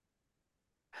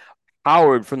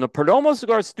Howard from the Perdomo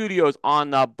Cigar Studios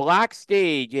on the Black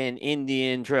Stage in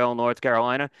Indian Trail, North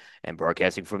Carolina, and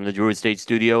broadcasting from the Druid State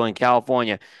Studio in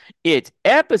California. It's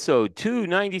episode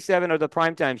 297 of the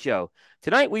Primetime Show.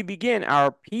 Tonight we begin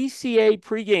our PCA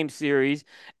pregame series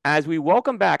as we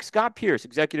welcome back Scott Pearce,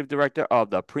 Executive Director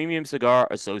of the Premium Cigar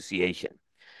Association.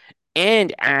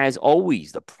 And as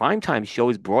always, the Primetime Show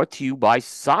is brought to you by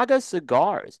Saga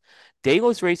Cigars. De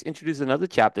Los Reyes introduced another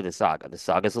chapter to Saga. The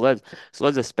Saga Celeste.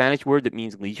 Celeste is a Spanish word that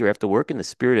means leisure after work in the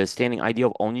spirit of a standing idea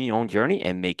of owning your own journey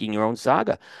and making your own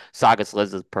saga. Saga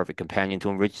Celeste is a perfect companion to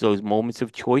enrich those moments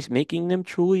of choice, making them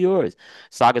truly yours.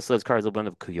 Saga Celeste carries a blend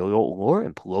of Criollo Olor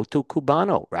and Piloto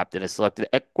Cubano, wrapped in a selected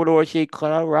Ecuador shade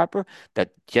cutout wrapper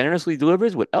that generously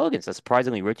delivers with elegance a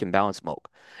surprisingly rich and balanced smoke.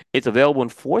 It's available in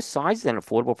four sizes at an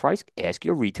affordable price. Ask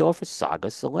your retailer for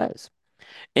Saga Celeste.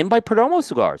 And by Perdomo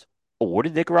Cigars,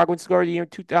 awarded Nicaraguan Cigar of the Year in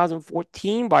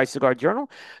 2014 by Cigar Journal,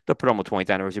 the Perdomo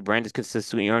 20th Anniversary brand has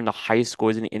consistently earned the highest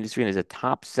scores in the industry and is a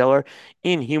top seller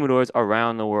in humidors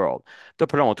around the world. The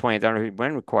Perdomo 20th Anniversary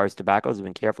brand requires tobaccos that have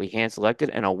been carefully hand-selected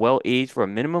and are well-aged for a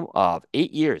minimum of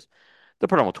 8 years. The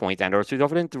Perdomo 20th Anniversary is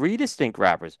offered in three distinct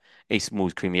wrappers: a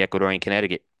smooth, creamy Ecuadorian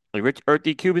Connecticut, a rich,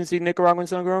 earthy Cuban seed Nicaraguan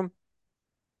Sun-Grown,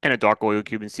 and a dark oil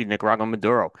Cuban seed Nicaraguan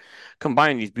Maduro.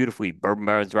 Combining these beautifully bourbon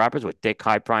barrels wrappers with thick,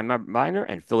 high prime binder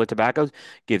and filler tobaccos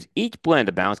gives each blend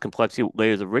a balanced complexity with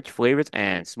layers of rich flavors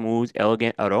and smooth,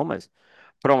 elegant aromas.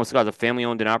 Perdomo Cigars is a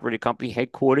family-owned and operated company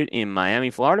headquartered in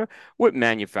Miami, Florida, with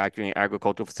manufacturing and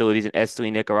agricultural facilities in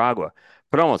Esteli, Nicaragua.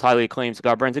 Perdomo's highly acclaimed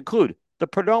cigar brands include the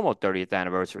Perdomo 30th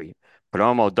Anniversary,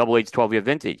 Perdomo Double H 12-Year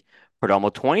Vintage,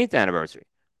 Perdomo 20th Anniversary,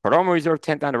 Perdomo Reserve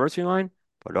 10th Anniversary line,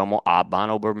 Perdomo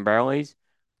Habano Bourbon Barrel Aged,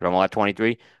 Perdomo at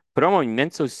 23, Perdomo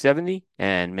Inmenso 70,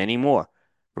 and many more.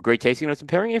 For great tasting notes and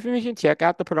pairing information, check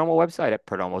out the Perdomo website at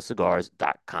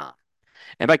perdomocigars.com.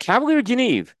 And by Cavalier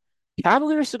Geneve,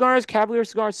 Cavalier Cigars,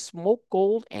 Smoke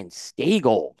Gold and Stay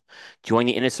Gold. Join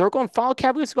the inner circle and follow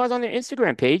Cavalier Cigars on their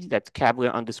Instagram page, that's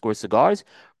Cavalier_cigars,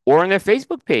 or on their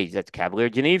Facebook page, that's Cavalier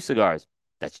Geneve Cigars.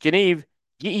 That's Geneve,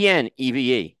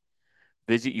 Geneve.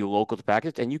 Visit your local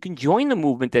tobacconists, and you can join the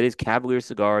movement that is Cavalier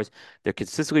Cigars. They're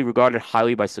consistently regarded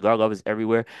highly by cigar lovers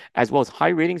everywhere, as well as high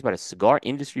ratings by the cigar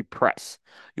industry press.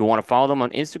 You'll want to follow them on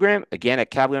Instagram, again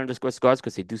at Cavalier_cigars,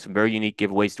 because they do some very unique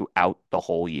giveaways throughout the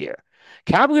whole year.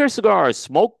 Cavalier Cigars,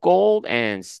 Smoke Gold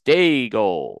and Stay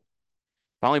Gold.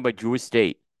 Finally, by Drew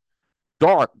Estate.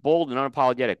 Dark, bold, and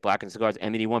unapologetic, Blackened Cigars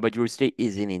MD1 by Drew Estate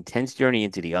is an intense journey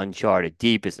into the uncharted,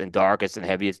 deepest, and darkest and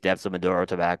heaviest depths of Maduro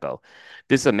tobacco.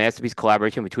 This is a masterpiece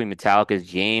collaboration between Metallica's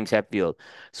James Hetfield,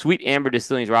 Sweet Amber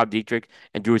Distilling's Rob Dietrich,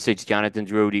 and Drew Estate's Jonathan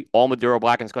Drew. The all Maduro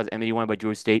Blackened Cigars MD1 by Drew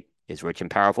Estate is rich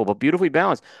and powerful, but beautifully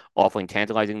balanced, offering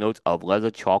tantalizing notes of leather,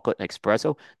 chocolate, and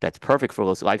espresso that's perfect for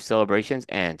those life celebrations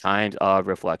and times of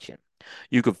reflection.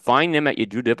 You can find them at your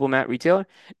Drew Diplomat retailer.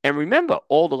 And remember,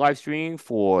 all the live streaming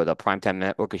for the Primetime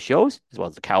Network of shows, as well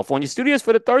as the California studios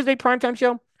for the Thursday Primetime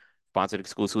Show, sponsored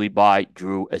exclusively by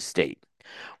Drew Estate.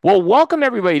 Well, welcome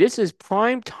everybody. This is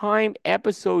Primetime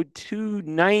episode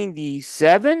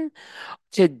 297.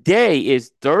 Today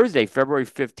is Thursday, February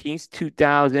 15th,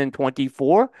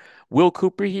 2024. Will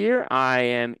Cooper here. I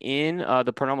am in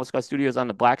the Perdomo Scott Studios on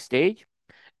the Black Stage.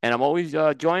 And I'm always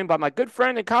joined by my good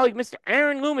friend and colleague, Mr.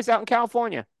 Aaron Loomis, out in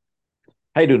California.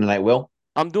 How you doing tonight, Will?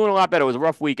 I'm doing a lot better. It was a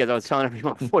rough week, as I was telling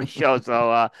everyone before the show.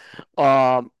 So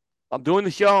um, I'm doing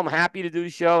the show. I'm happy to do the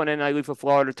show, and then I leave for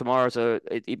Florida tomorrow. So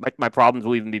my problems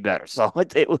will even be better. So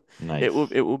Nice.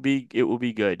 it will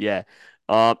be good. Yeah.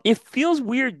 It feels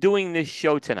weird doing this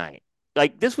show tonight.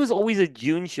 Like this was always a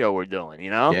June show we're doing, you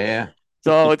know? Yeah.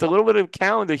 So it's a little bit of a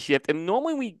calendar shift. And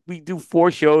normally we do four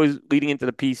shows leading into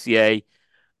the PCA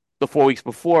the 4 weeks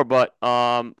before, but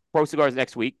Pro Cigars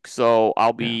next week, so Yeah.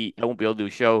 I won't be able to do a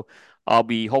show. I'll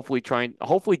be hopefully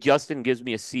Justin gives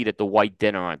me a seat at the white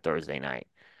dinner on Thursday night.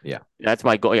 Yeah. That's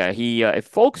my goal. Yeah, if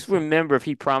folks So, remember, if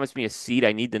he promised me a seat,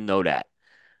 I need to know that.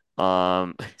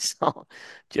 So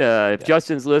if yeah.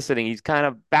 Justin's listening, he's kind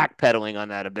of backpedaling on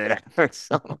that a bit.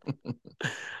 So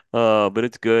but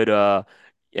it's good.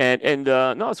 And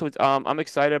no, so I'm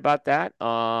excited about that.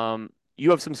 You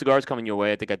have some cigars coming your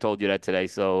way. I think I told you that today.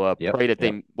 So Yep. pray that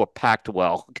Yep. they were packed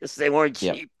well because they weren't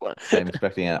Yep. cheap. I'm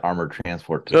expecting an armored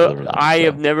transport to deliver them. I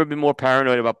have So, never been more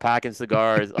paranoid about packing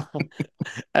cigars.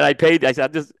 And I paid. I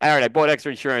said, "Just Aaron, I bought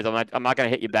extra insurance. I'm not gonna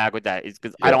hit you back with that. It's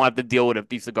because I don't yep. have to deal with if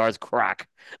these cigars crack.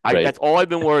 That's Right. all I've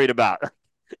been worried about.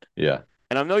 Yeah.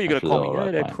 And I know you're I'm gonna sure call they'll me. Yeah,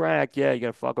 arrive they're fine. cracked. Yeah, you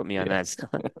gotta fuck with me on Yeah. that stuff.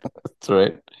 That's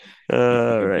right. All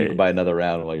You can right. buy another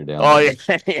round while you're down Oh there.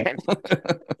 yeah, yeah.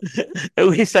 At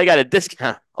least I got a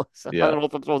discount. So I don't Yeah. know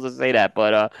if I'm supposed to say that,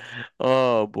 but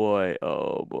oh boy,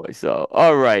 oh boy. So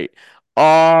all right.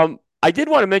 Um, I did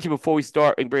want to mention before we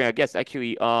start and bring our guests,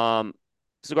 actually,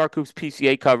 Cigar Coop's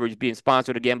PCA coverage being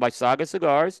sponsored again by Saga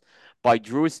Cigars, by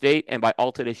Drew Estate, and by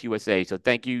Altadis USA. So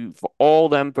thank you for all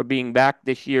of them for being back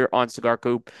this year on Cigar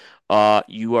Coop.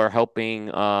 You are helping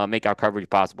make our coverage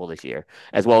possible this year,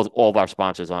 as well as all of our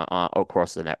sponsors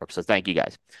across the network. So thank you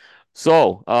guys.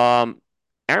 So,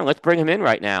 Aaron, let's bring him in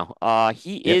right now.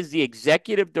 He Yep. is the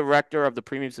executive director of the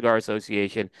Premium Cigar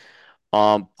Association.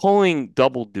 Pulling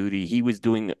double duty. He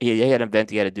had an event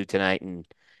he had to do tonight, and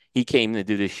he came to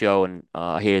do this show, and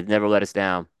he has never let us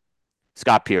down.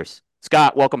 Scott Pearce.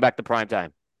 Scott, welcome back to Prime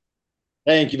Time.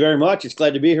 Thank you very much. It's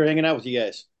glad to be here hanging out with you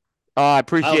guys. I I'll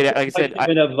appreciate it. Like I take my said,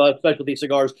 shipment of specialty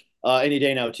cigars any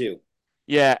day now, too.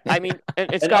 yeah, I mean,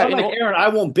 and And Scott, unlike Aaron, I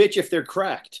won't bitch if they're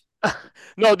cracked.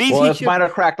 no, these Well, he if should. mine are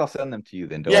cracked, I'll send them to you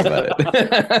then. Don't Yeah, worry about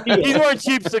these it. weren't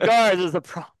cheap cigars is the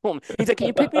problem. He's like, "Can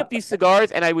you pick me up these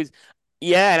cigars?" And I was,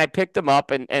 yeah, and I picked them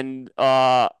up, and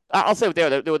I'll say what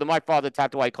they were the My Father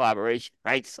Tap to White collaboration,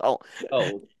 right? So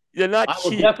Oh, they're not I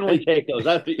will cheap. definitely take those.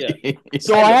 Yeah.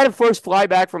 So I had to first fly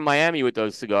back from Miami with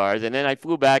those cigars, and then I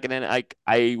flew back, and then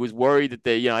I was worried that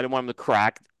I didn't want them to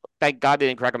crack. Thank God they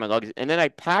didn't crack on my luggage. And then I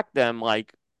packed them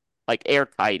like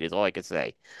airtight is all I could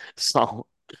say. So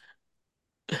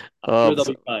I'm sure they'll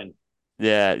so be fine.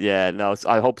 yeah, yeah, no,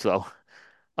 I hope so.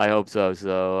 I hope so.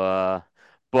 So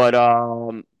but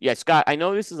yeah, Scott, I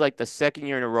know this is like the second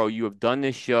year in a row you have done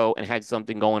this show and had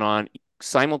something going on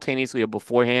simultaneously or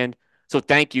beforehand. So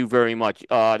thank you very much.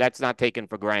 That's not taken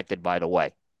for granted, by the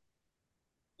way.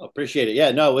 Appreciate it.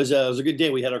 Yeah, no, it was a good day.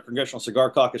 We had our Congressional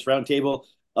Cigar Caucus roundtable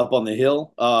up on the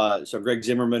Hill. So Greg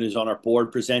Zimmerman is on our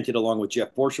board, presented along with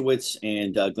Jeff Borshowitz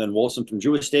and Glenn Wolson from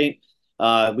Drew Estate.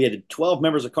 We had 12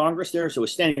 members of Congress there, so it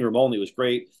was standing room only. It was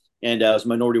great. And it was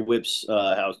Minority Whip's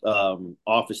house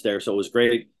office there, so it was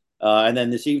great. And then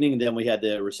this evening, then we had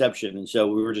the reception. And so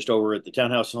we were just over at the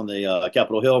townhouse on the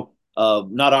Capitol Hill,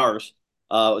 not ours.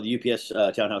 The UPS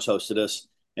townhouse hosted us.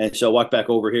 And so I walked back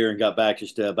over here and got back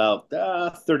just about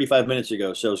 35 minutes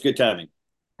ago. So it was good timing.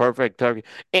 Perfect. Perfect.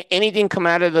 Anything come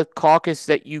out of the caucus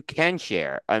that you can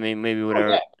share? I mean, maybe Oh, yeah.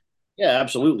 whatever. Yeah,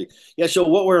 absolutely. Yeah, so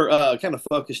what we're kind of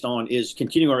focused on is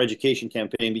continuing our education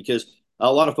campaign because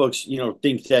a lot of folks,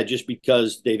 think that just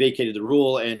because they vacated the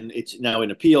rule and it's now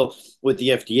in appeal with the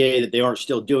FDA that they aren't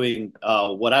still doing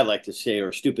what I like to say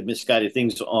are stupid, misguided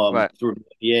things Right. through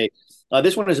the FDA.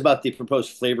 This one is about the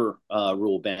proposed flavor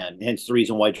rule ban, hence the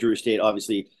reason why Drew Estate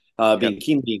obviously Yep. being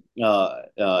keenly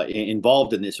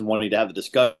involved in this and wanting to have the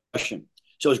discussion.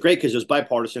 So it was great because it was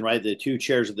bipartisan, right? The two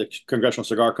chairs of the Congressional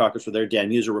Cigar Caucus were there. Dan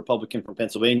Muser, Republican from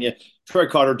Pennsylvania, Troy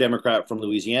Carter, Democrat from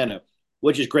Louisiana,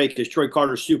 which is great because Troy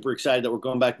Carter's super excited that we're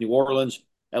going back to New Orleans.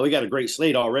 And we got a great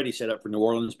slate already set up for New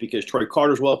Orleans because Troy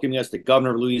Carter's welcoming us. The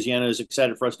governor of Louisiana is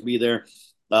excited for us to be there.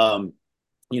 Um,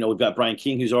 we've got Brian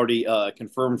King, who's already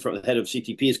confirmed for the head of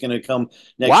CTP is going to come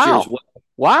next year as Wow. well.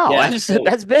 Wow. Yeah,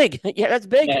 That's big. Yeah, that's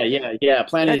big. yeah.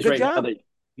 Planning Yeah, is good right now job. that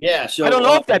yeah. I don't So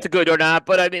know if that's good or not,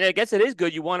 but I mean, I guess it is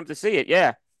good. You want him to see it.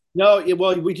 Yeah. no,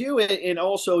 well, we do, and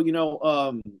also,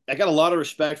 I got a lot of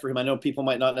respect for him. I know people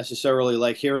might not necessarily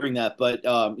like hearing that, but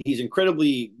he's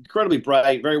incredibly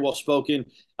bright, very well spoken.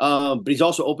 But he's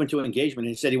also open to engagement.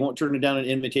 He said he won't turn down an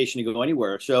invitation to go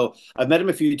anywhere. So I've met him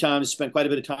a few times, spent quite a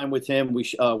bit of time with him. We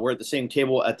were at the same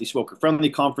table at the Smoker Friendly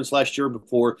conference last year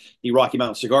before the Rocky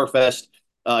Mountain Cigar Fest.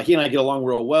 He and I get along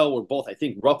real well. We're both, I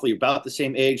think, roughly about the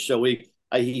same age, so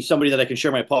he's somebody that I can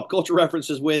share my pop culture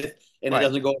references with and it Right.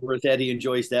 doesn't go over his head. He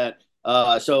enjoys that.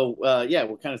 Yeah,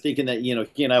 we're kind of thinking that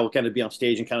he and I will kind of be on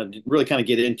stage and kind of really kind of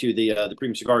get into the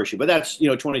premium cigar issue. But that's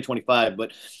 2025.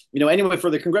 But anyway, for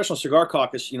the Congressional Cigar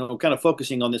Caucus, kind of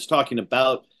focusing on this, talking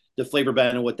about the flavor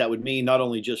ban and what that would mean, not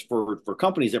only just for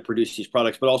companies that produce these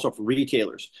products, but also for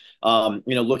retailers.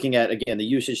 Looking at again the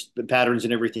usage patterns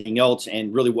and everything else,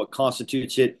 and really what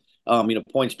constitutes it.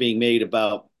 Points being made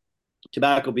about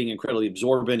tobacco being incredibly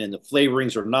absorbent and the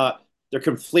flavorings are not. They're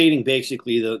conflating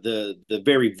basically the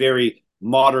very very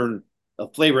modern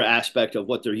flavor aspect of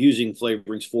what they're using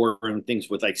flavorings for and things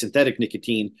with like synthetic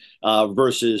nicotine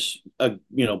versus a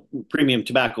premium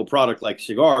tobacco product like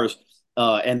cigars,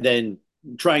 and then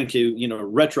trying to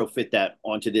retrofit that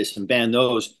onto this and ban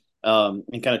those.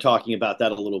 And kind of talking about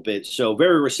that a little bit. So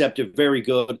very receptive, very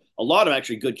good. A lot of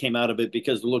actually good came out of it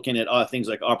because they're looking at things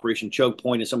like Operation Choke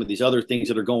Point and some of these other things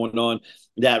that are going on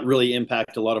that really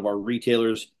impact a lot of our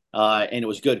retailers. And it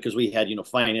was good because we had,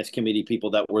 finance committee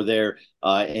people that were there,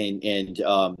 and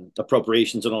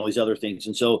appropriations and all these other things.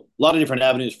 And so a lot of different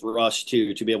avenues for us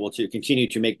to be able to continue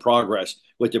to make progress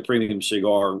with the premium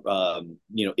cigar,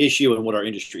 issue and what our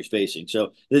industry is facing.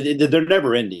 So they're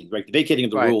never ending, right? The vacating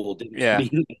of the Right. rule didn't Yeah.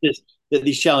 mean that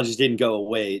these challenges didn't go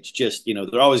away. It's just,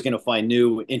 they're always going to find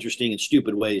new, interesting, and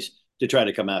stupid ways to try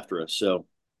to come after us. So it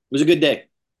was a good day.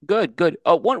 Good, good.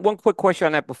 Oh, one quick question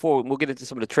on that before we'll get into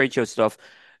some of the trade show stuff.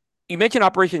 You mentioned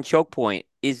Operation Choke Point.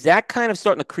 Is that kind of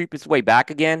starting to creep its way back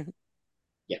again?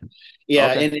 Yeah. Yeah.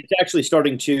 Okay. And it's actually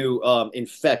starting to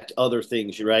infect other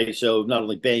things, right? So not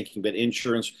only banking, but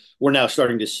insurance. We're now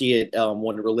starting to see it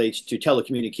when it relates to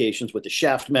telecommunications with the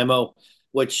Shaft memo,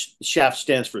 which Shaft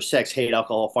stands for sex, hate,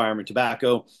 alcohol, firearm, and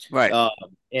tobacco. Right.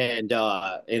 And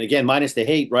again, minus the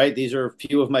hate, right? These are a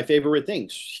few of my favorite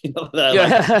things, that I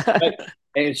like. Yeah. Right?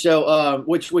 And so,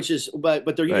 which is, but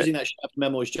they're Right. using that Shaft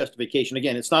memo as justification.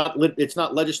 Again, it's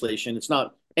not legislation, it's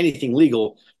not anything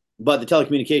legal, but the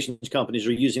telecommunications companies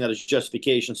are using that as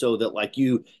justification so that like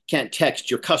you can't text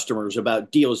your customers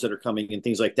about deals that are coming and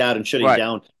things like that, and shutting Right.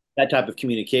 down that type of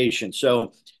communication.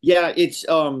 So yeah, it's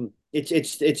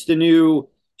the new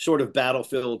sort of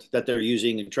battlefield that they're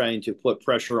using and trying to put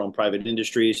pressure on private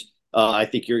industries. I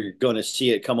think you're going to see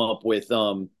it come up with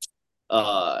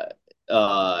uh,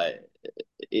 uh,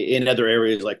 in other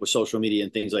areas like with social media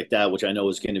and things like that, which I know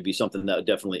is going to be something that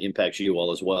definitely impacts you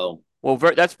all as well. Well,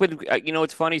 that's been,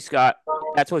 it's funny, Scott.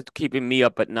 That's what's keeping me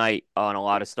up at night on a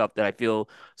lot of stuff that I feel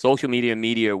social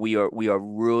media, we are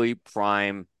really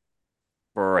prime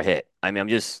for a hit. I mean, I'm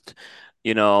just,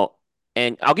 you know,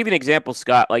 and I'll give you an example,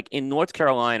 Scott. Like in North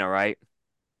Carolina, right?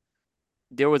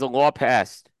 There was a law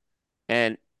passed,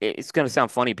 and it's going to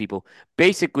sound funny, people.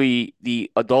 Basically,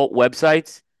 the adult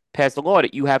websites passed a law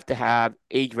that you have to have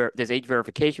there's age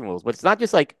verification rules, but it's not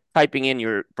just like typing in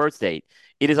your birth date.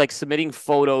 It is like submitting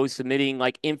photos, submitting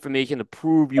like information to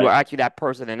prove you are Right. actually that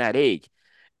person in that age.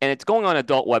 And it's going on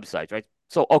adult websites, right?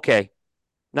 So, okay,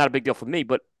 not a big deal for me,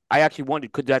 but I actually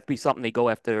wondered, could that be something they go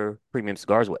after premium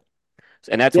cigars with?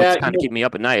 And that's what's Yeah, kind of keeping me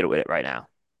up at night with it right now.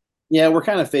 yeah, we're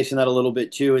kind of facing that a little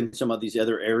bit too in some of these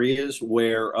other areas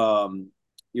where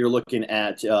you're looking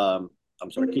at. I'm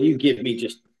sorry, can you give me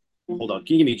just hold on?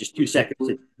 Can you give me just 2 seconds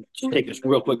to just take this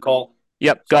real quick call?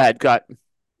 Yep, go ahead, Scott.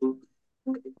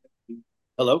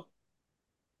 Hello?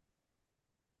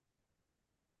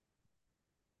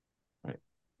 Right.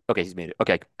 Okay, he's muted.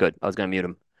 Okay, good. I was gonna mute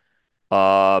him.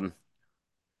 Um,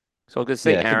 so I was gonna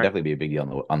say, Yeah, it could Aaron. definitely be a big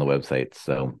deal on the website.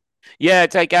 So Yeah,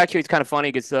 it's like actually it's kind of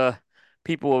funny because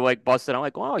people were like busted. I'm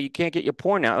like, oh, you can't get your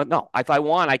porn now. No, if I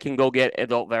want, I can go get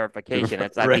adult verification.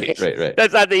 That's not the right, issue. right.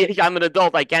 That's not the issue. I'm an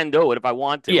adult. I can do it if I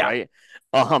want to, Yeah. right?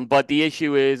 But the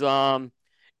issue is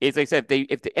like I said,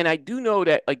 and I do know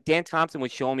that like Dan Thompson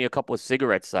was showing me a couple of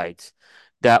cigarette sites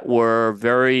that were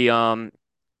very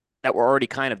that were already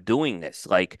kind of doing this.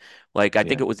 Like I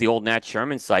think Yeah. it was the old Nat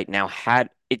Sherman site now had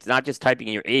it's not just typing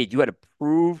in your age. You had to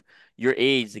prove your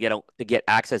age to get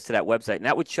access to that website, and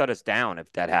that would shut us down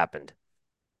if that happened.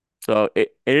 So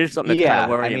it is something that's kind of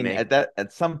Yeah. I worrying mean, me.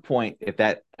 at some point, if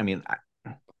that, I mean,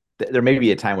 there may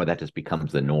be a time where that just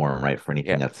becomes the norm, right? For Yeah,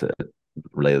 anything that's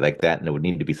related like that, and it would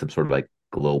need to be some sort of like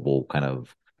global kind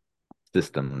of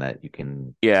system that you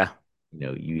can, yeah,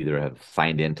 you either have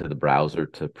signed into the browser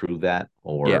to prove that,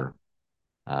 yeah, or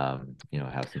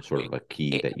have some sort of a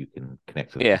key It- that you can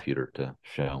connect to the yeah. computer to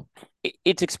show.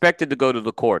 It's expected to go to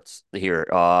the courts here.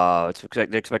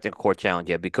 They're expecting a court challenge,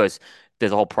 yeah, because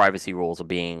there's a whole privacy rules of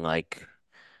being like,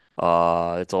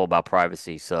 it's all about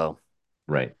privacy. So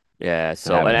Right. yeah,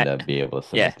 So so having to be able to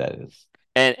yeah. submit that is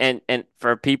And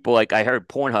for people like I heard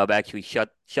Pornhub actually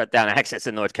shut down access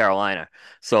in North Carolina.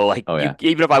 So like oh you yeah,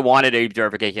 even if I wanted age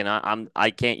verification, I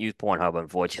can't use Pornhub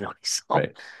unfortunately. So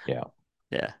right. Yeah.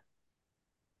 yeah.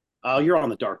 Oh, you're on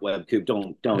the dark web, Coop.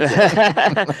 Don't.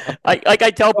 Like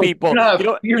I tell people,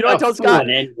 You're I not tell Scott, fooling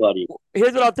anybody.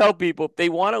 here's what I'll tell people. If they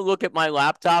want to look at my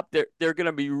laptop, they're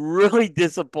gonna be really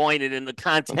disappointed in the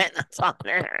content that's on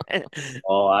there.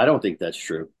 Oh, I don't think that's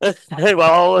true.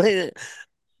 Well,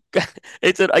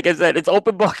 like I said, it's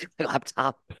open book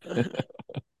laptop.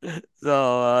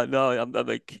 So no, I'm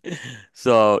like,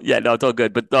 so yeah, no, it's all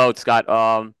good. But no, Scott.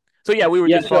 So yeah, we were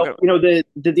Yeah, just so talking.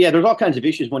 there's all kinds of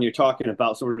issues when you're talking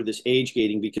about sort of this age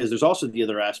gating, because there's also the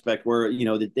other aspect where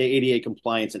the ADA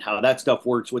compliance and how that stuff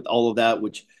works with all of that,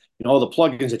 which all the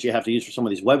plugins that you have to use for some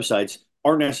of these websites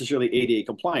aren't necessarily ADA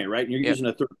compliant, right? And you're Yeah, using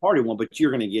a third party one, but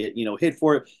you're going to get hit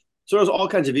for it. So there's all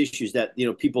kinds of issues that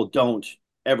people don't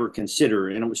ever consider.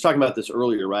 And I was talking about this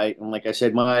earlier, right? And like I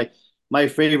said, my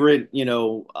favorite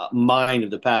mind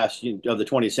of the past of the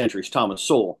 20th century is Thomas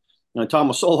Sowell.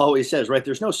 Thomas Sowell always says, right,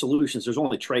 there's no solutions, there's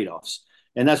only trade-offs.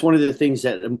 And that's one of the things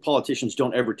that politicians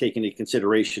don't ever take into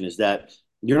consideration is that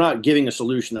you're not giving a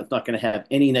solution that's not going to have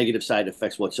any negative side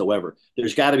effects whatsoever.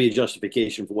 There's got to be a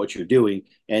justification for what you're doing.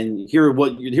 And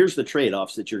here's the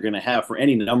trade-offs that you're going to have for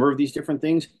any number of these different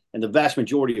things. And the vast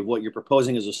majority of what you're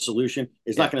proposing as a solution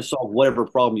is not going to solve whatever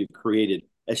problem you've created,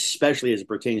 especially as it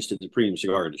pertains to the premium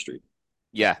cigar industry.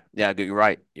 Yeah, yeah, you're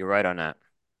right. You're right on that.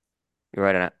 You're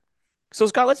right on that. So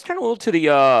Scott, let's turn a little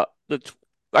to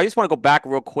I just want to go back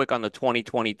real quick on the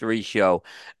 2023 show.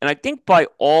 And I think by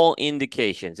all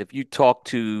indications, if you talk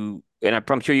to, and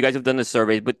I'm sure you guys have done the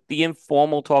surveys, but the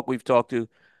informal talk we've talked to,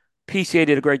 PCA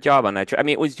did a great job on that. I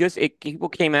mean, it was just people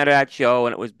came out of that show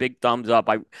and it was big thumbs up.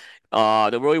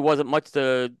 There really wasn't much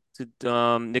to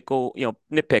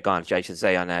nitpick on, I should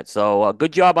say, on that. So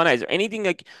good job on that. Is there anything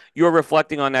like you're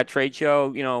reflecting on that trade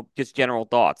show? Just general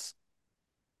thoughts.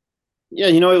 Yeah,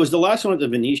 it was the last one at the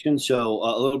Venetian, so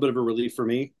a little bit of a relief for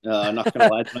me. I'm not going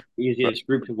to lie, it's not the easiest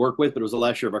group to work with, but it was the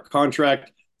last year of our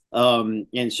contract.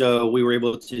 And so we were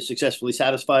able to successfully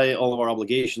satisfy all of our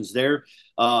obligations there.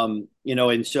 And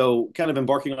so kind of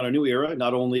embarking on a new era,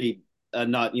 not only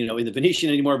not, in the Venetian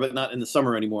anymore, but not in the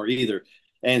summer anymore either.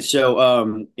 And so,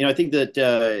 I think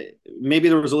that maybe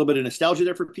there was a little bit of nostalgia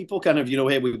there for people kind of,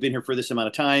 hey, we've been here for this amount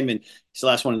of time and it's the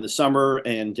last one in the summer.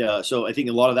 And so I think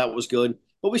a lot of that was good.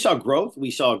 But we saw growth. We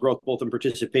saw growth both in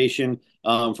participation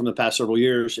from the past several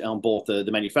years on both the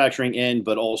manufacturing end,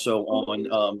 but also on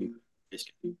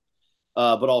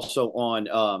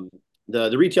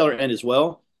the retailer end as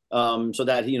well. So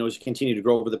that has continued to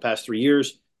grow over the past 3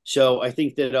 years. So I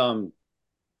think that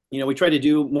we try to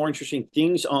do more interesting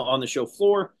things on the show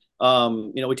floor.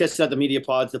 We tested out the media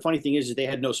pods. The funny thing is they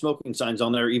had no smoking signs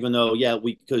on there, even though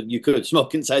you could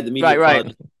smoke inside the media Right.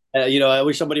 pods. I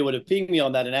wish somebody would have pinged me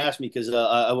on that and asked me because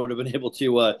I would have been able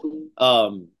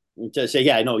to say,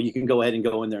 yeah, no, you can go ahead and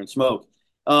go in there and smoke.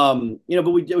 But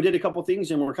we did a couple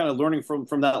things and we're kind of learning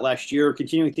from that last year,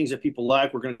 continuing things that people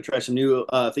like. We're going to try some new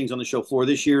things on the show floor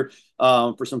this year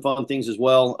for some fun things as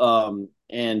well. So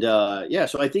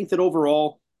I think that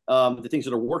overall, the things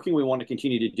that are working, we want to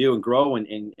continue to do and grow and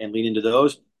lean into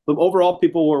those. But overall,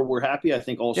 people were happy. I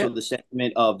think also the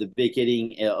sentiment of the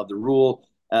vacating of the rule,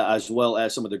 as well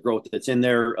as some of the growth that's in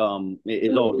there,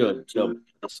 is all good. So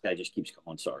this guy just keeps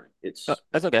going. Sorry,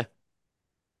 that's okay.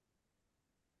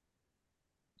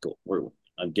 Cool.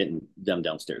 I'm getting them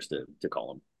downstairs to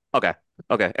call him. Okay.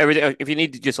 Everything. If you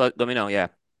need to, just let me know. Yeah,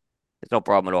 it's no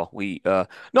problem at all.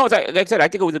 No, like I said, I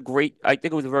think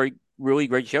it was a very really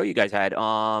great show you guys had.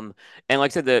 And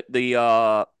like I said,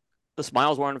 the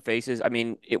smiles were on the faces. I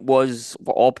mean, it was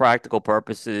for all practical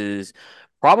purposes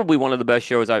probably one of the best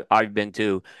shows I've been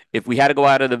to. If we had to go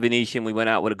out of the Venetian, we went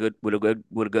out with a good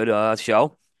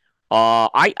show.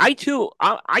 I too,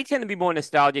 I tend to be more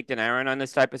nostalgic than Aaron on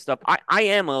this type of stuff. I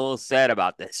am a little sad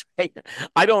about this, right?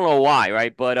 I don't know why,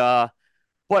 right? But I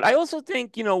also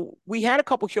think, we had a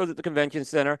couple shows at the convention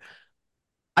center.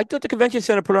 I thought the convention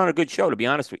center put on a good show, to be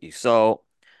honest with you. So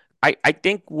I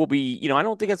think we'll be, I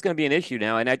don't think that's going to be an issue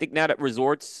now. And I think now that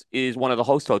Resorts is one of the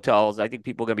host hotels, I think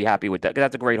people are going to be happy with that because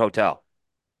that's a great hotel.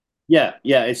 Yeah,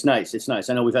 it's nice. It's nice.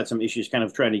 I know we've had some issues kind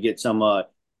of trying to get some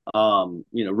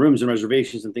rooms and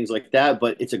reservations and things like that,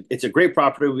 but it's a great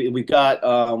property. We've got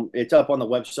it's up on the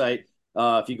website.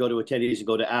 If you go to attendees and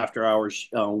go to after hours,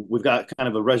 we've got kind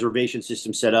of a reservation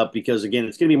system set up because again,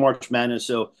 it's going to be March Madness,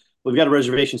 so we've got a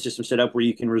reservation system set up where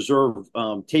you can reserve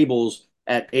tables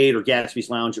at 8 or Gatsby's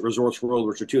Lounge at Resorts World,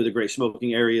 which are two of the great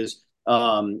smoking areas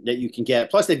that you can get.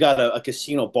 Plus, they've got a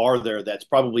casino bar there that's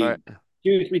probably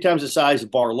 2-3 times the size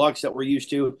of Bar Lux that we're used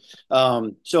to.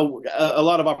 So a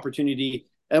lot of opportunity.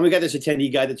 And we got this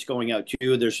attendee guide that's going out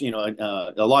too. There's,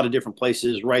 a lot of different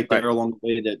places right there along the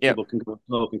way that people can go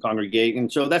smoke and congregate.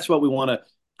 And so that's what we want to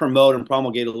promote and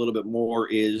promulgate a little bit more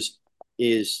is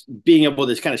being able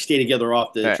to kind of stay together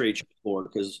off the trade show floor.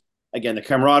 Because again, the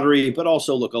camaraderie, but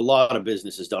also look, a lot of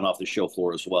business is done off the show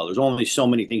floor as well. There's only so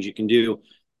many things you can do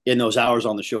in those hours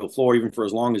on the show floor, even for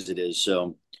as long as it is.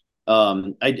 So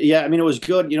it was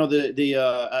good.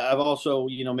 I've also,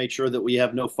 made sure that we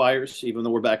have no fires, even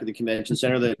though we're back at the convention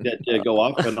center that go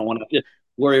off. I don't want to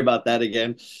worry about that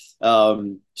again.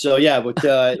 But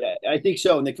I think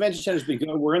so. And the convention center's been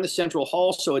good. We're in the central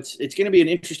hall, so it's going to be an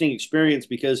interesting experience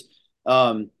because,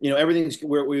 everything's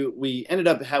where we ended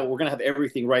up we're going to have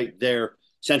everything right there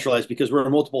centralized because we're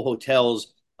in multiple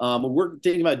hotels. We're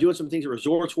thinking about doing some things at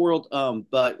Resorts World,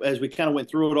 but as we kind of went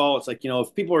through it all, it's like,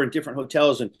 if people are in different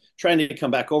hotels and trying to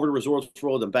come back over to Resorts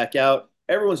World and back out,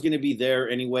 everyone's going to be there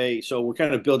anyway. So we're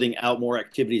kind of building out more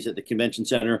activities at the convention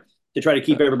center to try to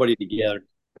keep everybody together.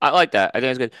 I like that. I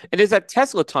think it's good. And there's that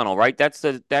Tesla tunnel, right? That's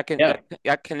the Yeah.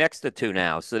 that connects the two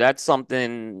now. So that's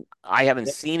something I haven't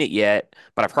seen it yet,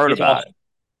 but I've heard It's about awesome.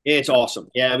 it. It's awesome.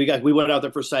 Yeah, we went out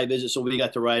there for a site visit, so we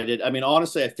got to ride it. I mean,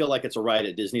 honestly, I feel like it's a ride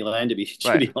at Disneyland to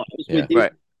Right. be honest Yeah. with you.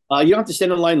 Right. You don't have to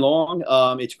stand in line long.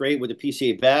 It's great with the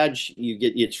PCA badge.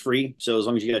 It's free, so as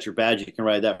long as you got your badge, you can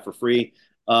ride that for free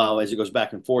as it goes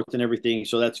back and forth and everything.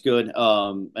 So that's good.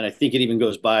 And I think it even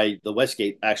goes by the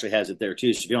Westgate actually has it there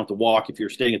too. So you don't have to walk if you're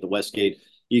staying at the Westgate.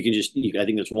 You can I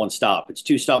think there's one stop. It's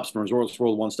two stops from Resorts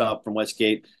World, one stop from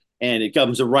Westgate, and it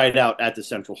comes right out at the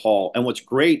Central Hall. And what's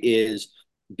great is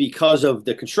because of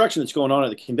the construction that's going on at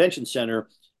the convention center,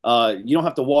 you don't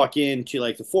have to walk into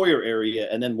like the foyer area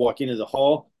and then walk into the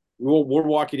hall. We're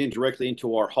walking in directly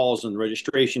into our halls and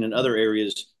registration and other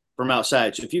areas from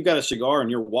outside. So if you've got a cigar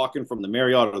and you're walking from the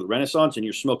Marriott or the Renaissance and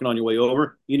you're smoking on your way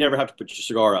over, you never have to put your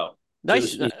cigar out. So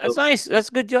Nice. That's nice. That's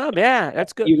a good job. Yeah,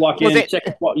 that's good. you walk Was in, it?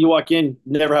 second, you walk in,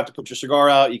 never have to put your cigar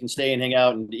out. You can stay and hang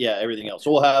out, and yeah, everything else.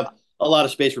 So we'll have a lot of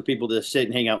space for people to sit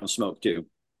and hang out and smoke too.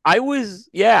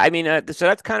 Yeah, I mean, so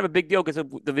that's kind of a big deal because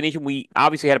of the Venetian, we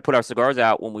obviously had to put our cigars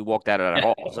out when we walked out of that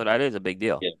hall. So that is a big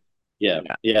deal. Yeah. Yeah,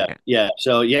 Yeah. yeah, Yeah. yeah.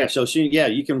 So yeah, so soon, yeah,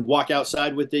 you can walk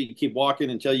outside with it. You keep walking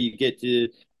until you get to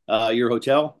your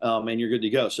hotel, and you're good to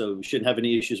go. So you shouldn't have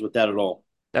any issues with that at all.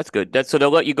 That's good. So they'll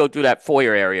let you go through that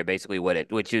foyer area basically with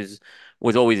it, which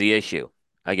was always the issue,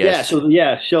 I Yeah, guess.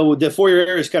 so the foyer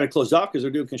area is kind of closed off because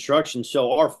they're doing construction.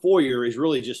 So our foyer is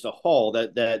really just a hall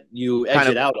that you Kind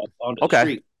exit of, out of onto the okay.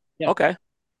 street. Yeah, Okay.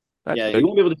 That's yeah. You good.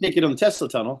 won't be able to take it on the Tesla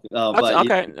tunnel, That's but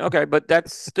okay. Okay. But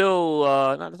that's still,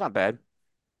 that's not bad.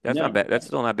 That's not no, bad. That's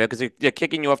still not bad because they're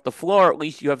kicking you off the floor. At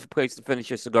least you have a place to finish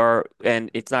your cigar,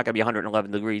 and it's not going to be 111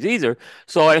 degrees either.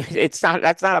 So it's not.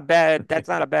 That's not a bad. That's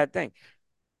not a bad thing.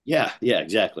 yeah, yeah,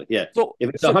 exactly. Yeah. So If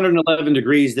it's so 111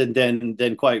 degrees,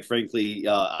 then quite frankly,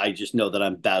 I just know that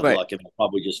I'm bad right. luck and I'll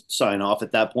probably just sign off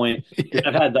at that point. Because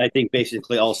I've Yeah. had, I think,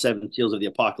 basically all seven seals of the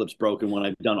apocalypse broken when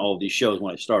I've done all of these shows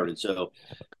when I started. So,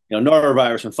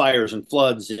 norovirus and fires and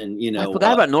floods and, I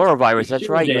forgot about norovirus. That's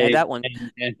right. You had Tuesday that one.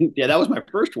 and yeah, that was my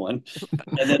first one.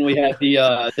 And then we had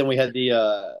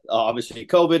obviously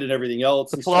COVID and everything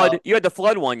else The and stuff. flood. You had the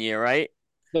flood one year, right?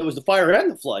 There was the fire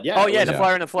and the flood. Yeah, Oh it yeah, was the Yeah.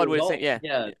 fire and the it flood was were the same. all Yeah.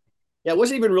 yeah. Yeah, it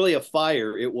wasn't even really a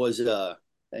fire. It was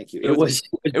thank you. It was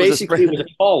a It it was a basically spring. it was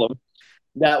a column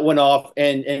that went off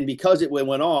and because it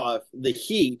went off, the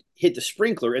heat hit the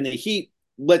sprinkler and the heat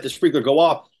let the sprinkler go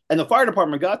off. And the fire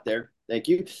department got there, thank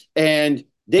you, and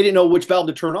they didn't know which valve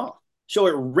to turn off. So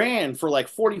it ran for like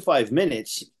 45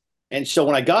 minutes. And so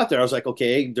when I got there, I was like,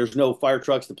 okay, there's no fire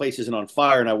trucks, the place isn't on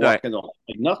fire. And I All right. walk in,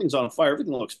 like nothing's on fire,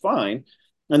 everything looks fine.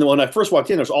 And then when I first walked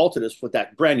in, there's Altadis with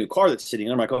that brand new car that's sitting.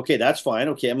 And I'm like, okay, that's fine.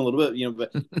 Okay, I'm a little bit,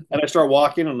 but and I start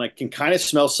walking and I can kind of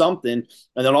smell something.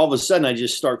 And then all of a sudden, I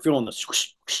just start feeling the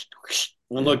squish, squish, squish,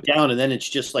 and look down, and then it's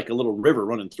just like a little river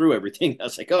running through everything. I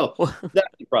was like, oh, that's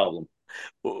the problem.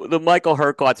 The Michael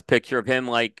Hurkott's picture of him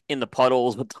like in the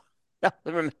puddles with I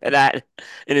remember that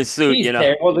in his suit, He's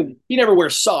terrible. He never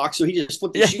wears socks, so he just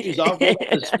flipped his Yeah. shoes off, rolled up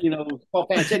his, tall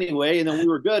pants anyway, and then we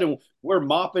were good. And we're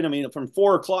mopping. I mean, from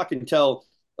 4 o'clock until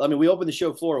we opened the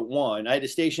show floor at 1. I had to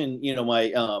station,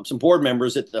 my some board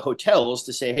members at the hotels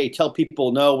to say, hey, tell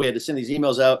people no. We had to send these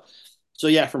emails out. So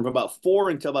yeah, from about 4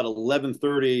 until about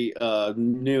 11:30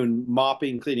 noon,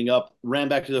 mopping, cleaning up, ran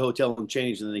back to the hotel and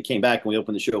changed, and then they came back and we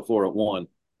opened the show floor at 1.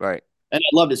 Right. And I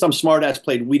loved it. Some smartass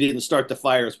played "We Didn't Start the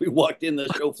Fire" as we walked in the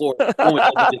show floor when we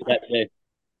opened it that day.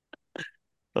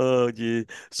 Oh, geez.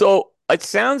 So it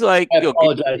sounds like I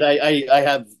apologize. I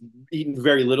have eaten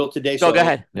very little today, go so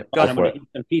ahead. Yep, Go go I'm for going to it. eat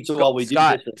some pizza while we do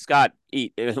Scott, this. Scott,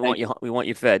 eat. Thank you. We want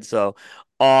you fed. So,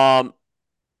 um,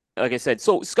 like I said,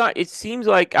 so Scott, it seems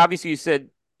like obviously you said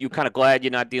you're kind of glad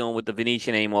you're not dealing with the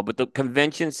Venetian anymore, but the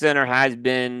convention center has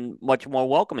been much more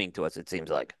welcoming to us, it seems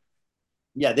like.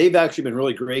 Yeah, they've actually been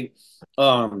really great.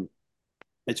 Um,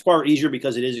 it's far easier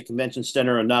because it is a convention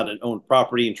center and not an owned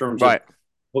property in terms of Right.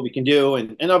 what we can do.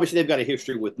 And obviously they've got a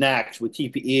history with NACS, with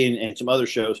TPE, and some other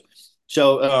shows.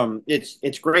 So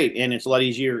it's great and it's a lot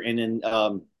easier. And then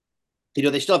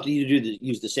they still have to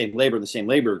use the same labor and the same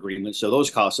labor agreement. So those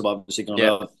costs have obviously gone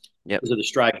Yep. up Yep. because of the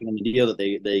strike and the deal that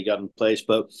they got in place.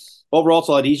 But overall, it's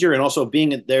a lot easier. And also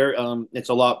being there, it's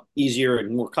a lot easier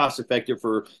and more cost effective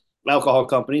for alcohol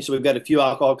companies. So we've got a few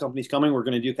alcohol companies coming. We're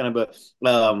going to do kind of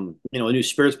a new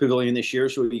spirits pavilion this year,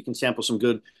 so you can sample some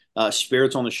good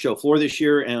spirits on the show floor this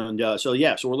year. And so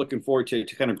we're looking forward to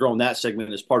kind of growing that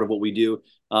segment as part of what we do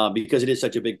because it is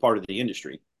such a big part of the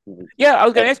industry. Yeah, I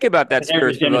was going to ask you about that And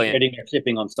Aaron's Spirits Pavilion. demonstrating their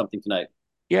sipping on something tonight.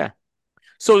 Yeah.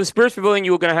 So the Spirits Pavilion,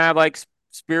 you were going to have like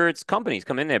spirits companies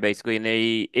come in there basically, and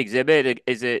they exhibit.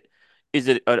 Is it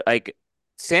like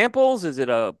samples? Is it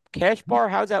a cash bar?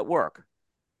 How's that work?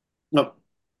 No,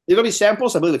 it'll be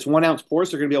samples. I believe it's 1 ounce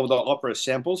pours. They're going to be able to offer us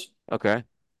samples. Okay.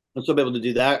 We'll still be able to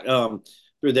do that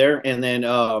through there, and then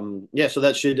yeah, so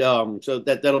that should so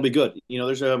that'll be good.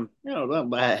 There's a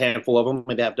handful of them,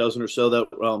 maybe half dozen or so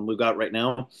that we've got right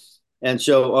now, and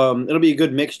so it'll be a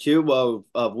good mix too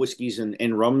of whiskeys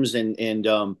and rums and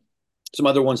some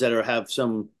other ones that have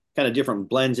some kind of different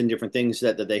blends and different things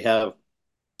that they have.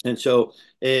 And so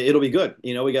it'll be good.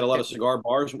 We got a lot of cigar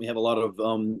bars, and we have a lot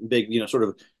of big, sort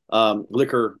of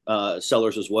liquor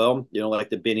sellers as well. Like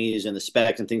the Binnies and the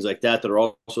Specs and things like that are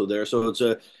also there. So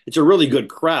it's a really good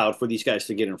crowd for these guys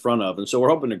to get in front of. And so we're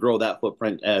hoping to grow that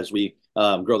footprint as we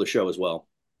grow the show as well.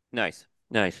 Nice.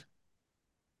 Nice.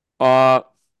 Uh,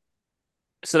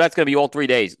 so that's gonna be all 3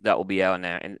 days that will be out in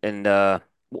there, and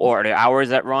or the hours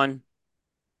that run.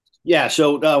 Yeah.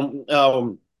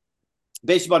 So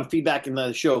based upon feedback in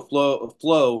the show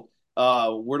flow,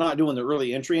 we're not doing the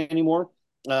early entry anymore.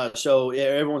 So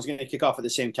everyone's going to kick off at the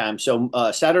same time. So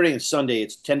Saturday and Sunday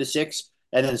it's 10 to 6,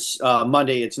 and then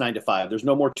Monday it's 9 to 5. There's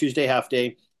no more Tuesday half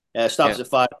day. Stops Yeah. at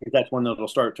 5. That's when it'll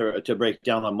start to break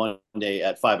down on Monday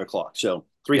at 5 o'clock. So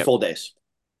three Yep. full days.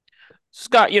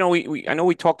 Scott, I know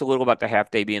we talked a little about the half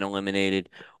day being eliminated,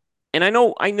 and I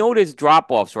know there's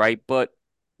drop offs, right? But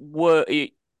what?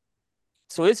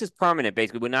 So this is permanent,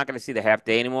 basically. We're not going to see the half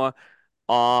day anymore.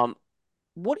 Um,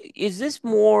 what is this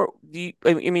more?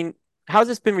 I mean, how's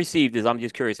this been received? I'm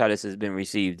just curious how this has been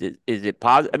received. Is it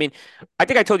positive? I mean, I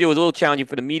think I told you it was a little challenging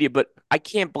for the media, but I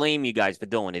can't blame you guys for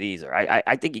doing it either.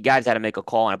 I think you guys had to make a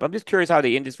call on it, but I'm just curious how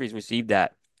the industry's received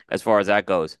that as far as that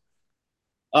goes.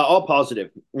 All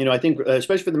positive. I think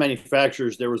especially for the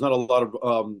manufacturers, there was not a lot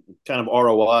of kind of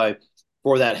ROI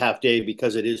for that half day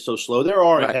because it is so slow. There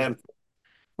are a Right. handful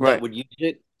that Right. would use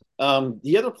it.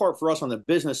 The other part for us on the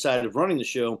business side of running the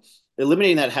show,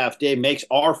 eliminating that half day makes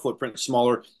our footprint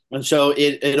smaller. And so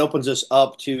it opens us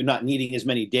up to not needing as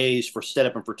many days for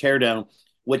setup and for teardown,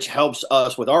 which helps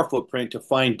us with our footprint to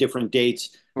find different dates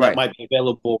that Right. might be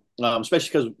available, especially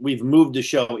because we've moved the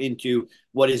show into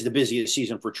what is the busiest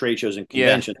season for trade shows and Yeah.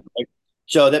 conventions. Right?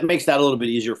 So that makes that a little bit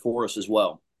easier for us as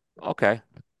well. Okay.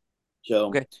 So,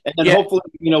 Okay. and then Yeah. hopefully,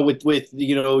 with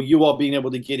you all being able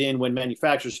to get in when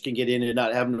manufacturers can get in and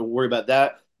not having to worry about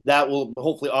that, that will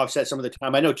hopefully offset some of the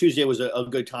time. I know Tuesday was a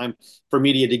good time for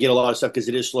media to get a lot of stuff because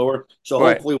it is slower. So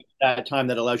Right. hopefully, with that time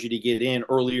that allows you to get in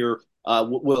earlier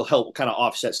will help kind of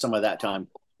offset some of that time.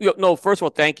 No, first of all,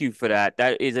 thank you for that.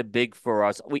 That is a big for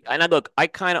us. I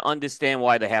kind of understand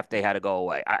why the half day had to go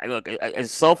away. Look,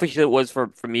 as selfish as it was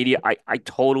for media, I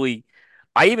totally,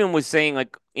 I even was saying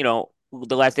like,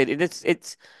 the last day,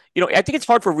 it's, I think it's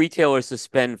hard for retailers to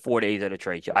spend 4 days at a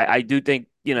trade show. I do think,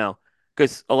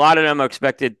 because a lot of them are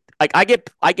expected. Like I get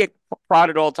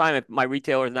prodded all the time if my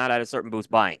retailer is not at a certain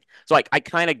booth buying. So I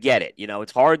kind of get it.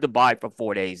 It's hard to buy for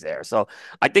 4 days there. So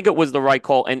I think it was the right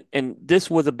call, and this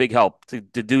was a big help to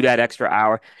do that extra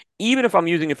hour. Even if I'm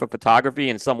using it for photography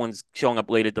and someone's showing up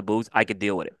late at the booth, I could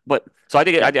deal with it. But so I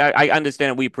think Yeah, I understand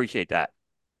and we appreciate that.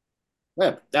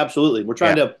 yeah, absolutely. We're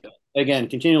trying Yeah, to again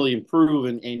continually improve,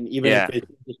 and even if yeah, it's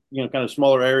just, kind of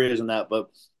smaller areas and that, but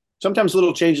sometimes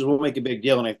little changes will make a big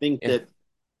deal. And I think yeah, that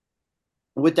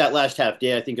with that last half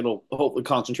day, I think it'll hopefully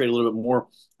concentrate a little bit more.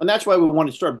 And that's why we want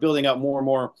to start building out more and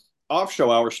more off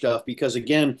show hour stuff because,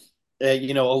 again, a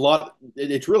lot,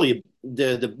 it's really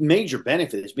the major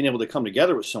benefit is being able to come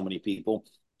together with so many people.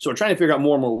 So we're trying to figure out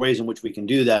more and more ways in which we can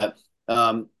do that.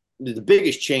 The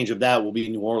biggest change of that will be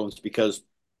New Orleans because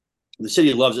the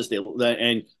city loves us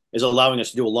and is allowing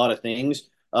us to do a lot of things.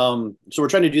 So we're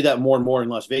trying to do that more and more in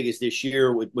Las Vegas this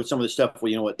year with some of the stuff,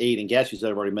 with Aid and Gatsby's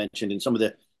that I've already mentioned and some of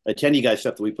the attendee guy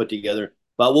stuff that we put together.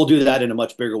 But we'll do that in a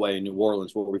much bigger way in New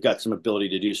Orleans, where we've got some ability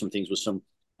to do some things with some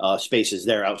spaces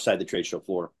there outside the trade show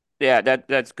floor. yeah.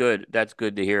 That's good. That's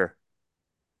good to hear.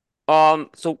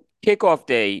 So kickoff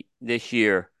day this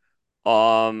year.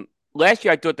 Last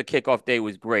year I thought the kickoff day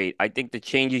was great. I think the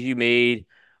changes you made,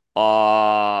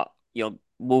 uh,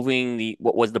 moving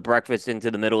what was the breakfast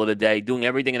into the middle of the day, doing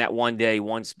everything in that one day,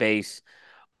 one space.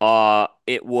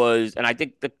 It was, and I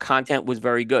think the content was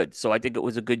very good. So I think it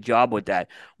was a good job with that.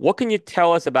 What can you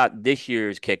tell us about this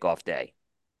year's kickoff day?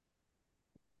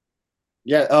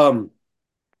 Yeah,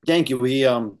 thank you. We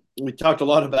talked a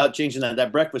lot about changing that.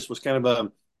 That breakfast was kind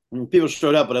of when people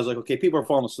showed up, but I was like, okay, people are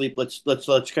falling asleep. Let's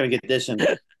kind of get this and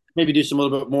maybe do some a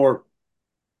little bit more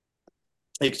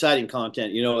exciting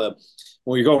content.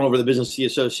 When you're going over the Business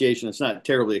Association, it's not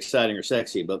terribly exciting or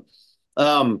sexy, but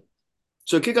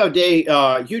so kickoff day,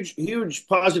 huge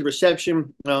positive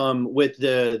reception with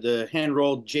the hand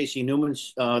rolled JC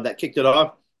Newman's that kicked it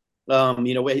off.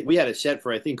 We had it set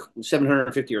for I think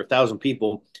 750 or 1,000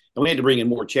 people, and we had to bring in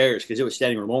more chairs because it was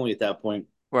standing room only at that point.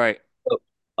 Right.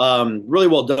 So, really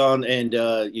well done, and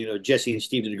Jesse and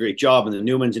Steve did a great job, and the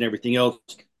Newmans and everything else.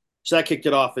 So that kicked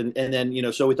it off, and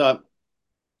then so we thought,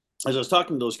 as I was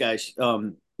talking to those guys,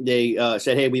 they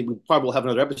said, "Hey, we probably will have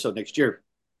another episode next year."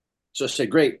 So I said,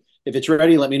 "Great, if it's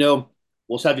ready, let me know.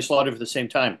 We'll have you slotted for the same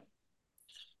time."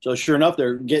 So sure enough,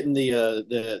 they're getting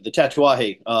the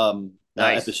Tatuaje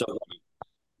Nice. episode.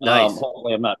 Nice.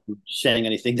 Hopefully, I'm not saying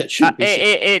anything that shouldn't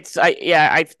be said.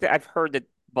 I've heard that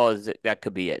buzz that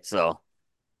could be it. So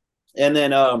And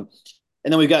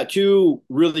then we've got two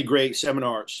really great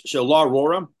seminars. So La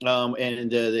Aurora and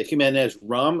the Jimenez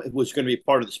Rum, was going to be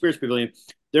part of the Spirits Pavilion.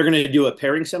 They're going to do a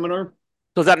pairing seminar.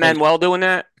 is that And Manuel doing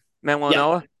that? Manuel yeah,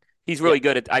 Noah? He's yeah, really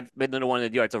good at. I've been to the one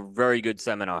that do. It's a very good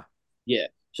seminar. yeah.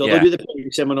 So they'll Yeah. do the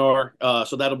pairing seminar.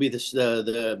 So that'll be this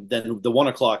the 1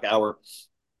 o'clock hour,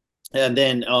 and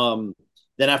then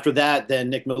after that, then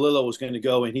Nick Melillo was going to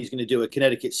go and he's going to do a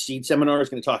Connecticut seed seminar. He's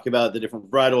going to talk about the different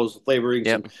varietals, the flavorings,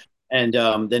 Yep. and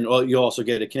then you'll also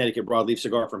get a Connecticut broadleaf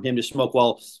cigar from him to smoke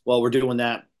while we're doing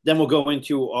that. Then we'll go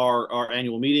into our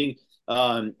annual meeting.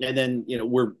 And then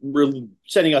we're really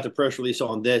sending out the press release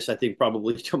on this, I think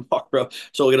probably tomorrow,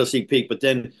 so we'll get a sneak peek. But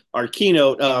then our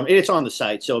keynote, it's on the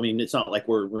site, so I mean it's not like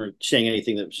we're saying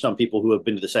anything that some people who have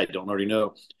been to the site don't already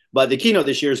know. But the keynote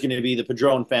this year is going to be the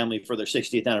Padron family for their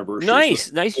 60th anniversary. So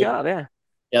Nice. Nice job. Yeah.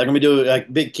 yeah, they're going to be doing a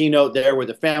big keynote there with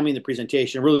the family and the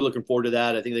presentation. Really looking forward to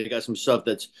that. I think they got some stuff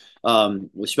that's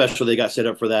special they got set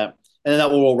up for that. And then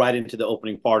that will roll right into the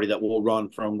opening party that will run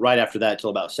from right after that till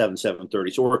about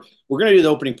 7:30. So we're going to do the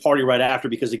opening party right after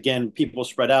because, again, people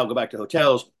spread out, go back to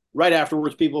hotels. Right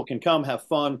afterwards, people can come, have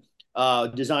fun,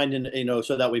 designed in,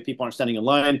 so that way people aren't standing in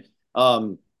line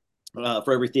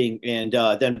for everything. And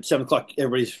then 7 o'clock,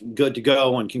 everybody's good to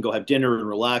go and can go have dinner and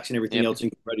relax and everything Yep. else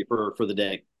and get ready for the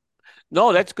day.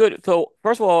 No, that's good. So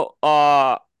first of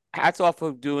all, hats off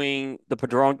of doing the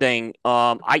Padron thing.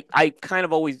 I kind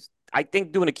of always I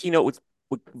think doing a keynote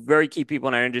with very key people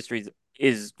in our industries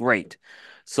is great.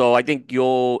 So I think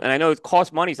and I know it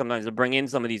costs money sometimes to bring in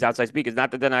some of these outside speakers.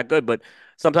 Not that they're not good, but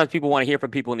sometimes people want to hear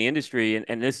from people in the industry,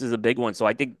 and this is a big one. So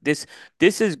I think this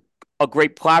is a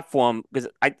great platform because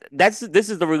this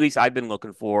is the release I've been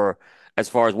looking for as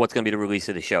far as what's going to be the release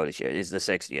of the show this year is the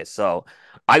 60th. So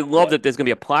I love Yeah. that there's going to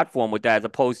be a platform with that as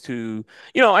opposed to,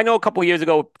 I know a couple of years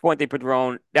ago, Puente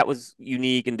Padron, that was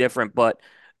unique and different, but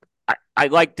I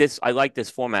like this. I like this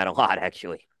format a lot,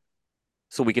 actually.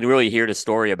 So we can really hear the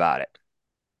story about it.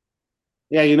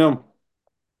 Yeah,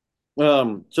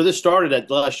 so this started at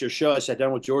last year's show. I sat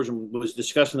down with George and was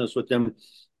discussing this with them,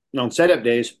 on setup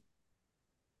days,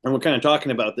 and we're kind of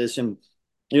talking about this, and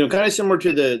kind of similar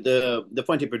to the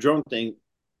Fuente Padron thing.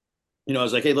 I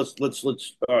was like, hey, let's.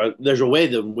 There's a way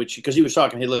that which because he was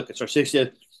talking, hey, look, it's our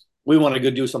 60th. We want to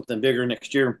go do something bigger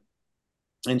next year,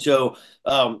 and so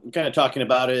kind of talking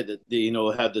about it,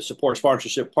 that have the support,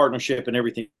 sponsorship, partnership, and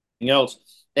everything else,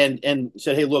 and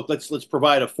said, hey, look, let's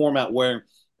provide a format where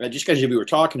just because we were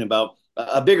talking about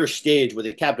a bigger stage with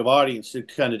a captive audience to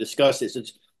kind of discuss this.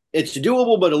 It's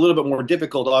doable, but a little bit more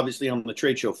difficult, obviously, on the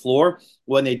trade show floor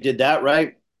when they did that,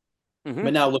 right? Hmm.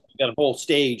 But now look, we've got a whole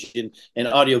stage and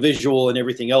audio visual and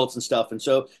everything else and stuff. And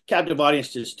so captive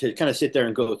audience to kind of sit there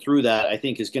and go through that, I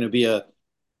think is going to be a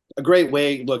great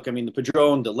way. Look, I mean, the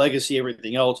Padron, the legacy,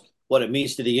 everything else, what it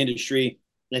means to the industry.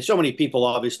 And so many people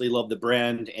obviously love the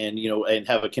brand and, and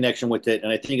have a connection with it.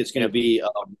 And I think it's going to Yep. be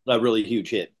a really huge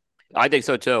hit. I think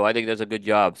so too. I think that's a good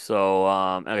job. So,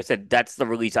 like I said, that's the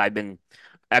release I've been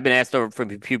asked over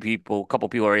from a few people, a couple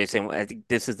people already saying, I think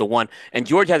this is the one. And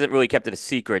George hasn't really kept it a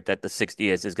secret that the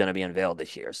 60th is going to be unveiled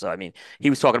this year. So, I mean, he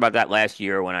was talking about that last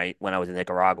year when I was in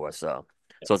Nicaragua. So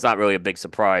it's not really a big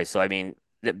surprise. So, I mean,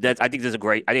 I think I think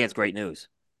it's great news.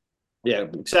 Yeah,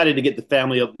 excited to get the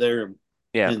family up there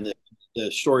Yeah. and the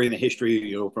story and the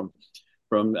history, from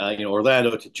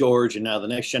Orlando to George, and now the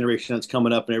next generation that's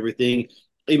coming up and everything.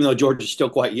 Even though George is still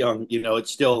quite young,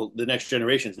 it's still the next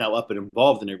generation is now up and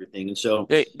involved in everything. And so,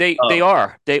 They um,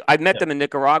 are. I've met yeah, them in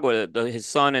Nicaragua, his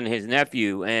son and his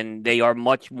nephew, and they are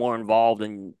much more involved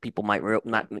than people might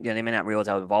not, they may not realize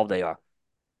how involved they are.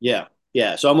 yeah,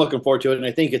 yeah. So I'm looking forward to it, and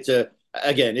I think it's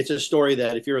a story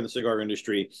that if you're in the cigar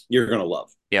industry, you're gonna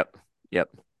love. Yep. Yep.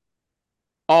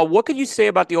 What could you say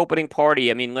about the opening party?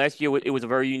 I mean, last year it was a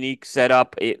very unique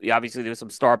setup. Obviously, there was some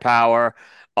star power.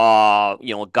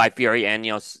 Guy Fieri and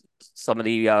some of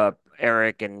the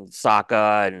Eric and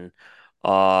Saka and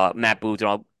Matt Booth and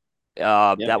all.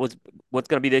 Yeah. That was what's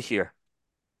going to be this year.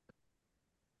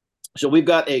 So we've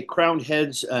got a Crowned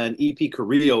Heads and EP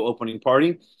Carrillo opening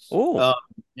party. Oh, Uh,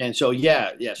 and so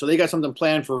yeah. So they got something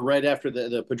planned for right after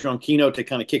the Padron keynote to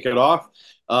kind of kick it off.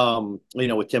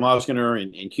 With Tim Osgener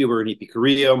and Huber and EP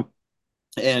Carrillo.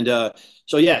 And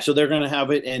so yeah, so they're going to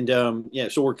have it, and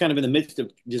so we're kind of in the midst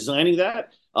of designing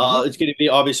that. hmm It's going to be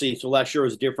obviously, so last year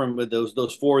was different with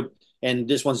those four, and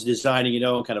this one's designing,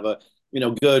 kind of a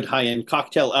good high end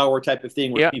cocktail hour type of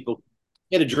thing where yeah, people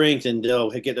get a drink and they'll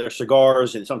get their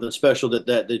cigars and something special that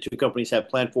the two companies have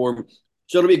planned for them.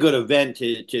 So it'll be a good event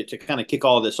to kind of kick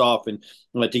all this off and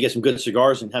to get some good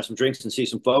cigars and have some drinks and see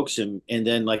some folks, and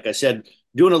then like I said,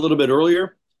 doing a little bit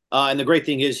earlier. And the great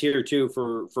thing is here too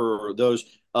for those,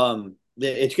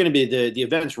 it's going to be the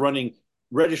events running.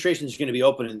 Registration is going to be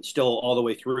open and still all the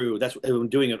way through. That's what I'm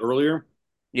doing it earlier.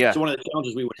 yeah. So one of the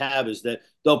challenges we would have is that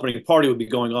the opening party would be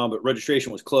going on, but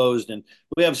registration was closed. And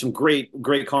we have some great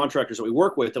contractors that we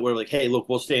work with that we're like, hey, look,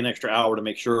 we'll stay an extra hour to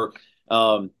make sure.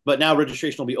 But now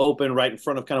registration will be open right in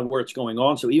front of kind of where it's going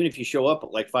on. So even if you show up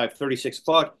at like 5:30, 6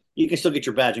 o'clock, you can still get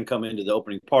your badge and come into the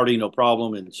opening party, no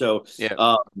problem. And so,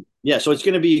 Yeah. so it's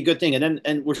going to be a good thing.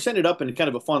 And we're setting it up in kind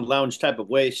of a fun lounge type of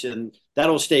way, and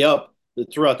that'll stay up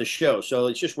throughout the show. So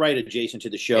it's just right adjacent to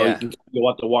the show. You Yeah. can go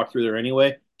out to walk through there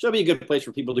anyway. So it'll be a good place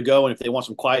for people to go. And if they want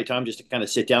some quiet time just to kind of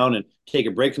sit down and take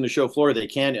a break from the show floor, they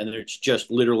can. And it's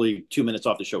just literally 2 minutes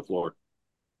off the show floor.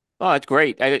 Oh, that's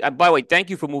great. By the way,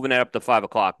 thank you for moving that up to 5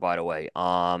 o'clock, by the way.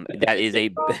 That is a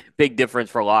big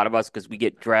difference for a lot of us because we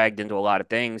get dragged into a lot of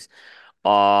things.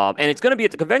 And it's going to be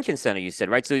at the convention center, you said,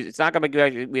 right? So it's not going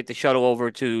to be, we have to shuttle over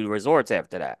to resorts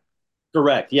after that.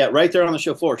 Correct. Yeah, right there on the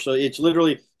show floor. So it's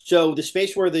literally, so the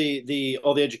space where the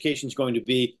all the education is going to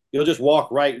be, you'll just walk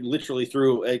right literally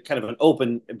through a kind of an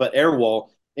open but air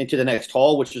wall into the next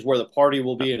hall, which is where the party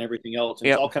will be and everything else. And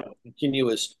it's Yep. all kind of a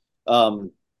continuous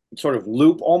sort of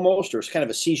loop almost, or it's kind of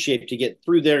a C shape to get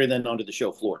through there and then onto the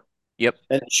show floor. Yep.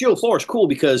 And the show floor is cool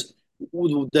because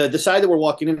the side that we're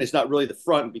walking in is not really the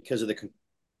front because of the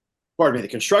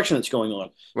construction that's going on.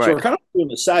 So Right. we're kind of on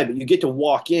the side, but you get to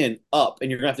walk in up and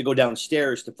you're going to have to go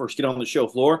downstairs to first get on the show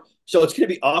floor. So it's going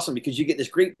to be awesome because you get this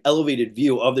great elevated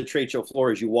view of the trade show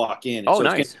floor as you walk in. And Oh, so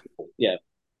it's nice. yeah.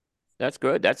 That's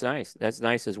good. That's nice. That's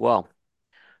nice as well.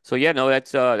 So yeah, no,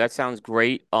 that sounds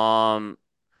great.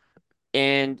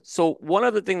 And so one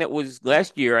other thing that was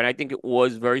last year, and I think it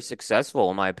was very successful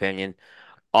in my opinion,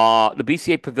 the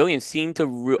BCA Pavilion seemed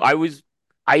to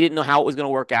I didn't know how it was going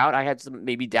to work out. I had some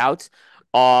maybe doubts.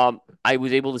 I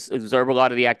was able to observe a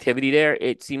lot of the activity there.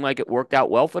 It seemed like it worked out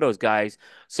well for those guys.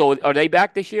 So are they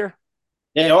back this year?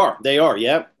 They are.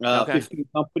 Yeah. Okay. 15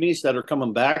 companies that are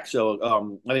coming back.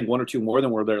 So I think one or two more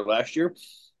than were there last year.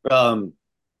 Um,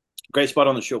 Great spot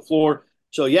on the show floor.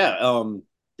 So yeah,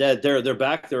 that they're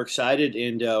back. They're excited,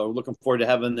 and we're looking forward to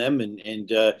having them.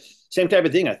 And same type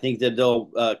of thing. I think that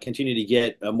they'll continue to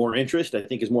get more interest. I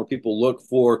think as more people look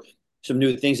for some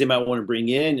new things they might want to bring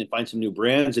in and find some new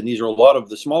brands, and these are a lot of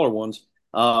the smaller ones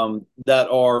that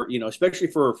are, especially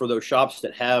for those shops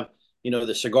that have,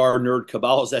 the cigar nerd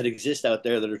cabals that exist out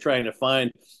there that are trying to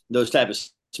find those type of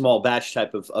small batch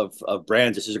type of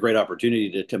brands. This is a great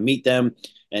opportunity to meet them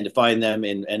and to find them.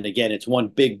 And again, it's one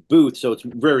big booth, so it's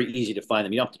very easy to find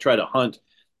them. You don't have to try to hunt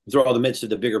through all the midst of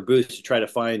the bigger booths to try to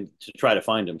find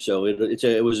them. So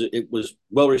it was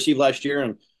well received last year,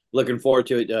 and looking forward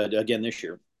to it again this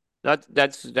year. That's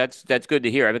good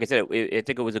to hear. Like I said, I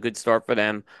think it was a good start for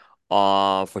them,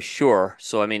 for sure.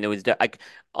 So I mean, it was like,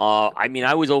 I mean,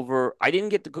 I was over. I didn't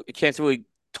get the chance to really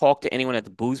talk to anyone at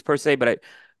the booth per se, but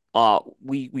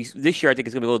we this year I think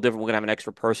it's gonna be a little different. We're gonna have an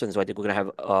extra person, so I think we're gonna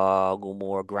have a little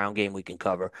more ground game we can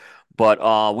cover.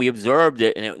 But we observed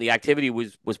it, and the activity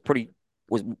was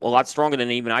a lot stronger than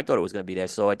even I thought it was gonna be there.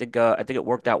 So I think it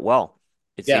worked out well.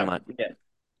 It seemed Yeah, like. yeah.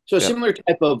 So a Yeah. similar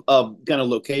type of kind of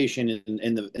location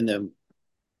in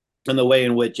the way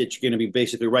in which it's going to be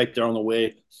basically right there on the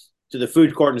way to the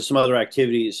food court and some other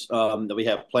activities that we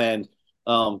have planned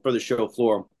for the show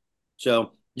floor.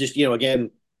 So just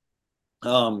again,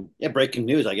 yeah, breaking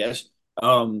news, I guess.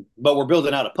 But we're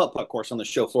building out a putt-putt course on the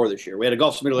show floor this year. We had a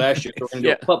golf submittal last year, so we're going to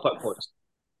do Yeah. a putt-putt course.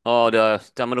 Oh,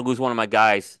 I'm gonna lose one of my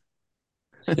guys.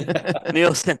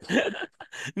 Nielsen.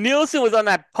 Nielsen was on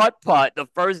that putt putt the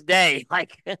first day.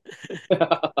 Like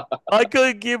I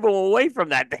couldn't keep him away from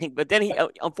that thing. But then he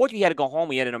unfortunately he had to go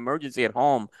home. He had an emergency at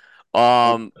home.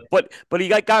 But he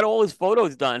got all his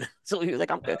photos done. So he was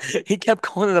like, he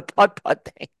kept going to the putt putt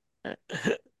thing.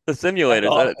 The That's simulator.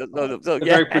 awesome. So A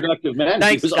yeah. very productive man. He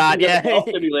Thanks, was on Scott. the Yeah. golf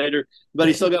simulator, but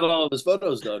he still got all of his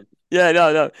photos done. Yeah,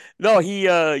 no, he,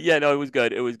 yeah, no, it was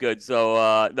good. It was good.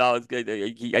 So, no, it's good.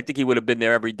 I think he would have been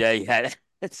there every day had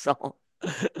so,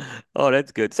 oh,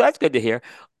 that's good. So that's good to hear.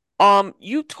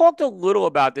 You talked a little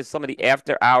about this, some of the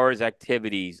after hours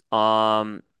activities.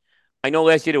 I know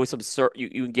last year there was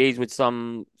you engaged with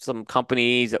some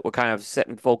companies that were kind of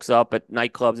setting folks up at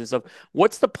nightclubs and stuff.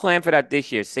 What's the plan for that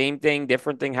this year? Same thing,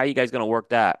 different thing? How you guys going to work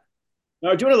that? Now,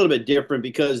 we're doing a little bit different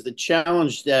because the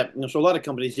challenge that, so a lot of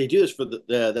companies, they do this for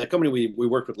the company we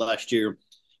worked with last year.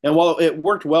 And while it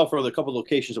worked well for the couple of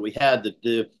locations that we had,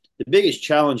 the biggest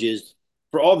challenge is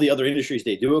for all the other industries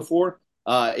they do it for,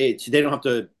 they don't have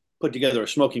to put together a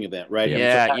smoking event, right? And so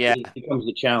Yeah, that yeah. becomes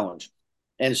the challenge.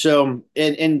 And so,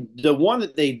 and the one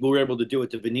that they were able to do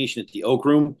at the Venetian at the Oak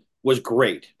Room was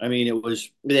great. I mean, it was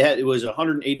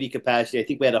 180 capacity. I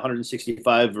think we had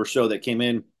 165 or so that came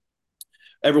in.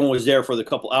 Everyone was there for the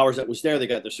couple hours that was there. They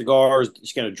got their cigars,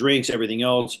 just kind of drinks, everything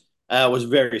else. It was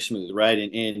very smooth, right?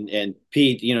 And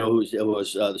Pete, who was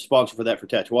the sponsor for that for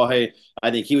Tatuaje,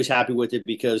 I think he was happy with it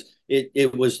because it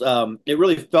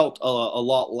really felt a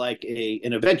lot like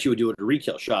an event you would do at a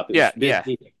retail shop. It was Yeah, yeah.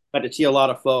 busy, got to see a lot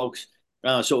of folks,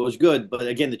 so it was good. But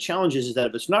again, the challenge is that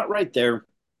if it's not right there,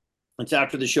 it's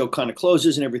after the show kind of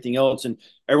closes and everything else, and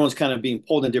everyone's kind of being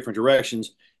pulled in different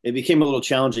directions. It became a little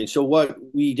challenging. So what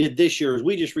we did this year is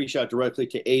we just reached out directly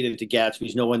to Aid and to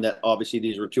Gatsby's, knowing that obviously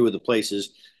these were two of the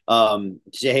places, to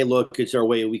say, hey, look, it's our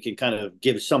way we can kind of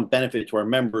give some benefit to our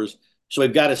members. So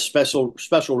we've got a special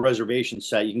reservation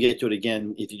site. You can get to it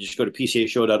again if you just go to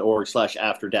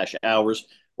pcashow.org/after-hours,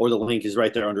 or the link is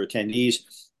right there under attendees.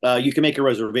 You can make a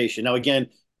reservation. Now, again,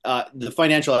 the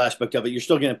financial aspect of it, you're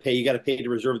still going to pay. You got to pay to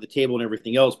reserve the table and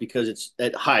everything else because it's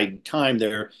at high time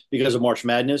there because of March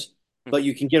Madness. But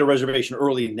you can get a reservation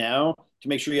early now to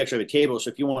make sure you actually have a table. So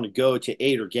if you want to go to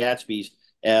Aid or Gatsby's,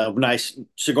 nice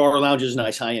cigar lounges,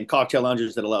 nice high-end cocktail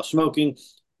lounges that allow smoking,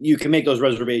 you can make those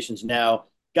reservations now.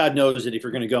 God knows that if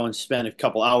you're going to go and spend a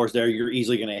couple hours there, you're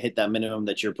easily going to hit that minimum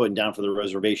that you're putting down for the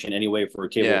reservation anyway for a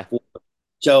table Yeah. of four.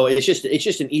 So it's just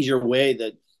an easier way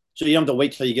that so you don't have to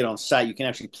wait till you get on site. You can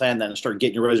actually plan that and start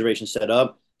getting your reservation set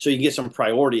up so you can get some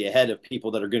priority ahead of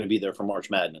people that are going to be there for March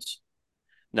Madness.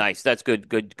 Nice. That's good.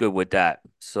 Good with that.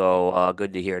 So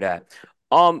good to hear that.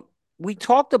 Um, we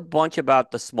talked a bunch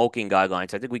about the smoking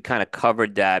guidelines. I think we kind of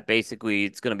covered that. Basically,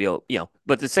 it's going to be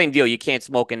but the same deal. You can't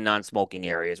smoke in non-smoking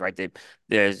areas, right?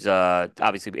 There's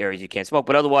obviously areas you can't smoke,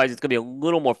 but otherwise it's going to be a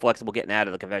little more flexible getting out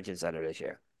of the convention center this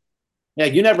year. Yeah,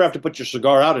 you never have to put your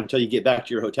cigar out until you get back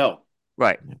to your hotel.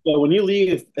 Right. So when you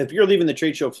leave, if you're leaving the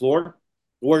trade show floor,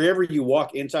 wherever you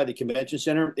walk inside the convention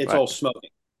center, it's Right. all smoking.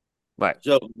 Right.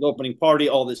 So the opening party,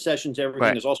 all the sessions, everything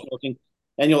Right. is all smoking,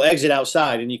 and you'll exit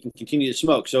outside and you can continue to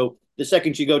smoke. So the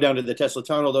second you go down to the Tesla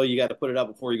tunnel, though, you got to put it out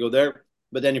before you go there.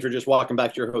 But then if you're just walking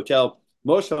back to your hotel,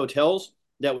 most hotels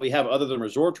that we have other than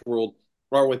Resorts World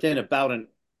are within about a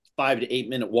 5 to 8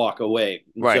 minute walk away.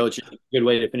 And Right. so it's just a good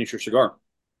way to finish your cigar.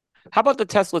 How about the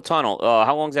Tesla tunnel?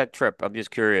 How long's that trip? I'm just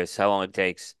curious how long it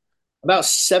takes. About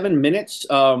 7 minutes,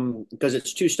 because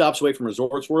it's two stops away from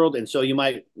Resorts World, and so you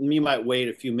might wait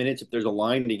a few minutes if there's a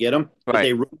line to get them. But Right.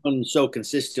 they run so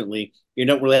consistently, you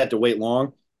don't really have to wait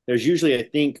long. There's usually, I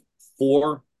think,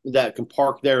 four that can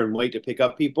park there and wait to pick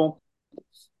up people.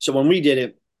 So when we did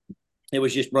it, it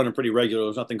was just running pretty regular. There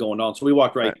was nothing going on. So we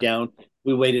walked right Right. down.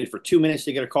 We waited for 2 minutes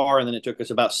to get a car, and then it took us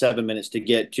about 7 minutes to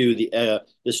get to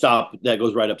the stop that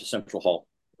goes right up to Central Hall.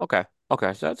 Okay.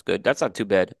 Okay. So that's good. That's not too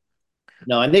bad.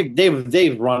 No, and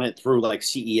they've run it through like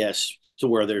CES to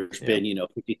where there's Yeah. been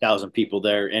 50,000 people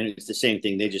there, and it's the same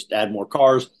thing. They just add more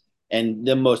cars, and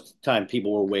the most time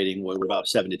people were waiting were about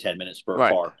 7 to 10 minutes per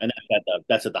Right. car, and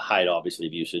that's at the height, obviously,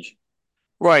 of usage.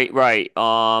 Right, right.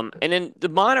 And then the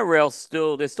monorail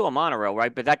there's still a monorail,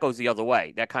 right? But that goes the other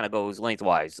way. That kind of goes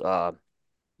lengthwise.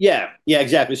 Yeah, yeah,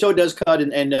 exactly. So it does cut,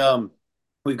 and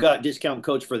we've got discount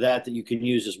codes for that you can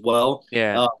use as well.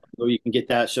 Yeah. Or you can get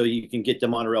that, so you can get the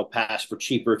monorail pass for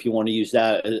cheaper if you want to use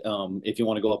that. If you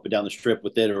want to go up and down the strip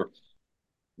with it, or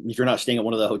if you're not staying at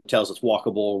one of the hotels that's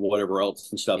walkable or whatever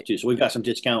else and stuff too. So we've got some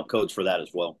discount codes for that as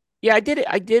well. Yeah, I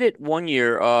did it one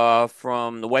year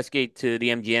from the Westgate to the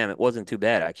MGM. It wasn't too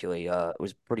bad actually. It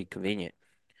was pretty convenient.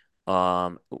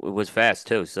 It was fast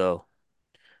too, so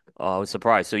I was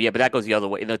surprised. So yeah, but that goes the other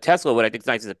way. The Tesla, what I think is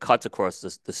nice is it cuts across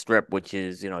the strip, which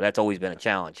is, that's always been a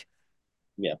challenge.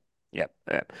 Yeah. Yeah.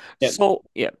 Yeah. Yeah. So,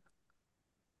 yeah.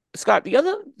 Scott, the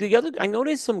other I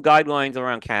noticed some guidelines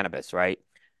around cannabis, right?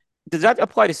 Does that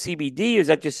apply to CBD or is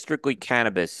that just strictly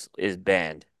cannabis is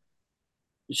banned?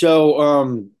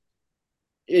 So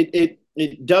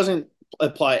it doesn't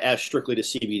apply as strictly to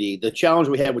CBD. The challenge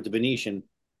we had with the Venetian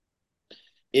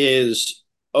is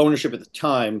ownership at the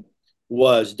time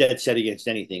was dead set against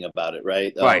anything about it,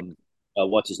 right? Right.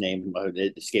 What's his name?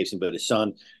 It escapes him, but his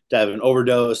son to have an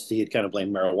overdose. He had kind of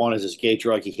blamed marijuana as his gay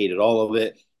drug. He hated all of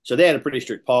it. So they had a pretty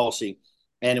strict policy.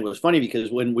 And it was funny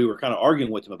because when we were kind of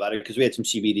arguing with them about it, because we had some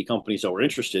CBD companies that were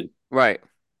interested, Right.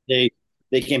 they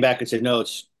they came back and said, no,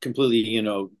 it's completely,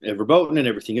 verboten and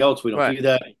everything else. We don't Right. do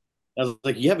that. I was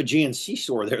like, you have a GNC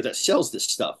store there that sells this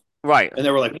stuff. Right. And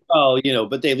they were like, oh,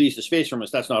 but they lease the space from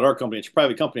us. That's not our company. It's a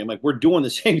private company. I'm like, we're doing the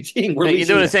same thing. We're You're doing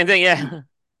leasing the same thing, yeah.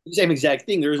 the same exact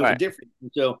thing. There is no Right. difference.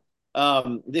 And so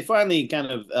they finally kind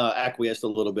of acquiesced a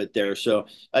little bit there. So,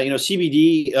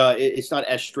 CBD, it's not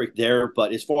as strict there,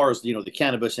 but as far as, the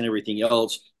cannabis and everything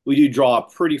else, we do draw a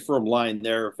pretty firm line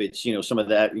there if it's, some of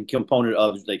that component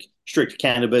of like strict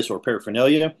cannabis or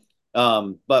paraphernalia.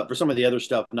 But for some of the other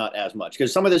stuff, not as much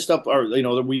because some of this stuff are,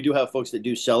 we do have folks that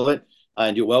do sell it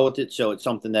and do well with it. So it's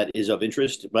something that is of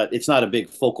interest, but it's not a big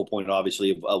focal point,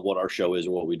 obviously, of what our show is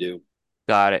or what we do.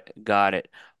 Got it. Got it.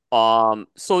 So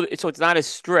it's not as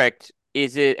strict.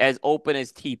 Is it as open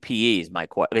as TPE is my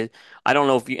question. I don't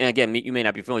know if you, and again, you may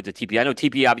not be familiar with the TPE. I know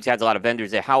TPE obviously has a lot of vendors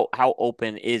there. How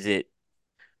open is it?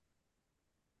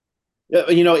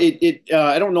 I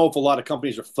don't know if a lot of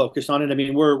companies are focused on it. I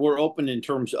mean, we're open in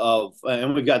terms of,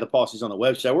 and we've got the policies on the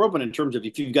website. We're open in terms of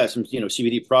if you've got some,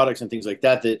 CBD products and things like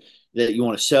that you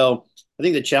want to sell. I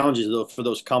think the challenge is though for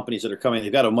those companies that are coming,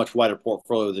 they've got a much wider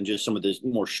portfolio than just some of this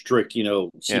more strict, Yeah.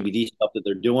 CBD stuff that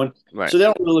they're doing. Right. So they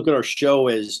don't really look at our show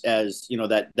as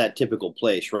that typical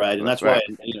place, right? And that's why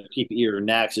Right. TPE or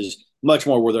NAX is much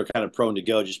more where they're kind of prone to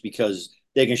go, just because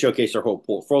they can showcase their whole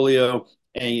portfolio.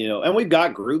 And we've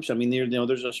got groups. I mean,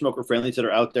 there's a smoker friendlies that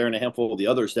are out there, and a handful of the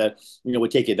others that would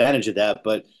take advantage of that.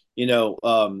 But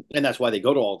and that's why they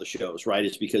go to all the shows, right?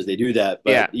 It's because they do that.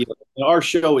 Yeah. But our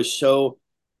show is so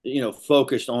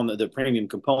focused on the premium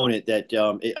component that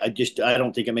I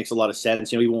don't think it makes a lot of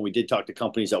sense. Even when we did talk to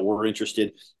companies that were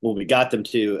interested, when we got them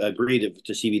to agree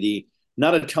to CBD,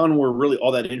 not a ton were really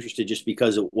all that interested, just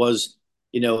because it was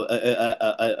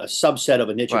a subset of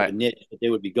a niche of a Right. niche that they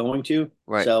would be going to.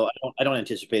 Right. So I don't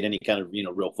anticipate any kind of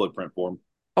real footprint for them.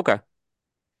 Okay.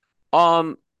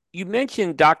 Um, you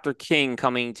mentioned Dr. King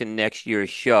coming to next year's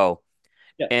show,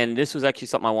 Yeah, and this was actually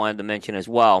something I wanted to mention as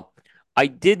well. I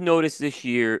did notice this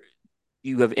year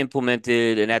you have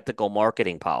implemented an ethical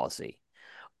marketing policy,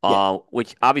 yeah,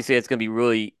 which obviously that's going to be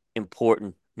really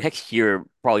important next year,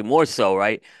 probably more so,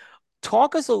 right?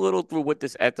 Talk us a little through what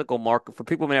this ethical market for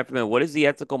people who may not be familiar. What is the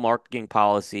ethical marketing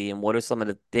policy, and what are some of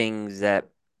the things that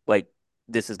like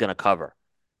this is going to cover?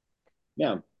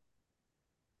 yeah.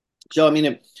 So I mean,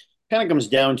 it kind of comes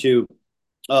down to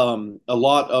a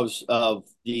lot of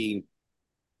the,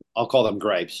 I'll call them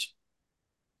gripes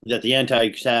that the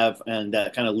antis have, and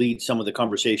that kind of leads some of the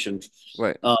conversations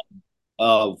Right. um,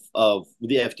 of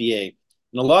the FDA.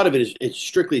 And a lot of it is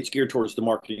it's geared towards the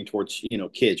marketing towards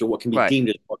kids, or what can be Right. deemed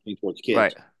as marketing towards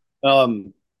Right. kids.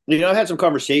 Um, I've had some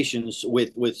conversations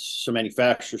with some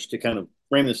manufacturers to kind of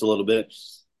frame this a little bit.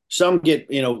 Some get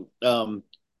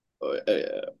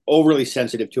overly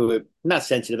sensitive to it. Not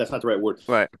sensitive, that's not the right word.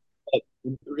 Right.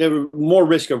 But more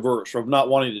risk averse of not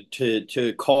wanting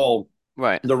to call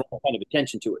Right. the wrong kind of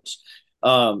attention to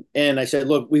us. And I said,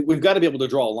 look, we've got to be able to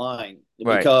draw a line,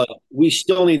 Right. because we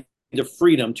still need the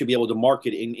freedom to be able to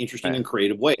market in interesting Right. and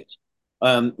creative ways.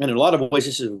 And in a lot of ways,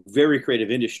 this is a very creative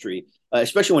industry,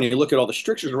 especially when you look at all the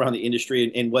strictures around the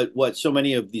industry, and what so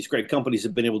many of these great companies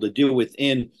have been able to do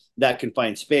within that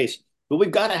confined space. But we've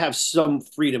got to have some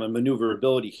freedom and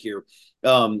maneuverability here.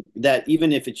 That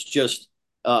even if it's just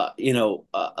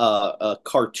a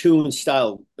cartoon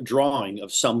style drawing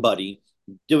of somebody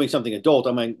doing something adult.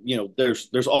 I mean,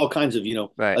 there's all kinds of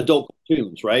Right. adult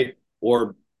cartoons, right?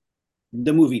 Or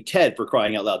the movie Ted, for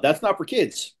crying out loud. That's not for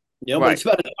kids, but Right. it's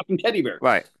about a talking teddy bear.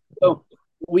 Right. So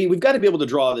we've got to be able to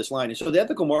draw this line. And so the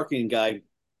ethical marketing guy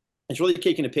is really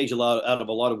taking a page out of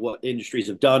a lot of what industries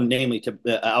have done, namely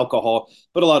to alcohol,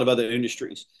 but a lot of other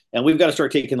industries. And we've got to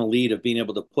start taking the lead of being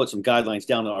able to put some guidelines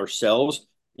down on ourselves,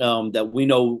 that we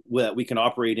know that we can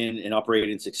operate in and operate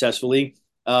in successfully.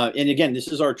 And again, this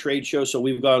is our trade show, so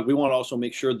we want to also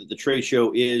make sure that the trade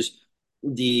show is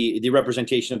the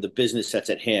representation of the business that's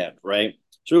at hand, right?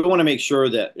 So we want to make sure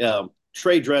that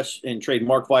trade dress and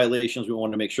trademark violations, we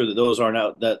want to make sure that those aren't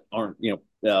on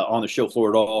the show floor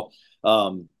at all.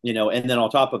 And then on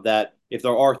top of that, if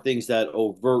there are things that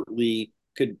overtly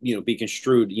could be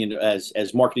construed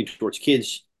as marketing towards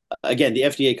kids, again, the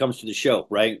FDA comes to the show,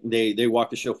 right? They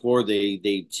walk the show floor,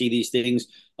 they see these things.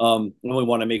 And we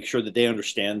want to make sure that they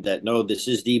understand that no, this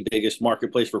is the biggest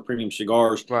marketplace for premium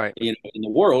cigars, Right. in the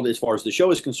world as far as the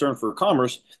show is concerned for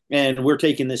commerce, and we're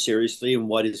taking this seriously, and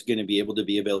what is going to be able to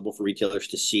be available for retailers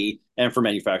to see and for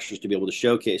manufacturers to be able to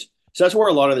showcase. So that's where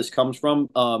a lot of this comes from.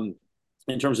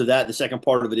 In terms of that, the second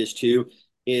part of it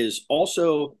is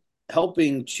also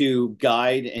helping to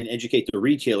guide and educate the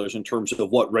retailers in terms of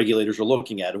what regulators are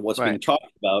looking at and what's being Right.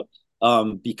 talked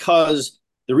about, because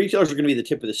the retailers are going to be the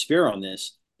tip of the spear on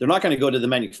this. They're not going to go to the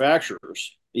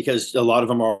manufacturers because a lot of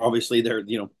them are obviously they're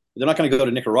not going to go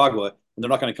to Nicaragua and they're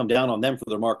not going to come down on them for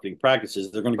their marketing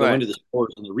practices. They're going to go Right. into the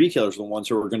stores, and the retailers are the ones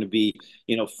who are going to be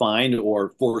fined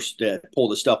or forced to pull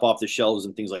the stuff off the shelves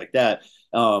and things like that.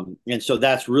 And so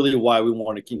that's really why we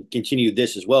want to continue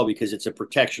this as well, because it's a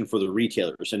protection for the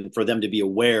retailers and for them to be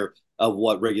aware of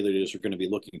what regulators are going to be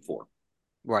looking for.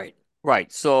 Right.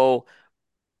 Right. So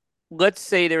let's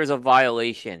say there's a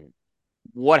violation.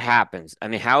 What happens? I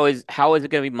mean, how is it going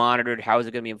to be monitored? How is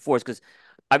it going to be enforced? Because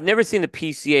I've never seen the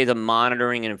PCA as a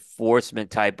monitoring and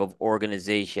enforcement type of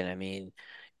organization. I mean,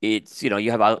 it's,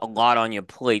 you have a lot on your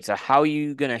plate. So how are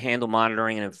you going to handle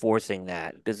monitoring and enforcing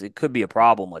that? Because it could be a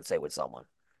problem, let's say, with someone.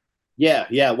 Yeah,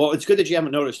 yeah. Well, it's good that you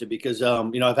haven't noticed it because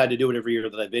I've had to do it every year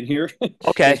that I've been here.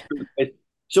 Okay.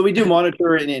 So we do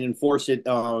monitor and enforce it.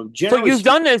 So Generally you've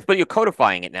speaking, done this, but you're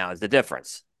codifying it now is the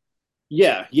difference.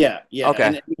 yeah, yeah, yeah. Okay.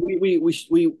 And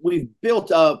we've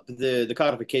built up the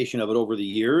codification of it over the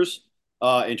years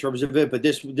in terms of it, but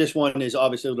this one is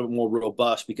obviously a little more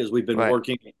robust because we've been Right.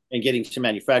 working and getting some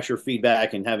manufacturer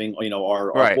feedback and having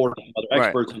our Right. board and other Right.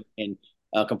 experts and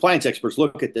compliance experts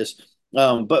look at this.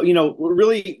 But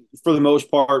really, for the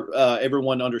most part,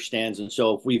 everyone understands, and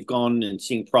so if we've gone and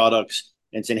seen products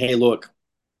and saying, "Hey, look,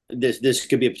 this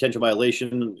could be a potential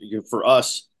violation for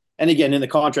us." And again, in the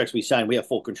contracts we sign, we have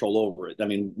full control over it. I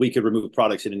mean, we could remove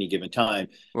products at any given time.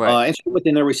 Right. And so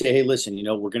within there, we say, hey, listen,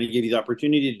 we're going to give you the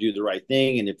opportunity to do the right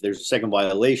thing. And if there's a second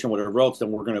violation, whatever else, then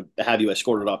we're going to have you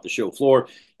escorted off the show floor.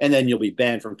 And then you'll be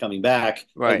banned from coming back at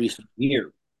Right. least a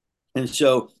year. And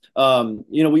so,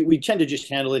 we tend to just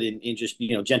handle it in just,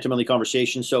 gentlemanly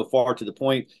conversations so far to the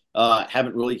point.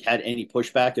 Haven't really had any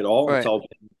pushback at all. It's Right. all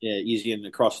been easy and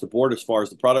across the board as far as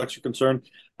the products are concerned.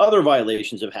 Other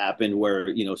violations have happened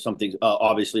where, something,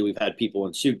 obviously we've had people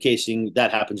in suitcasing.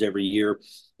 That happens every year,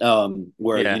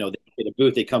 where, Yeah. they get a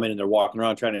booth, they come in and they're walking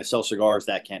around trying to sell cigars.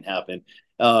 That can't happen.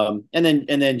 And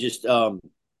then just,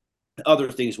 other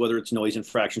things, whether it's noise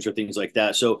infractions or things like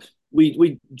that. So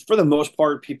we for the most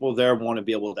part, people there want to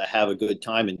be able to have a good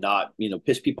time and not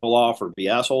piss people off or be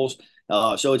assholes.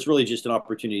 So it's really just an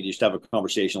opportunity to just have a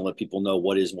conversation and let people know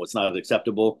what is and what's not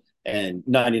acceptable. And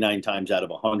 99 times out of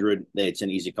 100, it's an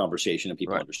easy conversation and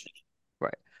people Right. understand.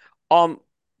 Right.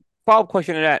 Follow-up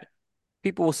question to that.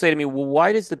 People will say to me, well,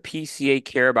 why does the PCA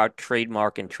care about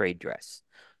trademark and trade dress?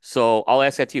 So I'll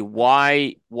ask that to you.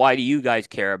 Why do you guys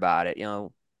care about it?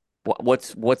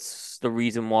 What's the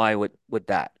reason why with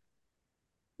that?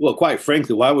 Well, quite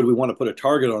frankly, why would we want to put a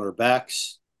target on our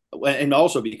backs? And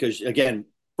also because, again,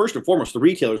 first and foremost, the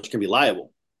retailers can be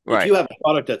liable. If Right. you have a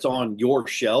product that's on your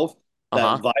shelf that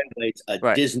Uh-huh. violates a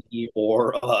Right. Disney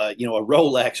or a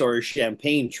Rolex or a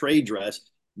champagne trade dress,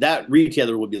 that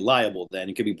retailer would be liable. Then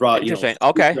it could be brought, Interesting.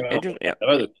 Okay. for Interesting. Yeah.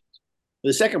 other.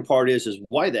 The second part is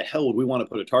why the hell would we want to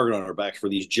put a target on our backs for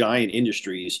these giant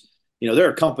industries? There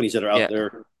are companies that are out Yeah.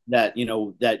 there that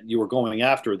that you are going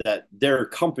after, that their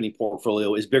company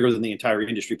portfolio is bigger than the entire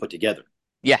industry put together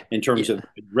Yeah. in terms Yeah. of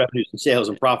revenues and sales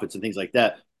and profits and things like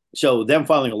that. So them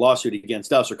filing a lawsuit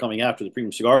against us or coming after the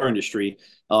premium cigar industry,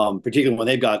 particularly when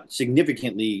they've got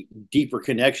significantly deeper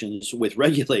connections with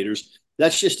regulators,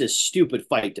 that's just a stupid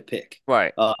fight to pick.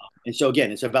 Right. And so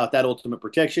again, it's about that ultimate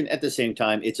protection. At the same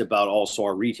time, it's about also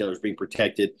our retailers being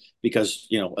protected because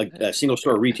a single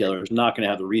store retailer is not going to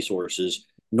have the resources,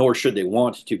 nor should they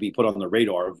want to be put on the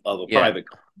radar of a Yeah. private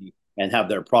company and have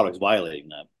their products violating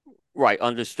that. Right.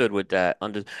 Understood with that.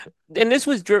 And this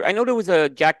was I know there was a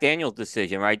Jack Daniels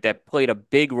decision, right, that played a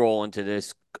big role into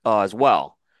this as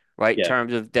well, right? In Yeah.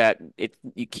 terms of that,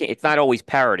 it's not always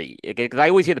parody. Because I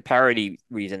always hear the parody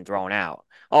reason thrown out.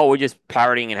 Oh, we're just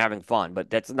parodying and having fun, but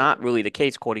that's not really the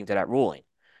case according to that ruling.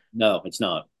 No, it's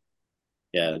not.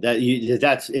 Yeah,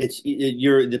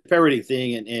 you're the parody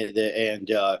thing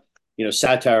and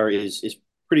satire is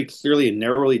pretty clearly and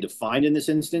narrowly defined in this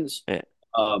instance. Yeah.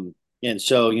 And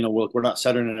so we're not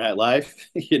Saturday Night Live,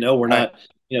 we're Right.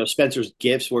 not Spencer's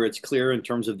Gifts where it's clear in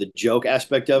terms of the joke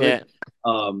aspect of Yeah.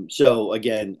 it. So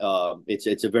again,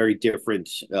 it's a very different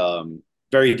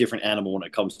animal when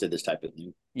it comes to this type of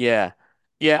thing. Yeah.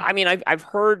 Yeah. I mean, I've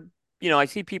heard, I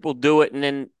see people do it and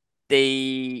then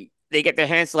they get their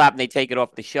hand slapped and they take it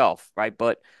off the shelf, right?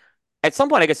 But at some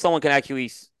point, I guess someone can actually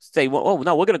say, well, oh,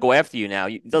 no, we're going to go after you now.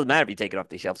 It doesn't matter if you take it off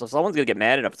the shelf. So if someone's going to get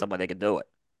mad enough at someone, they can do it.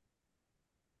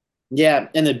 Yeah,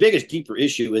 and the biggest deeper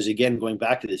issue is again going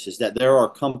back to this is that there are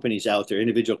companies out there,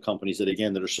 individual companies that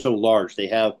are so large, they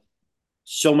have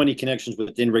so many connections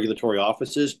within regulatory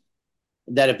offices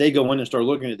that if they go in and start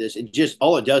looking at this, it just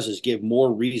all it does is give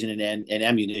more reason and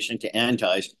ammunition to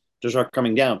antis to start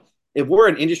coming down. If we're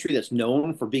an industry that's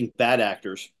known for being bad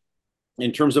actors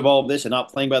in terms of all of this and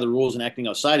not playing by the rules and acting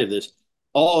outside of this,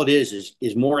 all it is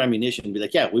more ammunition to be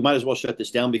like, yeah, we might as well shut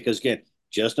this down because again,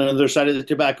 just another side of the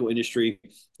tobacco industry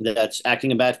that's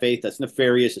acting in bad faith, that's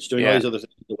nefarious, it's doing all these other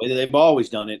things the way that they've always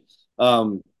done it.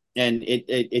 And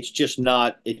it's just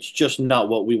not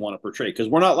what we want to portray because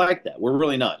we're not like that. We're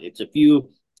really not. It's a few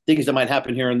things that might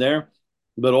happen here and there,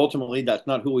 but ultimately that's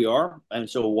not who we are. And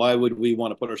so why would we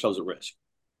want to put ourselves at risk?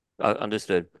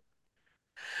 Understood.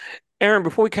 Aaron,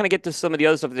 before we kind of get to some of the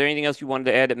other stuff, is there anything else you wanted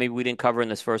to add that maybe we didn't cover in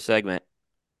this first segment?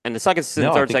 And the second and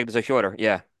No, third segments are shorter.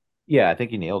 Yeah. Yeah, I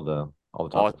think you nailed all the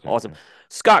topics. Awesome.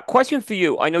 Scott, question for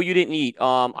you. I know you didn't eat.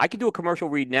 I can do a commercial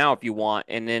read now if you want,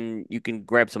 and then you can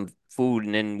grab some food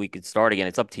and then we could start again.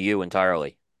 It's up to you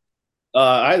entirely.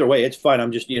 Either way, it's fine.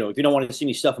 I'm just, if you don't want to see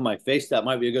me stuff in my face, that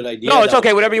might be a good idea. No, it's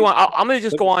okay. Whatever you want. I'm going to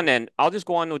just go on then. I'll just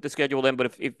go on with the schedule then.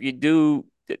 But if you do,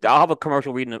 I'll have a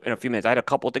commercial read in a few minutes. I had a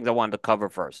couple of things I wanted to cover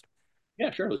first.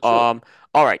 Yeah, sure. All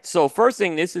right. So first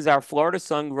thing, this is our Florida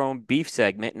sun-grown beef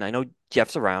segment, and I know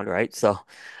Jeff's around, right? So,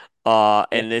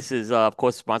 and this is of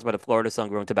course sponsored by the Florida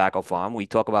Sun-Grown Tobacco Farm. We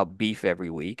talk about beef every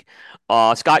week.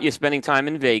 Scott, you're spending time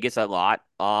in Vegas a lot.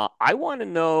 I want to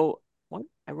know. What?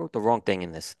 I wrote the wrong thing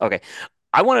in this. Okay.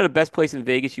 I wanted the best place in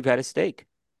Vegas you've had a steak.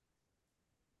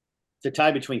 It's a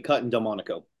tie between Cut and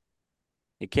Delmonico.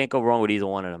 You can't go wrong with either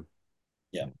one of them.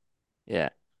 Yeah. Yeah.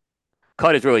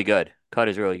 Cut is really good. Cut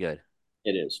is really good.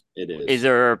 It is. It is. Is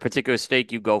there a particular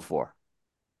steak you go for?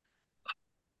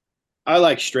 I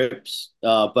like strips,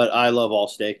 but I love all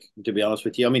steak, to be honest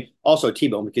with you. I mean, also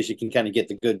T-bone because you can kind of get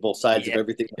the good both sides of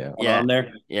everything going on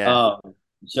there. Yeah.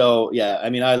 So yeah, I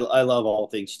mean, I love all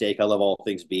things steak. I love all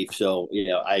things beef. So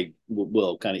I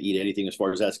will kind of eat anything as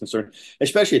far as that's concerned,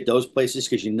 especially at those places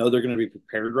because they're going to be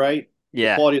prepared right.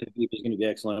 Yeah. The quality of the beef is going to be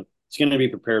excellent. It's going to be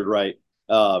prepared right.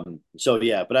 So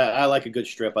yeah, but I like a good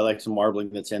strip. I like some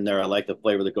marbling that's in there. I like the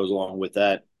flavor that goes along with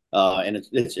that. And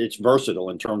it's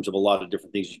versatile in terms of a lot of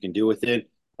different things you can do with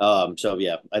it. So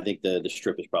yeah, I think the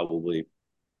strip is probably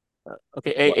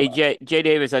okay. Hey, Jay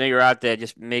Davis, I know you're out there.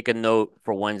 Just make a note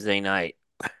for Wednesday night.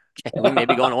 We may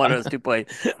be going to one of those two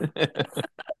places.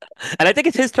 And I think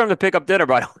it's his turn to pick up dinner,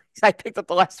 by the way. I picked up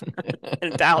the last one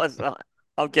in Dallas.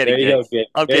 I'm kidding, Jay.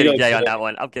 I'm kidding, Jay, on that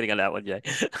one. I'm kidding on that one, Jay.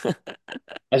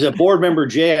 As a board member,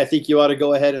 Jay, I think you ought to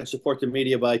go ahead and support the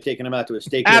media by taking them out to a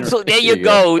steak dinner. Absolutely. There you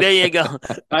go. There you go.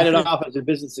 Sign it off as a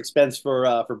business expense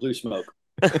for Blue Smoke.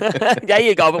 There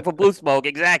you go. For Blue Smoke,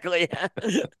 exactly.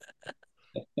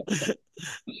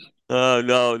 Oh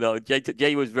no.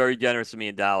 Jay was very generous to me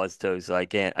in Dallas too, so I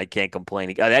can't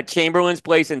complain. That Chamberlain's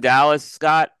place in Dallas,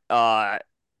 Scott. I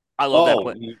love that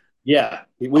place. Yeah,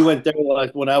 we went there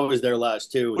when I was there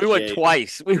last too. We went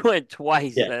twice.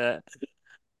 Yeah.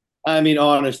 I mean,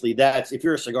 honestly, if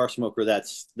you're a cigar smoker,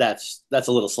 that's a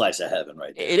little slice of heaven,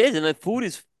 right there. It is, and the food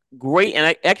is great.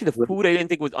 And the food I didn't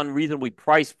think was unreasonably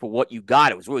priced for what you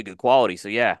got. It was really good quality. So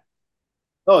yeah.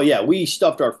 Oh yeah, we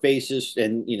stuffed our faces,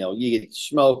 and you get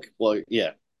smoke. Well,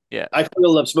 yeah. I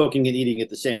still love smoking and eating at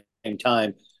the same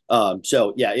time.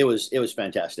 So yeah, it was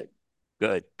fantastic.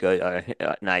 Good.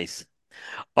 Nice.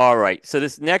 All right. So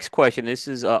this next question, this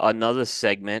is another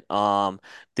segment.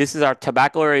 This is our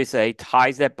Tabacalera USA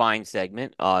Ties That Bind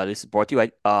segment. This is brought to you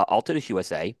by Altadis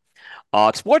USA.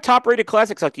 Explore top-rated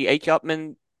classics like the H.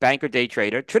 Upman Banker Day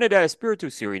Trader, Trinidad Espiritu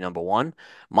Series #1,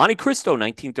 Monte Cristo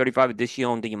 1935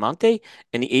 Edición Diamante,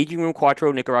 and the Aging Room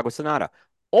Cuatro Nicaragua Sonata,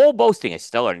 all boasting a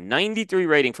stellar 93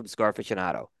 rating from Cigar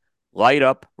Aficionado. Light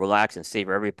up, relax, and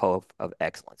savor every puff of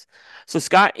excellence. So,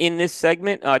 Scott, in this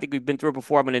segment, I think we've been through it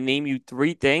before. I'm going to name you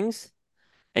 3 things,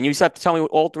 and you just have to tell me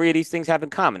what all 3 of these things have in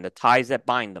common, the ties that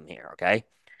bind them here, okay?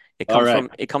 It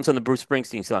comes from the Bruce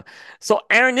Springsteen song. So,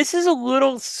 Aaron, this is a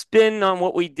little spin on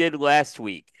what we did last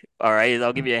week. All right,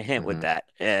 I'll give you a hint with that.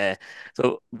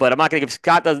 But I'm not going to give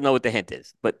Scott doesn't know what the hint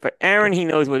is. But for Aaron, he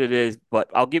knows what it is. But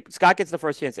Scott gets the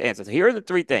first chance to answer. So here are the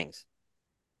 3 things: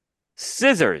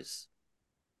 scissors,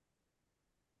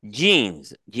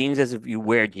 jeans as if you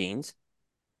wear jeans,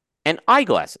 and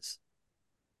eyeglasses.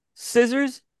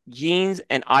 Scissors, jeans,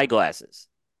 and eyeglasses.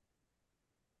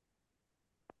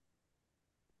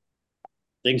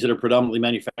 Things that are predominantly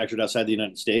manufactured outside the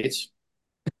United States.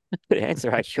 Good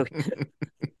answer, actually,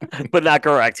 but not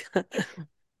correct.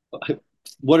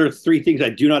 What are 3 things I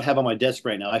do not have on my desk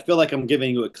right now? I feel like I'm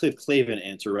giving you a Cliff Clavin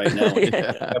answer right now.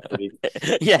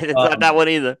 Yeah, it's not that one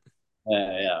either.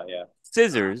 Yeah.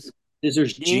 Scissors,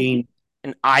 jeans,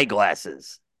 and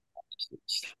eyeglasses.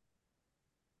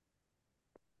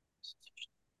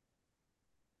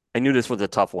 I knew this was a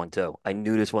tough one too. I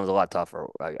knew this one's a lot tougher.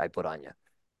 I put on you.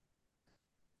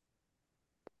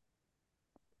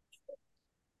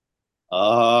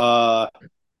 Uh,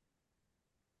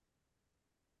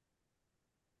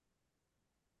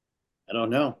 I don't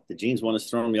know. The jeans one is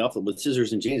throwing me off with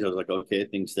scissors and jeans. I was like, okay,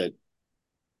 things that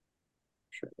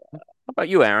How about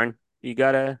you, Aaron? You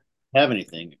gotta. have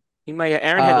anything. You might.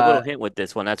 Aaron has a little Uh, hint with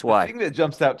this one. That's the why. thing that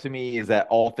jumps out to me is that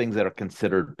all things that are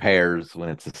considered pairs when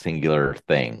it's a singular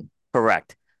thing.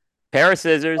 Correct. Pair of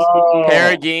scissors,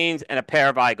 pair of Oh, jeans, and a pair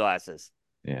of eyeglasses.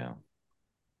 Yeah.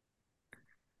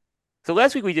 So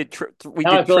last week we now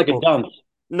I did feel like a triple. dunce.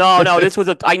 No, no, this was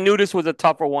a. I knew this was a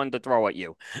tougher one to throw at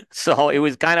you. So it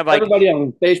was kind of like Everybody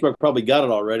on Facebook probably got it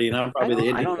already, and I'm probably the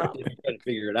I idiot don't know. trying to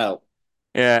figure it out.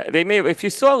 Yeah, they may. If you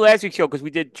saw last week's show, because we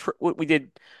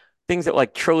did things that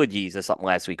like trilogies or something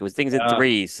last week. It was things in Yeah,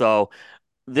 threes. So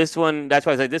this one, that's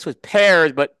why I said this was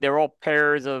pairs, but they're all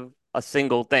pairs of a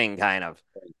single thing, kind of.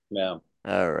 yeah.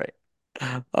 All right,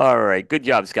 all right. Good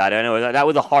job, Scott. I know that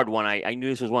was a hard one. I knew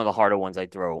this was one of the harder ones I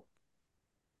throw.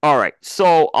 All right,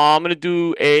 so I'm gonna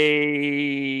do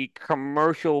a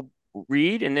commercial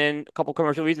read, and then a couple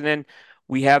commercial reads, and then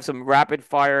we have some rapid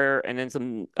fire, and then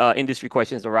some industry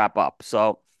questions to wrap up.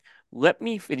 So let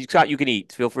me, Scott, you can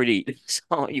eat. Feel free to eat.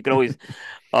 So you can always.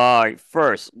 All right,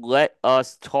 first, let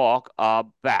us talk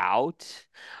about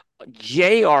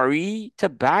JRE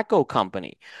Tobacco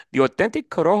Company. The authentic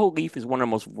Corojo leaf is one of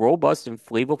the most robust and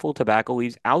flavorful tobacco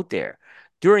leaves out there.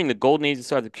 During the golden age of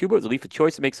cigars of Cuba, it was a leaf of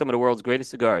choice to make some of the world's greatest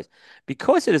cigars.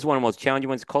 Because it is one of the most challenging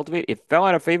ones to cultivate, it fell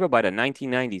out of favor by the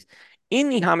 1990s. In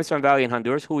the Jamaican Valley in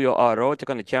Honduras, Julio Aroa took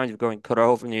on the challenge of growing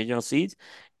Corojo from the original seeds,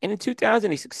 and in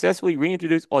 2000, he successfully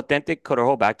reintroduced authentic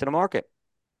Corojo back to the market.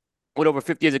 With over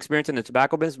 50 years' experience in the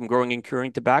tobacco business, from growing and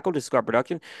curing tobacco to cigar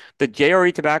production, the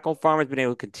JRE tobacco farmer has been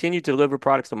able to continue to deliver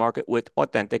products to market with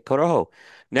authentic Corojo.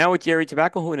 Now, with JRE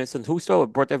Tobacco, Hunas and Justo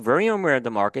have brought their very own brand to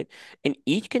market, and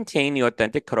each contain the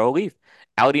authentic Corojo leaf.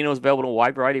 Aladino is available in a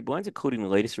wide variety of blends, including the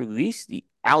latest release, the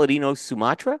Aladino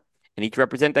Sumatra, and each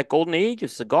represent that golden age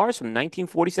of cigars from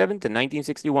 1947 to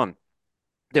 1961.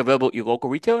 They're available at your local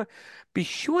retailer. Be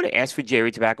sure to ask for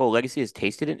JRE Tobacco. Legacy is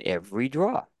tasted in every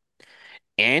draw.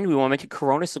 And we want to mention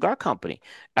Corona Cigar Company.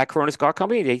 At Corona Cigar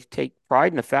Company, they take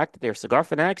pride in the fact that they're cigar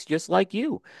fanatics just like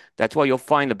you. That's why you'll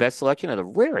find the best selection of the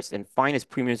rarest and finest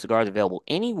premium cigars available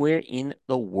anywhere in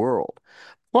the world.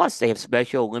 Plus, they have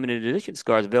special limited edition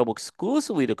cigars available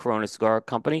exclusively to Corona Cigar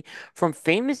Company from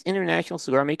famous international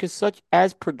cigar makers such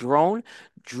as Padron,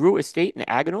 Drew Estate, and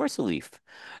Aganorsa Leaf.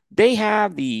 They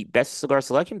have the best cigar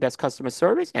selection, best customer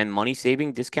service, and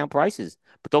money-saving discount prices.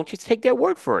 But don't just take their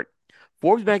word for it.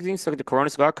 Forbes magazine selected the Corona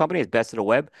Cigar Company as best of the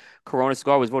web. Corona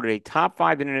Cigar was voted a top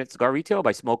 5 internet cigar retailer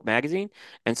by Smoke Magazine.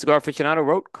 And Cigar Aficionado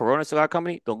wrote Corona Cigar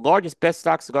Company, the largest best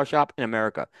stock cigar shop in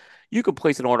America. You can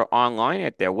place an order online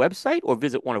at their website or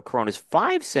visit one of Corona's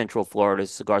 5 Central Florida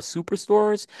cigar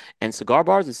superstores and cigar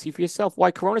bars and see for yourself why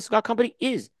Corona Cigar Company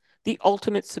is the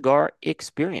ultimate cigar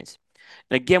experience.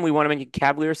 And again, we want to mention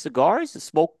Cavalier Cigars,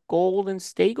 smoke gold and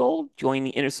stay gold. Join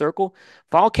the inner circle.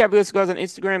 Follow Cavalier Cigars on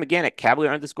Instagram, again, at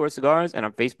Cavalier_cigars, and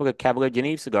on Facebook at Cavalier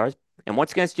Geneve Cigars. And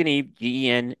once again, it's Geneve,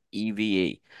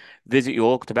 Geneve. Visit your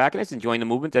local tobacconist and join the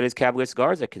movement that is Cavalier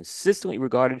Cigars, that consistently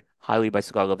regarded highly by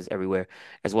cigar lovers everywhere,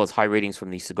 as well as high ratings from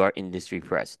the cigar industry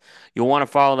press. You'll want to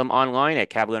follow them online at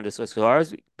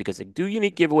Cavalier_cigars because they do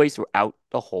unique giveaways throughout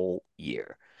the whole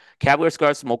year. Cavalier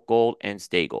Cigars, smoke gold and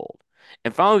stay gold.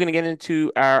 And finally, we're going to get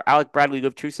into our Alec Bradley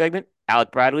Live True segment.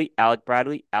 Alec Bradley, Alec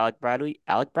Bradley, Alec Bradley,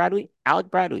 Alec Bradley, Alec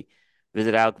Bradley.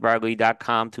 Visit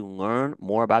alecbradley.com to learn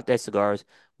more about their cigars.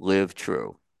 Live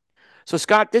true. So,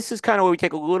 Scott, this is kind of where we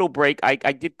take a little break. I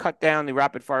did cut down the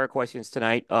rapid fire questions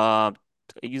tonight. I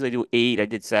usually do 8. I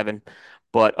did 7.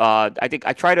 But I think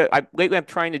lately I'm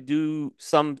trying to do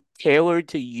some tailored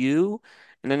to you.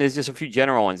 And then there's just a few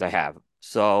general ones I have.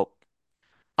 So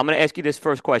I'm going to ask you this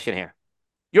first question here.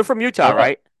 You're from Utah, All right.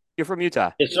 right? You're from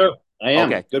Utah. Yes, sir. I am.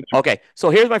 Okay. Good. Okay. So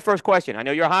here's my first question. I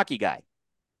know you're a hockey guy.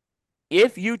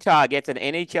 If Utah gets an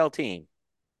NHL team,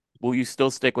 will you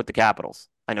still stick with the Capitals?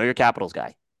 I know you're a Capitals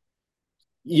guy.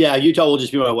 Yeah, Utah will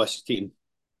just be my West team.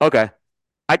 Okay.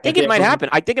 I If think they it might ever, happen.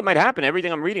 I think it might happen.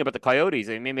 Everything I'm reading about the Coyotes,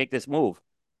 they may make this move.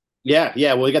 yeah,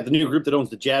 yeah. Well, we got the new group that owns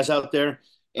the Jazz out there,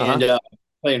 Uh-huh. and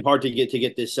playing hard to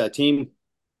get this team.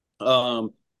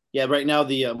 Um, yeah, right now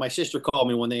the my sister called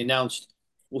me when they announced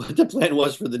what the plan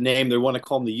was for the name. They want to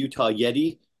call them the Utah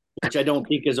Yeti, which I don't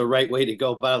think is a right way to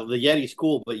go. But the Yeti's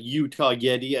cool, but Utah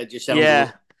Yeti, it just sounds a Yeah.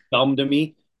 little dumb to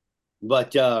me.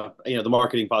 But the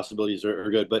marketing possibilities are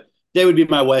good. But they would be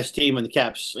my West team and the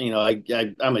Caps. I'm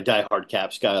a diehard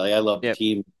Caps guy. Like, I love the Yep.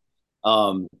 team.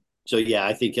 Um, So yeah,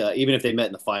 I think even if they met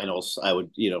in the finals, I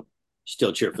would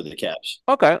still cheer for the Caps.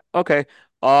 Okay, okay.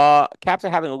 Caps are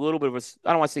having a little bit of a,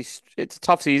 I don't want to say it's a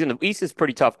tough season. The East is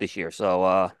pretty tough this year.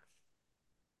 So,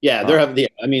 Yeah, uh, they're having the.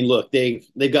 I mean, look, they've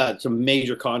got some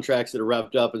major contracts that are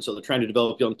wrapped up, and so they're trying to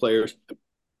develop young players.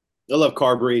 I love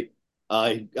Carberry.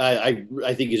 I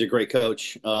think he's a great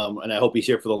coach, and I hope he's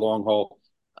here for the long haul.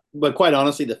 But quite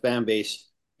honestly, the fan base,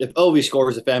 if Ovi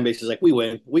scores, the fan base is like, we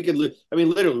win. We could lose. I mean,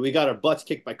 literally, we got our butts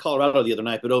kicked by Colorado the other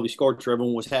night, but Ovi scored, so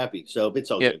everyone was happy. So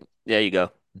it's all yeah, good. there you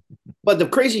go. But the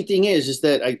crazy thing is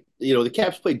that the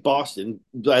Caps played Boston,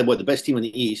 the best team in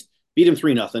the East, beat them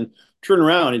 3-0, turn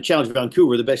around and challenge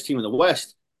Vancouver, the best team in the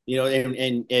West,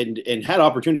 and had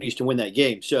opportunities to win that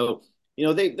game. So,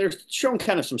 they're showing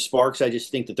kind of some sparks. I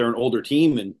just think that they're an older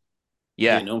team, and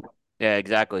Yeah, yeah,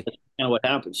 exactly. that's kind of what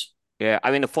happens. Yeah,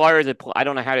 I mean the Flyers. I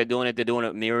don't know how they're doing it. They're doing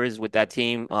it mirrors with that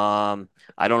team. I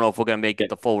don't know if we're gonna make Yeah, it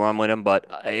the full run with them, but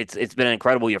it's been an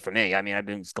incredible year for me. I mean, I've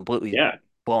been completely yeah,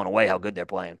 blown away how good they're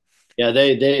playing. yeah.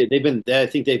 They've been. I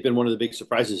think they've been one of the big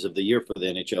surprises of the year for the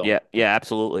NHL. Yeah, yeah,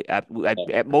 absolutely.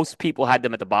 Most people had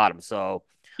them at the bottom, so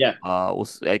Yeah.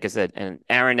 like I said, and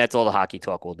Aaron, that's all the hockey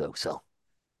talk we'll do. So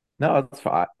No, it's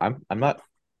fine. I'm not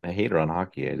a hater on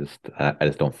hockey. I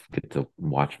just don't get to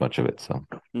watch much of it. So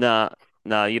no,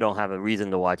 no, you don't have a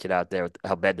reason to watch it out there with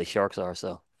how bad the Sharks are.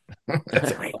 So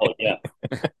that's okay. Oh yeah.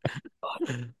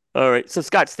 all right, so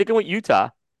Scott, sticking with Utah.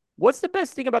 What's the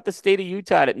best thing about the state of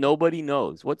Utah that nobody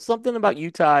knows? What's something about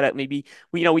Utah that maybe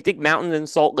we think mountains and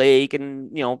Salt Lake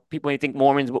and people may think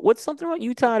Mormons, but what's something about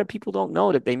Utah that people don't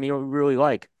know that they may really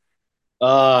like?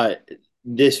 Uh,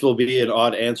 this will be an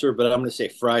odd answer, but I'm going to say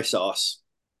fry sauce.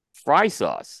 Fry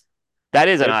sauce. That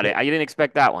is an There's odd. I didn't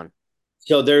expect that one.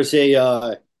 So there's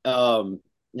look,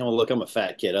 I'm a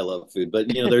fat kid. I love food, but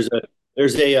there's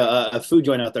a food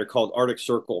joint out there called Arctic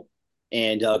Circle,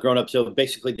 and growing up, so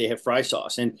basically they have fry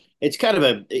sauce, and it's kind of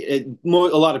a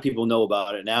lot of people know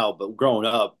about it now, but growing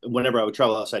up, whenever I would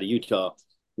travel outside of Utah,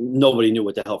 nobody knew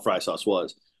what the hell fry sauce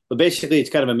was. But basically, it's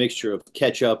kind of a mixture of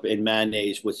ketchup and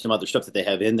mayonnaise with some other stuff that they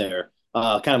have in there.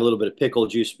 Kind of a little bit of pickle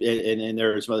juice in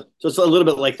there as well. So it's a little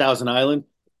bit like Thousand Island.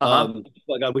 Uh-huh.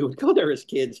 We would go there as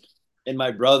kids, and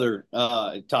my brother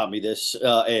taught me this,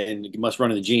 and you must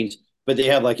run in the genes. But they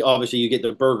have, like, obviously you get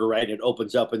the burger, right, and it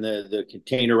opens up in the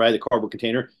container, right, the cardboard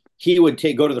container. He would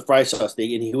go to the fry sauce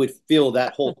thing, and he would fill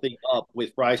that whole thing up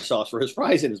with fry sauce for his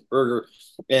fries and his burger,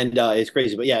 and it's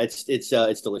crazy. But yeah, it's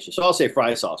delicious. So I'll say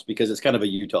fry sauce because it's kind of a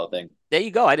Utah thing. There you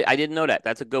go. I didn't know that.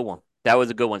 That's a good one. That was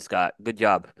a good one, Scott. Good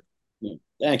job. Yeah.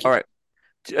 Thank All you. right.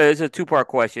 It's a two-part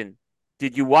question.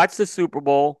 Did you watch the Super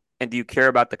Bowl and do you care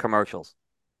about the commercials?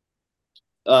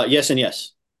 Yes and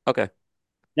yes. Okay.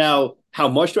 Now, how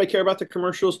much do I care about the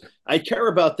commercials? I care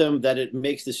about them that it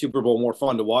makes the Super Bowl more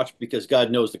fun to watch because God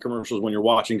knows the commercials when you're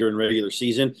watching during regular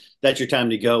season, that's your time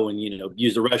to go and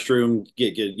use the restroom,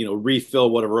 get refill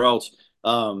whatever else,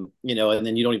 and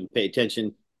then you don't even pay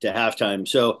attention to halftime.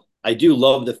 So I do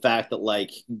love the fact that,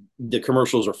 like, the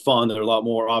commercials are fun. They're a lot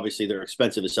more, obviously they're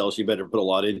expensive to sell, so you better put a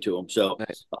lot into them. So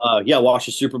Nice. yeah, watch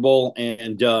the Super Bowl,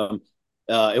 and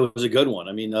it was a good one.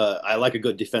 I mean, I like a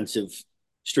good defensive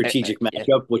strategic Yeah.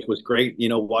 matchup, which was great,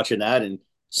 watching that and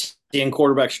seeing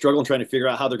quarterbacks struggle and trying to figure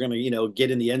out how they're going to,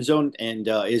 get in the end zone, and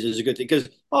is a good thing because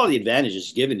all the advantage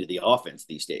is given to the offense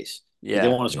these days. They Yeah.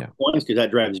 want to score points because that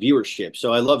drives viewership.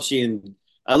 So I love seeing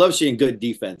good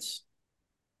defense.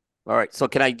 All right. So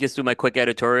can I just do my quick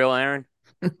editorial, Aaron?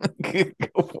 Go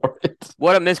for it.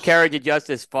 What a miscarriage of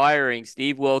justice firing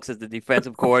Steve Wilkes as the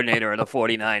defensive coordinator of the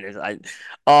 49ers.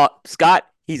 Scott,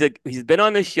 he's been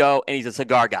on this show and he's a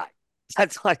cigar guy.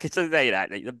 That's like to say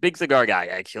that. He's a big cigar guy,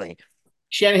 actually.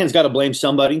 Shanahan's got to blame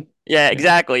somebody. Yeah,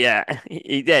 exactly. Yeah.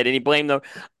 He did. And he blamed them.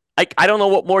 I don't know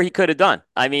what more he could have done.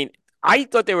 I mean, I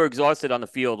thought they were exhausted on the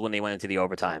field when they went into the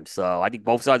overtime. So I think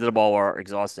both sides of the ball were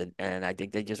exhausted. And I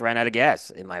think they just ran out of gas,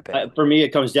 in my opinion. For me, it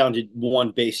comes down to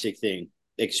one basic thing: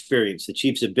 experience. The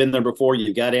Chiefs have been there before.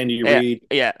 You've got Andy Yeah. Reid.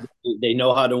 Yeah. They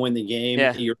know how to win the game.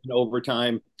 Yeah. You're in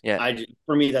overtime. Yeah.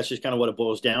 For me, that's just kind of what it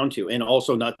boils down to. And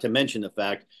also, not to mention the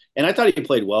fact, and I thought he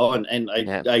played well. And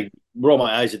Yeah. I roll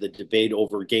my eyes at the debate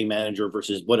over game manager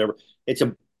versus whatever. It's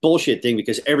a bullshit thing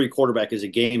because every quarterback is a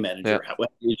game manager. Yeah.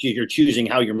 You're choosing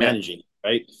how you're managing,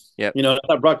 right? Yeah. I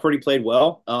thought Brock Purdy played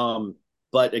well.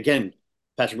 But again,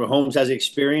 Patrick Mahomes has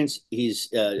experience.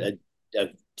 He's a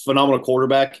phenomenal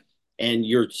quarterback, and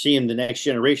you're seeing the next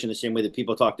generation the same way that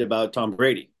people talked about Tom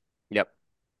Brady. Yep.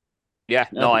 Yeah.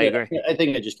 No, I agree. I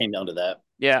think it just came down to that.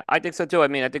 Yeah, I think so too. I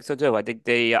mean, I think so too. I think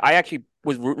I actually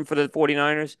was rooting for the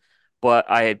 49ers, but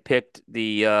I had picked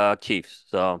the Chiefs.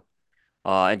 So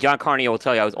And John Carney will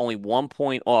tell you I was only 1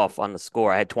 point off on the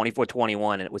score. I had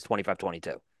 24-21 and it was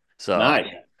 25-22. So, Nice.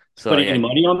 so Putting yeah, any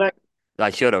money on that? I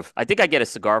should have. I think I get a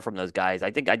cigar from those guys. I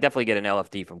think I definitely get an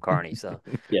LFD from Carney. So,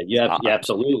 Yeah, yeah,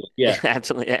 absolutely. Yeah.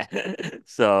 absolutely. Yeah.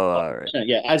 So, all right.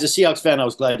 Yeah. As a Seahawks fan, I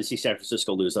was glad to see San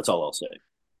Francisco lose. That's all I'll say.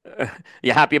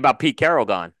 You happy about Pete Carroll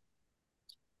gone?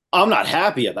 I'm not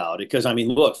happy about it because I mean,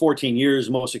 look, 14 years,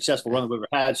 most successful run we've ever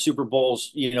had, Super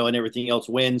Bowls, and everything else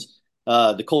wins.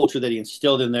 The culture that he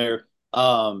instilled in there,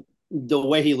 the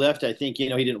way he left, I think he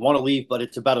didn't want to leave, but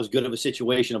it's about as good of a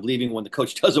situation of leaving when the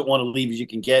coach doesn't want to leave as you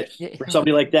can get for Yeah.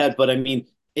 somebody like that. But I mean,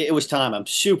 it was time. I'm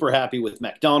super happy with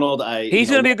McDonald. He's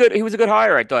gonna be a good. He was a good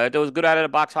hire. I thought it was a good out of the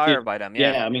box hire by them.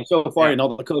 Yeah, Yeah, I mean, so far, yeah, and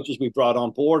all the coaches we brought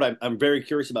on board, I'm very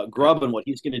curious about Grubb and what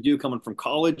he's going to do coming from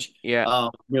college. yeah.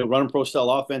 Running pro style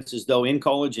offenses though in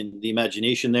college and the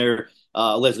imagination there.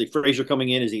 Leslie Frazier coming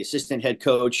in as the assistant head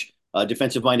coach,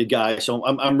 defensive minded guy. So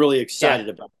I'm really Yeah, excited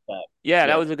about that. yeah,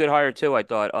 that Yeah, was a good hire too. I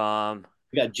thought.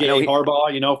 we got I know Jay he.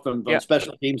 Harbaugh, from Yeah,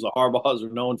 special teams. The Harbaughs are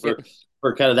known yeah,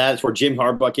 for kind of that. That's where Jim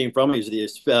Harbaugh came from. He was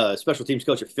the special teams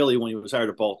coach at Philly when he was hired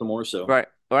at Baltimore. So right,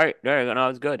 right. There, no, it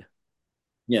was good.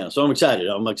 yeah, so I'm excited.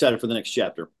 I'm excited for the next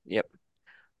chapter. Yep.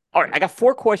 All right, I got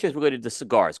 4 questions related to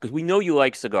cigars because we know you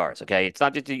like cigars. Okay, it's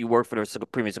not just that you work for the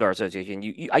Premium Cigar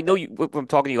Association. I know you. From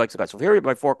talking to you, like cigars. So here are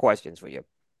my 4 questions for you.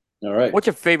 All right. What's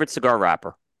your favorite cigar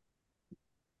wrapper?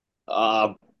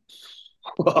 Uh,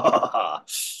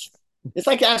 it's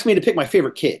like asking me to pick my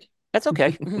favorite kid. That's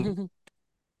okay.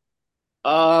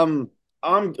 Um,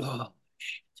 I'm.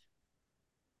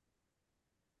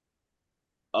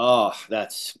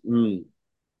 That's.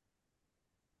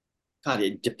 God,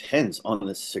 it depends on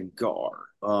the cigar.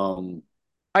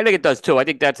 I think it does too. I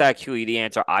think that's actually the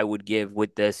answer I would give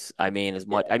with this. I mean, as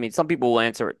much. Yeah, I mean, some people will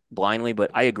answer it blindly, but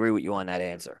I agree with you on that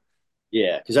answer.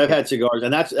 yeah, because I've Yeah. had cigars,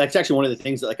 and that's actually one of the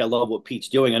things that I love what Pete's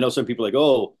doing. I know some people are like,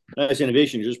 oh, nice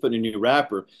innovation, you're just putting a new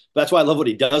wrapper. But that's why I love what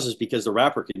he does is because the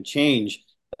wrapper can change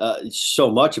so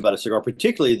much about a cigar,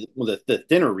 particularly the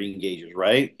thinner ring gauges,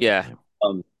 right? Yeah.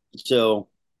 Um, so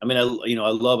I mean, I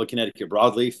love a Connecticut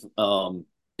broadleaf. So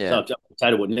Yeah. I'm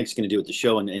excited what Nick's going to do at the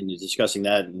show and discussing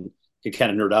that and can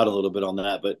kind of nerd out a little bit on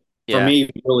that. But for Yeah. me,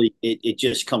 really, it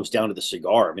just comes down to the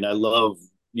cigar. I mean, I love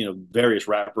various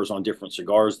wrappers on different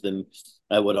cigars than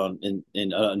I would on in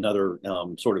another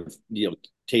sort of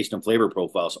taste and flavor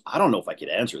profile. So I don't know if I could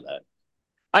answer that.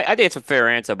 I think it's a fair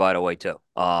answer, by the way, too.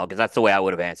 Because that's the way I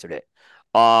would have answered it.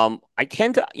 I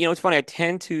tend to, it's funny. I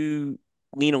tend to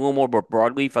lean a little more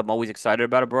broadleaf. I'm always excited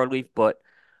about a broadleaf, but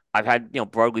I've had,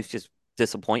 broadleafs just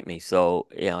disappoint me. So,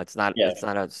 Yeah. it's not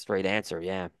a straight answer.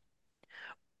 Yeah.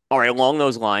 All right. Along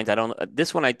those lines, I don't.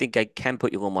 This one, I think I can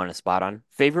put you a little more on the spot on.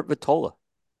 Favorite Vitola.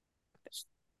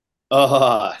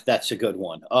 That's a good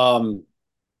one.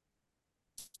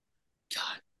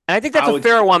 God, And I think that's I a would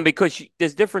fair one because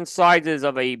there's different sizes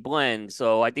of a blend.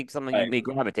 So I think something you right, may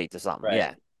gravitate to something. right.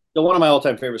 Yeah. So one of my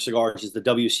all-time favorite cigars is the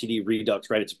WCD Redux,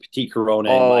 right? It's a Petite Corona,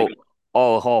 and my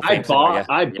Oh, oh, Hall of I Fame cigar. bought Yeah.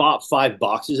 I bought 5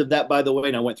 boxes of that, by the way,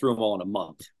 and I went through them all in a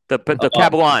month. The Uh,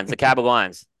 Caballons, the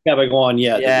Caballons. Having on,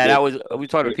 yeah, Yeah, that was we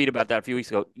talked to Pete about that a few weeks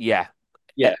ago. Yeah,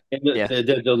 yeah, and yeah.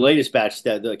 the latest batch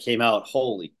that came out,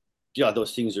 holy God,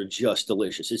 those things are just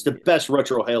delicious. It's the best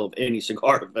retro hail of any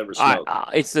cigar I've ever smoked.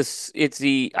 It's this. It's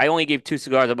the. I only gave 2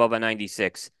 cigars above a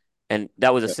 96, and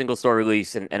that was a single store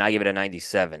release, and I gave it a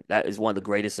 97. That is one of the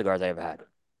greatest cigars I ever had.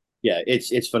 Yeah,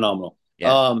 it's phenomenal.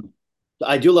 Yeah.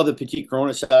 I do love the Petite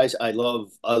Corona size. I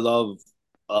love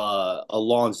a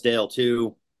Lonsdale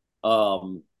too.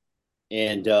 Um,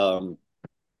 and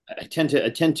I tend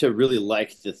to really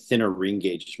like the thinner ring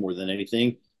gauges more than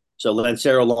anything. So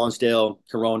Lancero, Lonsdale,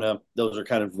 Corona, those are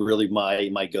kind of really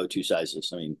my go-to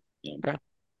sizes. I mean, Okay.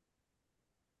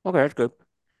 Okay, that's good.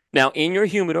 Now, in your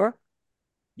humidor,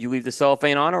 you leave the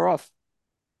cellophane on or off?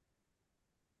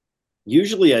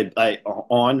 usually I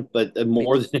on, but Me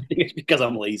more too. than anything, it's because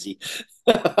I'm lazy.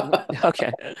 I,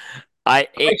 Okay. I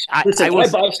listen,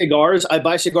 was. I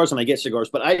buy cigars and I get cigars,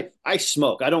 but I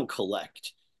smoke. I don't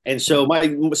collect, and so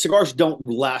my cigars don't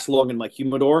last long in my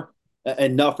humidor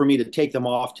enough for me to take them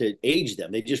off to age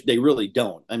them. They really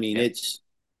don't. I mean,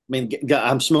 Yeah.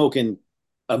 I'm smoking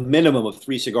a minimum of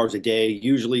 3 cigars a day,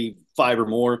 usually 5 or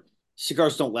more.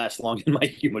 Cigars don't last long in my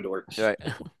humidor. Right.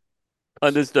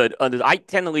 Understood. Understood. I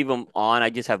tend to leave them on. I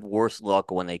just have worse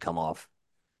luck when they come off.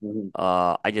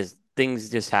 Mhm. Things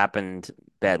just happened.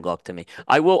 Bad luck to me.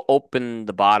 I will open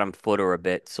the bottom footer a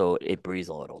bit so it breathes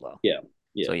a little though. Yeah,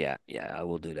 So yeah. yeah, yeah, I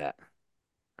will do that.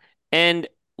 And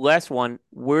last one,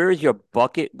 where's your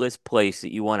bucket list place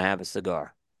that you want to have a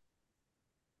cigar?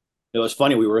 It was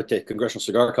funny. We were at the Congressional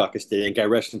Cigar Caucus today, and Guy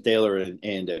Reston Taylor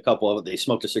and a couple of they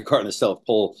smoked a cigar in the South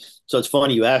Pole. So it's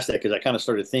funny you asked that because I kind of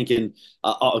started thinking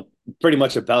pretty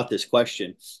much about this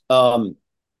question. Um,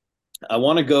 I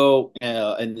want to go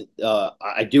and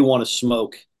I do want to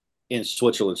smoke in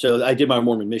Switzerland. So I did my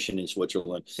Mormon mission in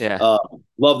Switzerland. Yeah. Uh,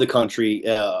 love the country.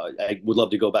 I would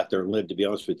love to go back there and live, to be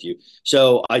honest with you.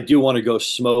 So I do want to go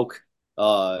smoke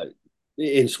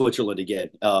in Switzerland again.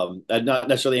 Not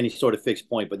necessarily any sort of fixed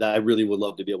point, but I really would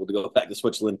love to be able to go back to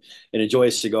Switzerland and enjoy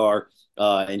a cigar.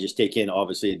 And just take in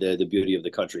obviously the beauty of the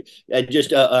country, and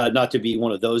just not to be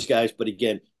one of those guys, but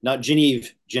again, not Geneva.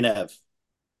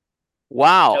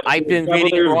 Wow. I've been reading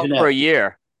it Cavalier of wrong for a Genève.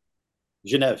 year.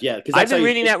 Genève, yeah, because I've that's how been you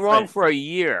reading say it that in wrong French. for a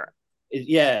year.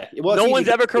 Yeah, well, it's No easy one's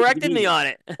because ever it's corrected me Geneva. on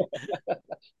it.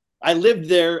 I lived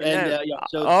there, and Yeah. yeah,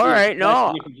 so All yeah, right.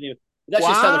 No. Geneva. That's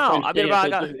just how the Wow. French I've been say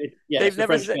it. So about. yeah, it's They've the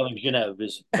never French said. spelling Genève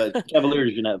is, but Cavalier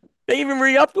is Genève. They even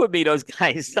re-upped with me, those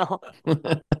guys. So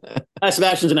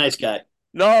Sebastian's a nice guy.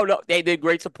 no, no, they did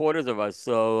great supporters of us.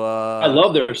 So I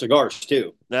love their cigars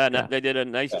too. Yeah. they did a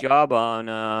nice Yeah. job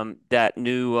on that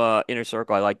new inner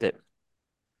circle. I liked it.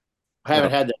 I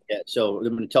haven't Yep. had that yet, so I'm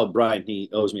going to tell Brian he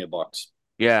owes me a box.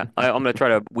 Yeah, I'm gonna try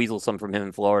to weasel some from him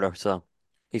in Florida. So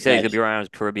he said he's gonna be Nice. around his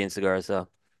Caribbean cigars. So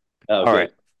Oh, all right,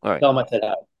 good. all right, Tell him I said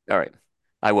hi. all right.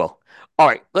 I will. All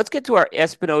right, let's get to our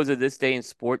Espinosa This Day in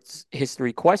Sports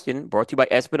History question, brought to you by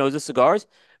Espinosa Cigars,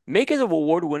 makers of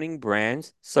award-winning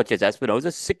brands such as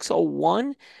Espinosa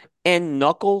 601 and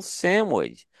Knuckle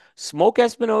Sandwich. Smoke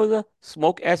Espinosa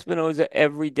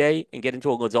every day, and get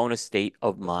into a Lazona state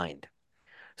of mind.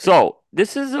 So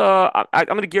this is I'm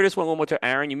going to gear this one a little more to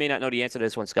Aaron. You may not know the answer to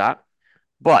this one, Scott,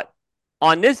 but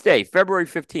on this day, February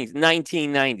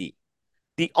 15th, 1990,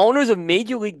 the owners of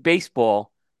Major League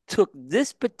Baseball took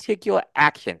this particular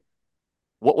action.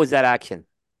 What was that action?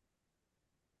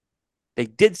 They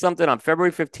did something on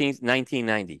February 15th,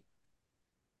 1990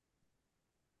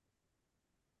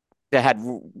 that had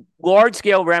large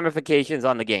scale ramifications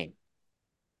on the game.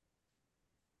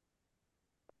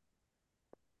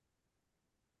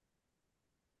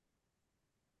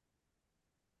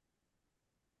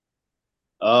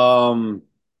 Um,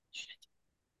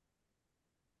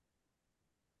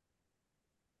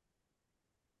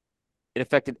 It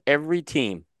affected every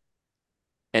team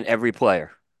and every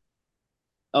player.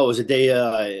 oh, was it they?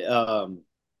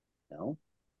 No.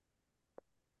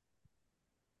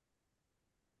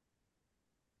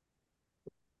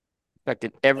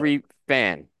 Affected every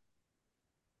fan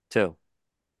too.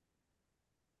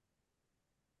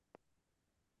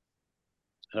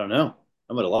 I don't know.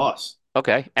 I'm at a loss.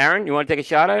 Okay, Aaron, you want to take a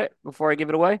shot at it before I give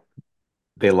it away?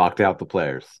 They locked out the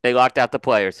players. They locked out the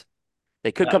players.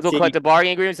 They could come to a See, collective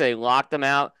bargaining agreement, so they locked them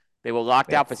out. They were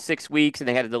locked Yeah. out for 6 weeks, and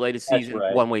they had to delay the that's season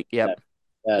right. 1 week. Yep, That,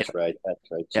 that's yep, right.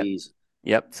 That's right. yep, Jeez.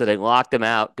 yep. So they locked them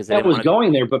out because they That didn't was want to.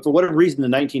 going there, but for whatever reason, the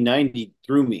 1990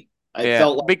 threw me. I Yeah,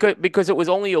 felt like because it was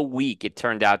only a week. It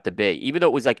turned out to be, even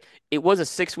though it was a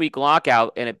 6 week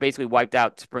lockout, and it basically wiped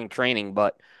out spring training,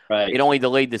 but it right. only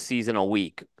delayed the season a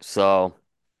week. So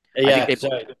I think Yeah, they.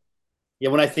 because yeah,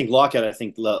 when I think lockout, I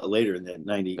think later in the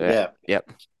 90. Yeah, Yeah. yep.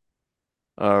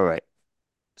 All right.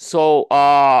 So,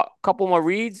 a couple more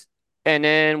reads, and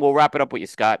then we'll wrap it up with you,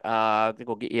 Scott. I think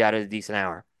we'll get you out of a decent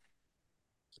hour.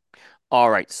 All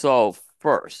right. So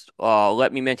first,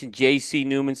 let me mention J.C.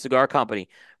 Newman Cigar Company.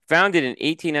 Founded in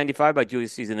 1895 by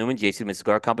Julius Caesar Newman, J.C. Newman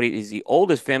Cigar Company is the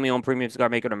oldest family-owned premium cigar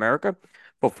maker in America.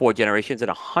 For 4 generations and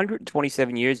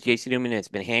 127 years, J.C. Newman has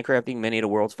been handcrafting many of the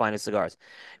world's finest cigars.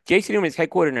 J.C. Newman is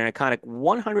headquartered in an iconic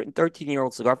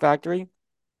 113-year-old cigar factory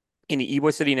in the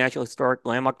Ybor City National Historic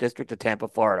Landmark District of Tampa,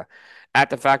 Florida. At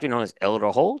the factory known as Elder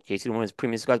Hole, J.C. Newman has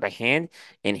premium cigars by hand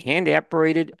and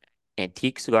hand-operated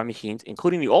antique cigar machines,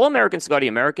 including the All-American Cigar, the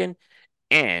American,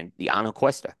 and the Ana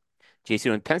Cuesta. J.C.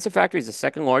 Newman Pensa Factory is the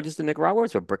second largest in Nicaragua,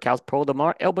 where Brickhouse, Pearl de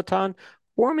Mar, El Baton,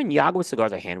 Foreman, Yagua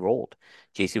cigars are hand-rolled.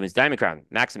 J.C. Newman's Diamond Crown,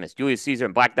 Maximus, Julius Caesar,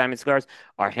 and Black Diamond cigars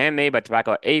are handmade by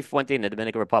Tobacco A. Fuente in the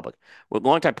Dominican Republic. With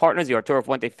longtime partners, the Arturo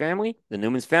Fuente family, the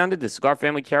Newmans founded the Cigar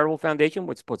Family Charitable Foundation,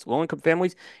 which supports low-income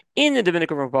families in the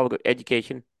Dominican Republic with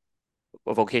education,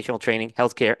 vocational training,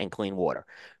 healthcare, and clean water.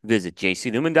 Visit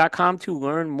jcnewman.com to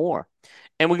learn more.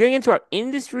 And we're getting into our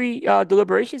industry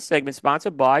deliberation segment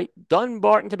sponsored by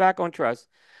Dunbarton Tobacco Trust.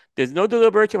 There's no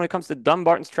deliberation when it comes to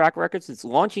Dunbarton's track record since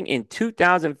launching in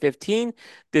 2015.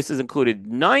 This has included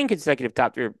 9 consecutive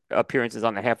top tier appearances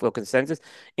on the Half Wheel Consensus,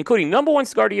 including #1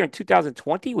 cigar of the year in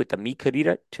 2020 with the Mi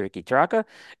Querida Turkey Traca,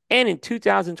 and in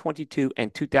 2022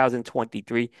 and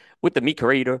 2023 with the Mi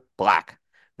Querida Black.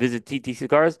 Visit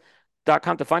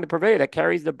ttcigars.com to find a purveyor that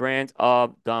carries the brands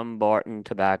of Dunbarton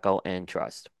Tobacco and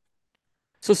Trust.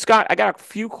 So Scott, I got a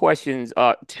few questions,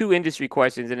 two industry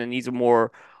questions, and then these are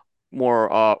more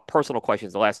personal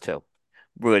questions, the last two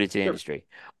related to the Sure. industry.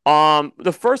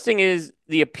 The first thing is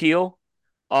the appeal.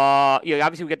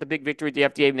 Obviously we got the big victory at the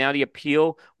FDA. Now the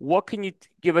appeal. What can you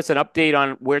give us an update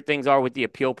on where things are with the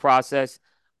appeal process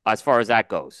as far as that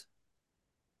goes?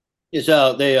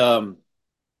 So they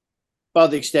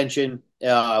filed the extension.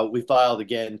 We filed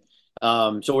again.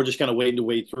 So we're just kind of waiting to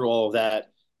wait through all of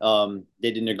that.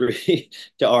 They didn't agree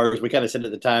to ours. We kind of said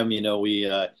at the time, we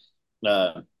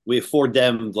afford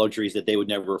them luxuries that they would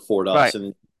never afford Right. us,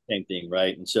 and same thing,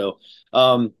 right? And so,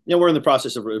 we're in the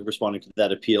process of responding to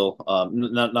that appeal.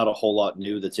 Not a whole lot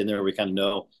new that's in there. We kind of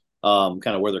know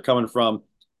kind of where they're coming from.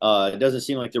 It doesn't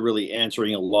seem like they're really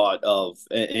answering a lot of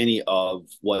any of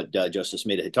what Justice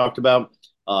Meda had talked about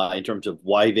in terms of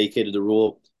why he vacated the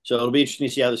rule. So it'll be interesting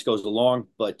to see how this goes along.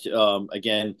 But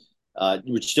again,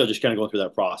 we're still just kind of going through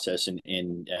that process and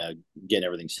getting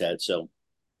everything set. So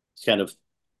it's kind of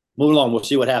moving along. We'll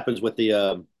see what happens with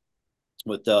the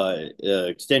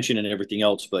extension and everything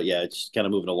else. But yeah, it's kind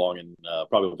of moving along, and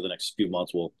probably over the next few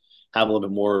months we'll have a little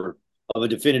bit more of a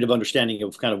definitive understanding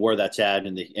of kind of where that's at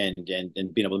and being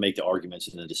able to make the arguments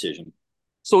in the decision.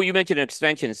 So you mentioned an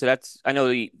extension. So that's I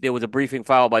know there was a briefing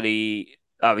filed by the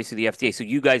obviously the FDA. So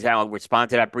you guys now respond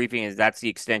to that briefing. Is that's the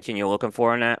extension you're looking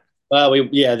for in that?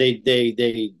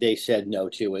 They said no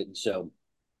to it, and so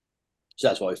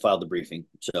that's why we filed the briefing.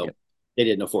 Yeah. So they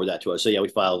didn't afford that to us. So yeah, we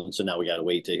filed, and so now we got to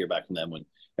wait to hear back from them when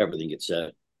everything gets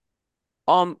set.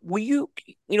 Were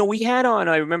we had on,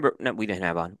 I remember, no, we didn't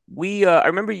have on. I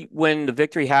remember when the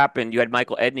victory happened, you had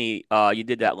Michael Edney, you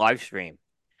did that live stream.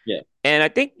 Yeah. And I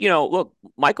think, look,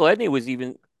 Michael Edney was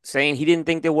even saying he didn't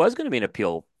think there was going to be an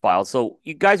appeal filed. So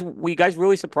were you guys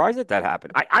really surprised that that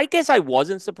happened? I guess I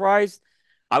wasn't surprised.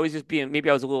 I was just maybe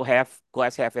I was a little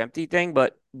glass half empty thing,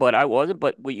 but I wasn't.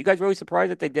 But were you guys really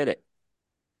surprised that they did it?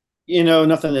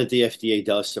 Nothing that the FDA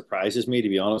does surprises me, to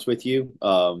be honest with you.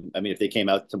 I mean, if they came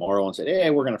out tomorrow and said, "Hey,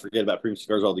 we're going to forget about premium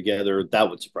cigars altogether," that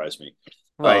would surprise me.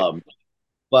 Right. Um,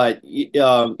 but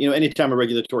anytime a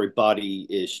regulatory body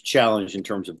is challenged in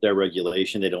terms of their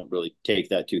regulation, they don't really take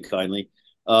that too kindly.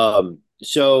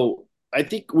 So I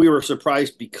think we were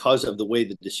surprised because of the way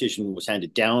the decision was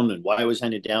handed down and why it was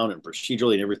handed down and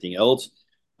procedurally and everything else.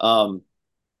 Um,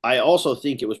 I also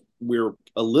think we were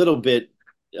a little bit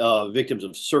victims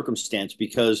of circumstance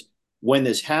because when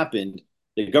this happened,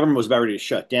 the government was about ready to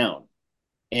shut down,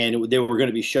 and they were going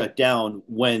to be shut down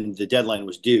when the deadline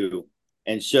was due.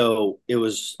 And so it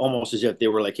was almost as if they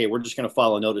were like, "Hey, we're just going to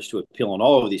file a notice to appeal on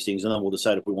all of these things, and then we'll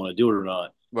decide if we want to do it or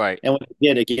not." Right. And when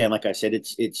they did, again, like I said,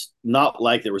 it's not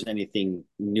like there was anything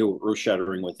new or earth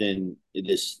shattering within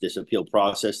this appeal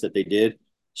process that they did.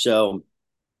 So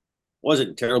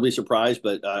wasn't terribly surprised,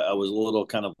 but I was a little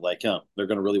kind of like, huh, they're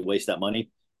going to really waste that money.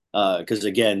 Because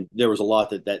again, there was a lot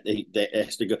that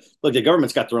has to go. Look, the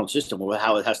government's got their own system of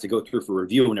how it has to go through for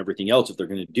review and everything else if they're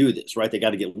going to do this, right? They got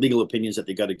to get legal opinions that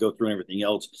they got to go through and everything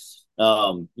else.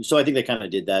 So I think they kind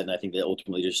of did that, and I think they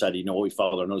ultimately decided, we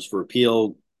filed our notice for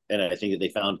appeal, and I think that they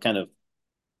found kind of,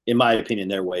 in my opinion,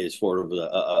 their way is sort of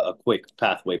a quick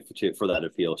pathway for that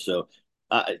appeal. So,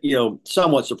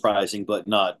 somewhat surprising, but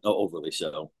not overly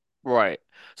so. Right.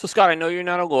 So Scott, I know you're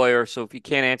not a lawyer, so if you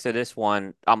can't answer this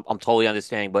one, I'm totally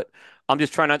understanding, but I'm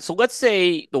just trying to so let's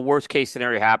say the worst case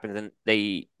scenario happens and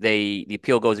the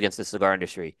appeal goes against the cigar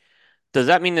industry. Does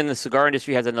that mean then the cigar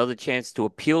industry has another chance to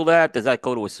appeal that? Does that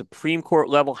go to a Supreme Court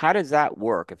level? How does that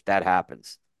work if that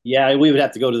happens? Yeah, we would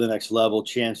have to go to the next level.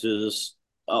 Chances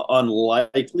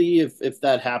unlikely if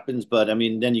that happens, but I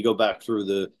mean, then you go back through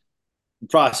the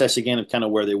process again of kind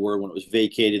of where they were when it was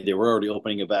vacated. They were already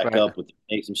opening it back Right. up with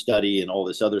the some study and all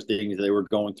this other things they were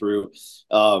going through.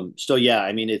 So yeah,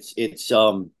 I mean, it's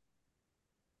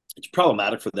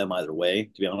problematic for them either way.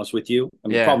 To be honest with you, I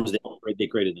mean, the Yeah. problem is they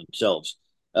created themselves.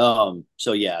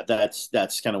 So yeah,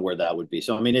 that's kind of where that would be.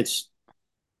 So I mean, it's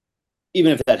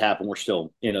even if that happened, we're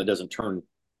still, it doesn't turn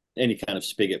any kind of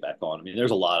spigot back on. I mean,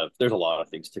 there's a lot of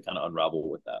things to kind of unravel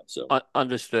with that. So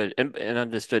Understood and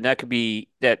understood. That could be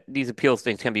that these appeals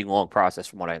things can be long process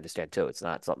from what I understand too. It's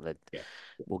not something that yeah,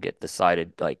 will get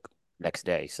decided like next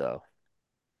day. So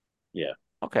yeah,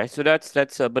 okay, so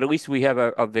but at least we have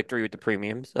a victory with the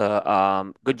premiums.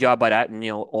 Good job by that,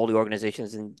 and all the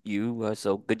organizations and you.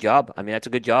 So good job. I mean, that's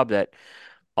a good job that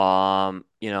um,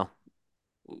 you know,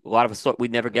 a lot of us thought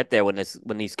we'd never get there when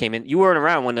these came in. You weren't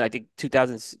around when I think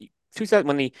 2000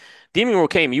 when the Demon Rule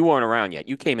came. You weren't around yet.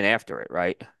 You came in after it,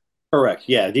 right? correct.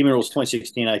 Yeah, Demon Rules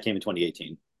 2016. I came in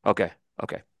 2018. Okay,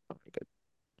 okay, okay, good.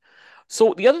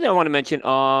 So the other thing I want to mention,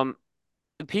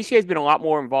 the PCA has been a lot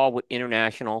more involved with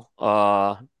international.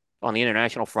 on the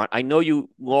international front. I know you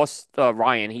lost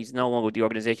Ryan. He's no longer with the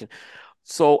organization.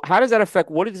 So how does that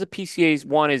affect? What is the PCA's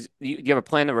one? Is do you have a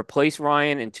plan to replace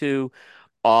Ryan? And two,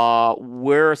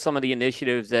 where are some of the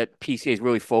initiatives that PCA is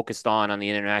really focused on the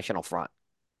international front?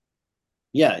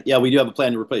 Yeah, we do have a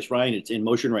plan to replace Ryan. It's in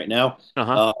motion right now.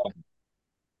 Uh-huh.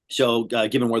 Uh,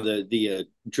 given where the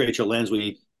trade show lands,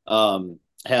 we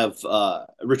have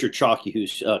Richard Chalky,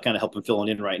 who's kind of helping filling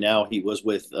in right now. He was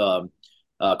with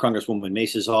Congresswoman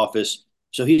Mace's office,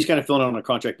 so he's kind of filling on a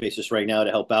contract basis right now to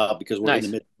help out because we're in the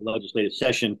Nice. midst of the legislative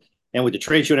session, and with the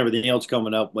trade show and everything else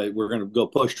coming up, we're going to go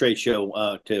post trade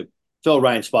show to fill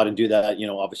Ryan's spot and do that,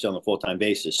 obviously on a full time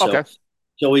basis. Okay.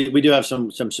 So we do have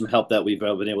some help that we've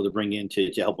been able to bring in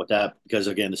to help with that because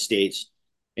again the states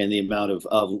and the amount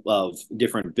of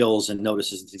different bills and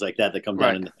notices and things like that come down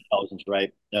Right. in the thousands,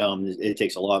 right? It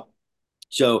takes a lot.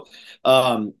 So,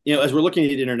 as we're looking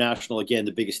at international, again,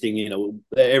 the biggest thing,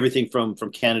 everything from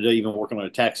Canada, even working on a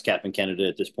tax cap in Canada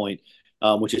at this point,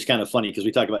 which is kind of funny because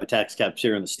we talk about tax caps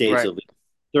here in the States Right. of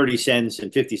 30 cents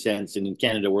and 50 cents. And in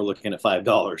Canada, we're looking at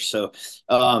 $5. So,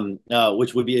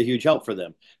 which would be a huge help for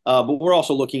them. But we're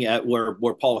also looking at where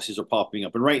policies are popping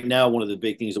up. And right now, one of the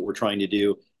big things that we're trying to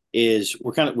do is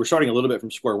we're starting a little bit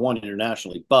from square one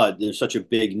internationally, but there's such a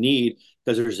big need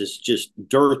because there's this just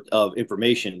dearth of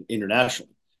information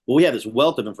internationally. Well, we have this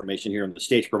wealth of information here in the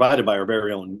States provided by our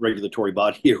very own regulatory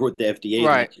body here with the FDA and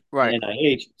Right. the Right.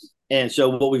 NIH. And so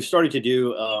what we've started to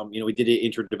do, we did it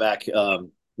intro back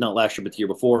not last year, but the year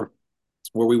before,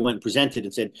 where we went and presented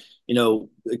and said,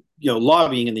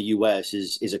 lobbying in the U.S.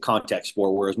 is a contact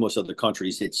sport, whereas most other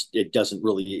countries it doesn't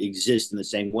really exist in the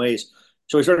same ways.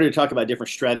 So we started to talk about different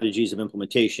strategies of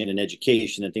implementation and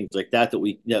education and things like that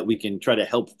we can try to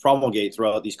help promulgate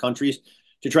throughout these countries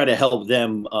to try to help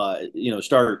them,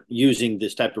 start using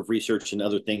this type of research and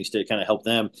other things to kind of help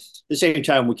them. At the same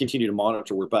time, we continue to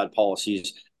monitor where bad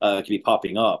policies can be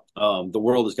popping up. The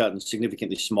world has gotten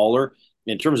significantly smaller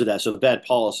in terms of that. So bad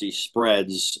policy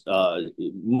spreads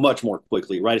much more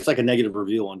quickly, right? It's like a negative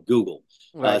review on Google.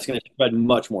 Right. It's going to spread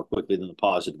much more quickly than the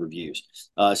positive reviews.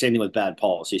 Same thing with bad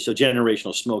policy. So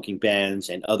generational smoking bans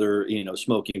and other,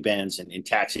 smoking bans and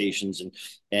taxations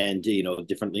and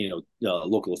different,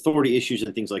 local authority issues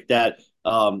and things like that.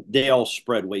 They all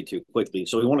spread way too quickly.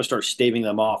 So we want to start staving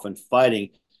them off and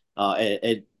fighting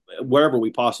at wherever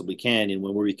we possibly can, and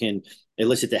when we can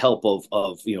elicit the help of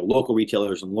local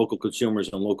retailers and local consumers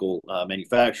and local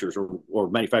manufacturers or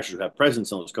manufacturers who have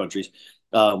presence in those countries,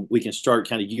 we can start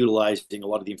kind of utilizing a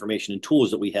lot of the information and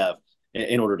tools that we have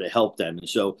in order to help them. And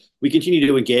so we continue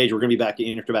to engage. We're going to be back at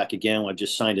Intertobac again. I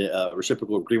just signed a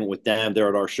reciprocal agreement with them. They're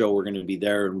at our show. We're going to be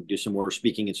there and do some more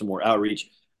speaking and some more outreach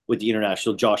with the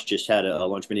international. Josh just had a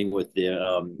lunch meeting with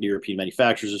the European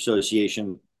Manufacturers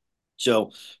Association.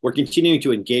 So we're continuing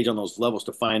to engage on those levels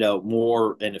to find out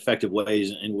more and effective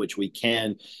ways in which we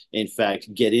can, in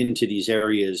fact, get into these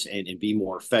areas and be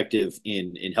more effective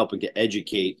in helping to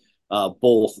educate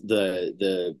both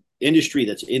the industry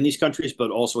that's in these countries,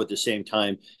 but also at the same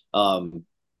time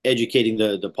educating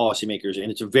the policymakers.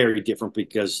 And it's very different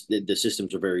because the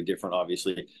systems are very different,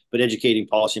 obviously, but educating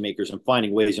policymakers and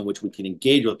finding ways in which we can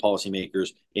engage with policymakers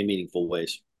in meaningful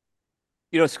ways.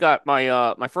 Scott,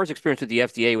 my first experience with the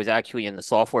FDA was actually in the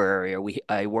software area.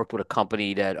 I worked with a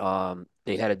company that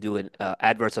they had to do an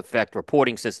adverse effect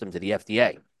reporting system to the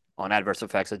FDA on adverse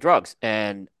effects of drugs,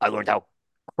 and I learned how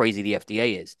crazy the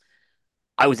FDA is.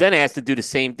 I was then asked to do the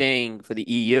same thing for the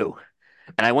EU,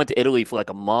 and I went to Italy for like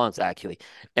a month actually.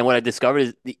 And what I discovered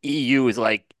is the EU is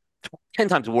like 10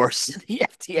 times worse than the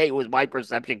FDA was my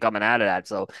perception coming out of that.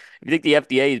 So if you think the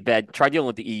FDA is bad, try dealing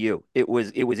with the EU. It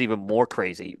was even more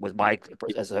crazy was my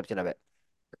perception of it.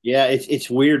 Yeah, it's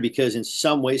weird because in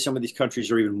some ways, some of these countries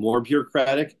are even more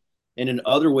bureaucratic. And in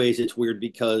other ways, it's weird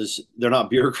because they're not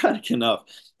bureaucratic enough.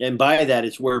 And by that,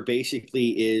 it's where basically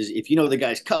is if you know the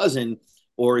guy's cousin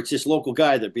or it's this local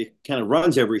guy that kind of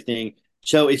runs everything.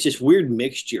 So it's this weird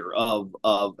mixture of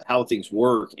how things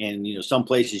work. And, some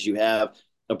places you have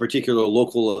a particular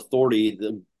local authority,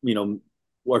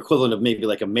 or equivalent of maybe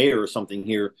like a mayor or something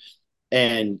here,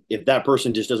 and if that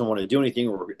person just doesn't want to do anything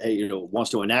or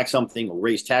wants to enact something or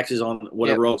raise taxes on Yep.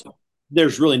 whatever else,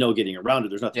 there's really no getting around it.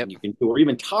 There's nothing Yep. you can do, or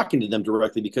even talking to them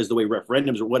directly because the way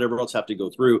referendums or whatever else have to go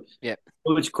through. Yep.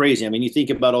 So it's crazy. I mean, you think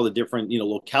about all the different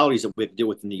localities that we have to deal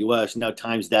with in the U.S. Now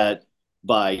times that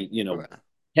by Right.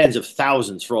 tens of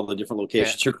thousands for all the different Yeah.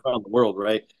 locations around the world,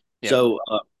 right? Yep. So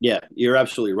yeah, you're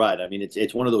absolutely right. I mean,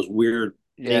 it's one of those weird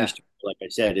Yeah. things to like I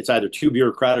said, it's either too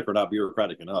bureaucratic or not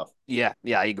bureaucratic enough. Yeah,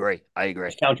 I agree.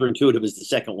 As counterintuitive as the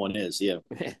second one is, yeah.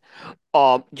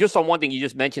 Just on one thing you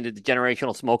just mentioned, the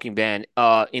generational smoking ban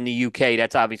in the UK.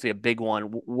 That's obviously a big one.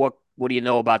 What do you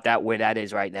know about that? Where that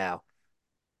is right now?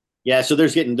 Yeah, so they're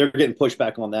getting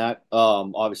pushback on that.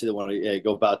 Obviously they want to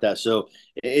go about that. So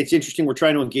it's interesting. We're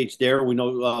trying to engage there. We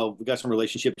know we've got some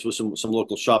relationships with some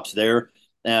local shops there,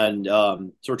 and so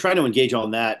we're trying to engage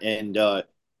on that. And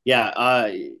yeah,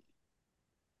 I'm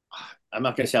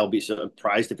not going to say I'll be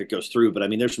surprised if it goes through, but I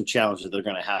mean, there's some challenges they're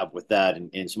going to have with that,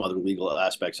 and some other legal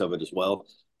aspects of it as well.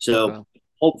 So Okay.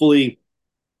 hopefully,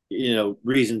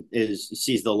 reason is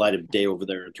sees the light of day over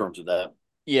there in terms of that.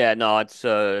 Yeah, no, it's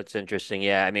interesting.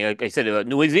 Yeah, I mean, like I said,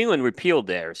 New Zealand repealed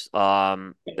theirs.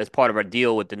 That's part of our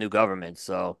deal with the new government.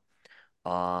 So,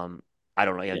 um, I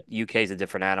don't know. Yeah, Yeah. UK is a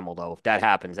different animal, though. If that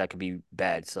happens, that could be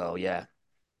bad. So, yeah,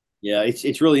 Yeah,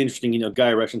 it's really interesting.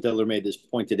 Guy Reschenthaler made this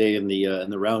point today in the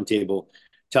roundtable,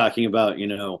 talking about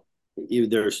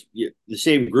there's the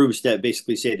same groups that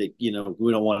basically say that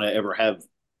we don't want to ever have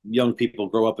young people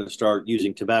grow up and start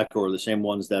using tobacco, or the same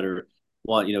ones that are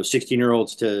want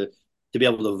 16-year-olds to be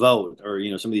able to vote, or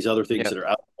some of these other things yeah, that are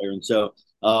out there. And so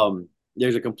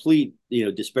there's a complete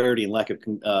disparity and lack of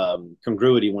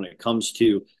congruity when it comes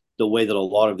to the way that a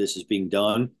lot of this is being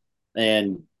done,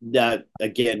 and that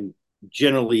again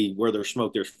generally where there's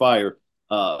smoke, there's fire,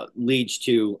 leads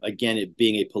to, again, it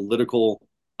being a political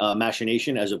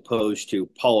machination as opposed to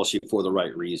policy for the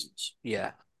right reasons.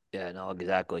 yeah, yeah. No,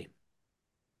 exactly.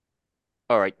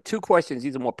 All right, two questions.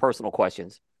 These are more personal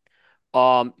questions.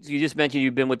 So you just mentioned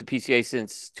you've been with the PCA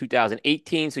since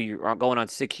 2018, so you're going on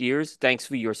 6 years. Thanks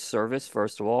for your service,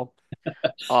 first of all.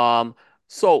 Um,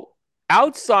 so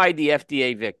outside the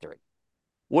FDA victory,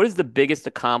 what is the biggest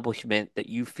accomplishment that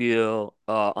you feel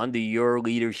under your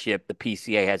leadership the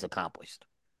PCA has accomplished?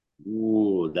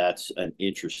 Ooh, that's an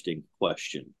interesting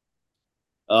question.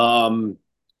 Um,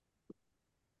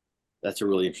 that's a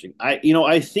really interesting.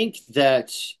 I think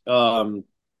that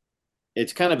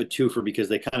it's kind of a twofer because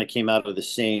they kind of came out of the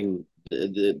same.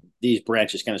 These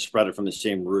branches kind of sprouted from the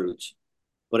same roots,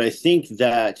 but I think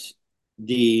that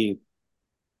the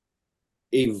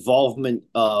evolving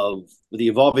of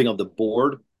the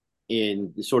board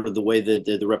in sort of the way that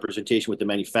the representation with the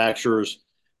manufacturers,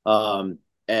 and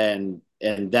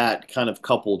that kind of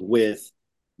coupled with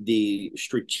the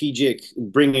strategic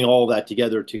bringing all that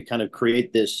together to kind of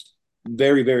create this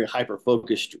very very hyper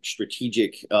focused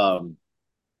strategic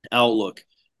outlook.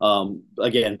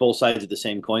 Again, both sides of the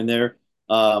same coin there.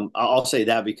 I'll say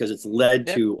that because it's led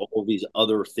Yep. to all these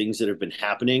other things that have been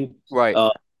happening. Right.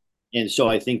 And so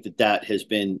I think that has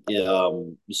been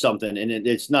something, and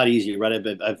it's not easy, right?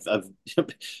 I've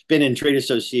been in trade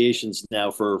associations now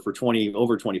for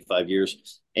 25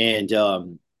 years,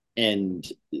 and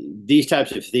these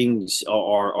types of things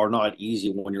are not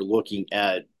easy when you're looking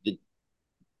at the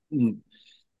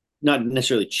not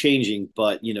necessarily changing,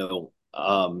 but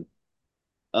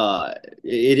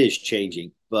it is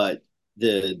changing, but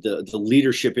the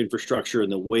leadership infrastructure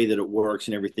and the way that it works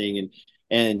and everything,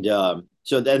 and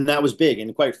so then that was big.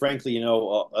 And quite frankly,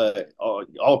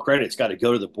 all credit's got to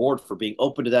go to the board for being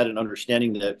open to that and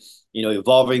understanding that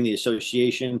evolving the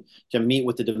association to meet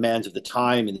with the demands of the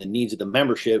time and the needs of the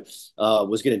membership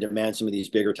was going to demand some of these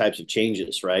bigger types of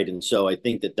changes, right? And so I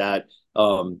think that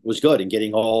was good, and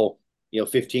getting all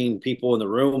 15 people in the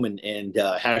room and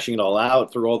hashing it all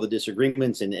out through all the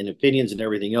disagreements and opinions and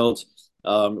everything else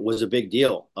was a big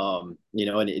deal. And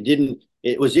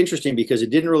it was interesting because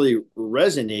it didn't really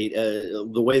resonate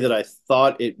the way that I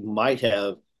thought it might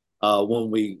have when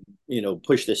we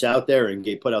pushed this out there and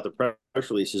put out the press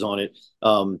releases on it.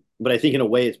 But I think in a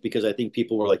way it's because I think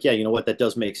people were like, yeah, you know what, that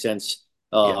does make sense.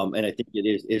 Yeah. And I think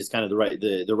it is kind of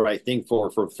the right thing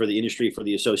for the industry, for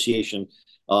the association,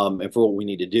 and for what we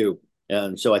need to do.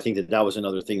 And so I think that was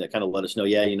another thing that kind of let us know,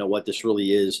 yeah, you know what, this really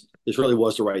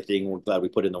was the right thing. We're glad we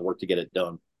put in the work to get it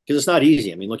done, because it's not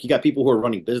easy. I mean, look, you got people who are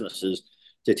running businesses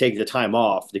to take the time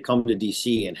off to come to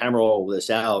DC and hammer all of this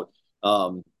out.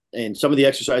 And some of the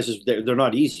exercises, they're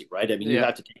not easy, right? I mean, you Yeah.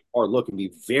 have to take a hard look and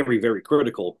be very, very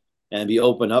critical and be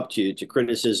open up to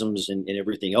criticisms and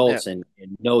everything Yeah. else, and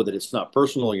know that it's not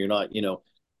personal. You're not,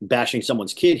 bashing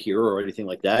someone's kid here or anything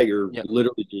like that. You're Yeah.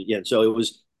 literally, yeah. So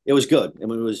it was good. I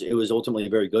mean, it was ultimately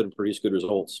very good and produced good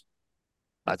results.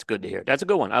 That's good to hear. That's a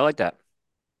good one. I like that.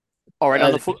 All right.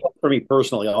 On the flip. For me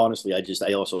personally, honestly,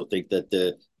 I also think that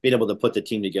the being able to put the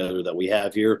team together that we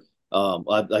have here,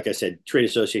 like I said, trade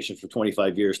association for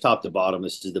 25 years, top to bottom,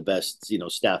 this is the best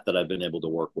staff that I've been able to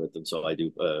work with, and so I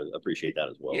do appreciate that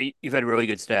as well. Yeah, you've had really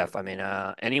good staff. I mean,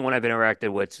 anyone I've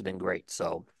interacted with has been great.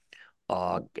 So,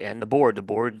 And the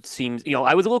board seems,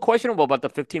 I was a little questionable about the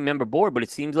 15-member board, but it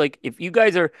seems like if you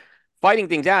guys are fighting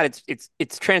things out,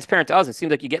 it's transparent to us. It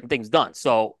seems like you're getting things done.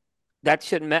 So that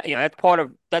shouldn't matter.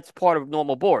 That's part of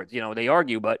normal boards. They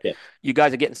argue, but Yeah. you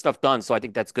guys are getting stuff done. So I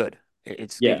think that's good.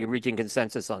 Yeah. You're reaching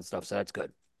consensus on stuff. So that's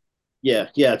good. Yeah,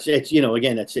 yeah. It's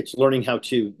again, it's learning how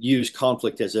to use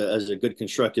conflict as a good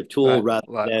constructive tool Right. rather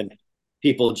Right. than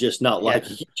people just not Yeah.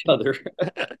 liking each other.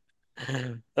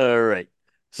 All right.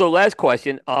 So last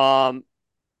question.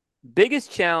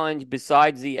 Biggest challenge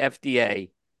besides the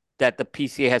FDA that the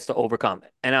PCA has to overcome?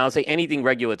 And I'll say anything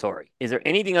regulatory. Is there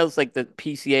anything else like the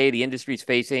PCA, the industry's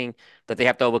facing that they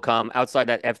have to overcome outside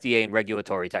that FDA and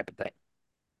regulatory type of thing?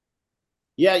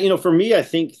 Yeah, for me, I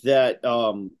think that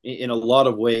in a lot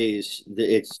of ways,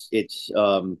 it's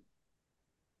the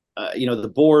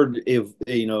board, if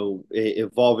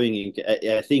evolving.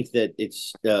 I think that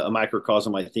it's a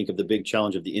microcosm. I think of the big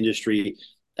challenge of the industry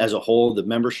as a whole, the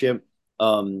membership,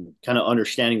 kind of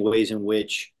understanding ways in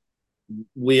which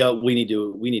we need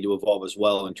to evolve as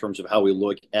well in terms of how we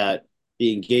look at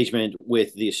the engagement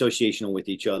with the association and with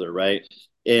each other, right?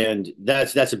 And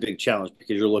that's a big challenge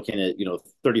because you're looking at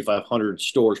 3,500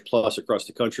 stores plus across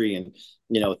the country and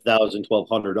 1,000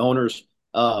 1,200 owners,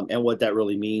 and what that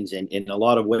really means. And in a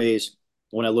lot of ways,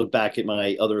 when I look back at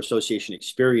my other association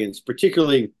experience,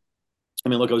 particularly, I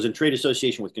mean, look, I was in trade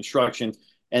association with construction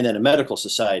and then a medical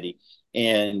society.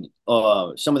 And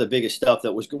some of the biggest stuff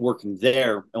that was working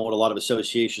there, and what a lot of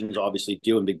associations obviously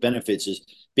do, and big benefits, is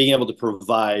being able to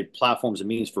provide platforms and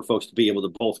means for folks to be able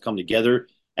to both come together,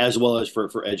 as well as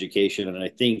for education. And I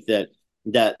think that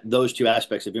those two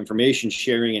aspects of information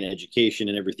sharing and education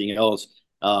and everything else,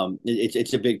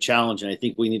 it's a big challenge. And I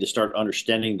think we need to start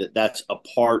understanding that that's a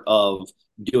part of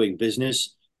doing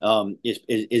business.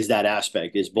 Is that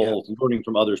aspect, is Yeah. both learning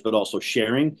from others but also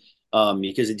sharing,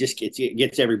 because it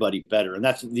gets everybody better. And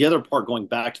that's the other part, going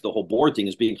back to the whole board thing,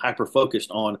 is being hyper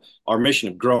focused on our mission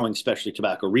of growing specialty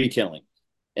tobacco retailing.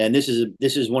 And this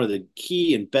is one of the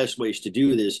key and best ways to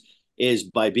do this, is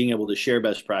by being able to share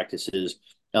best practices,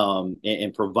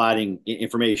 and providing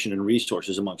information and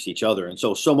resources amongst each other. And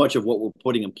so much of what we're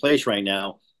putting in place right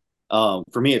now,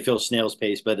 for me, it feels snail's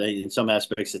pace, but in some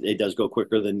aspects, it does go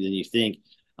quicker than you think.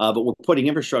 But we're putting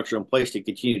infrastructure in place to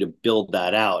continue to build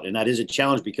that out, and that is a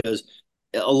challenge because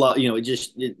a lot,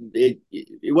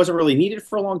 it wasn't really needed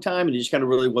for a long time, and it just kind of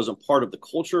really wasn't part of the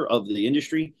culture of the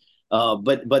industry.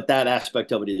 But that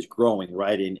aspect of it is growing,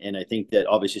 right? And I think that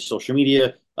obviously social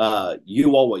media,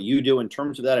 what you do in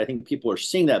terms of that, I think people are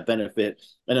seeing that benefit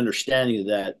and understanding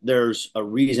that there's a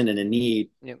reason and a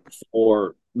need Yep.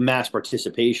 for mass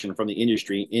participation from the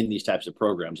industry in these types of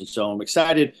programs. And so I'm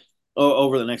excited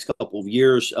over the next couple of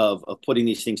years of putting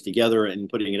these things together and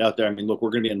putting it out there. I mean, look,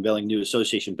 we're going to be unveiling new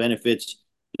association benefits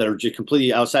that are just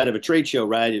completely outside of a trade show,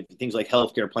 right? Things like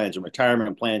healthcare plans and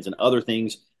retirement plans and other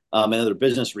things, and other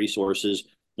business resources.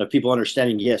 People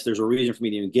understanding, yes, there's a reason for me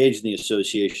to engage in the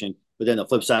association, but then the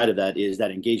flip side of that is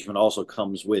that engagement also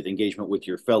comes with engagement with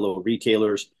your fellow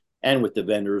retailers and with the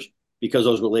vendors, because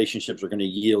those relationships are going to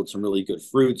yield some really good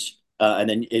fruits. And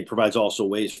then it provides also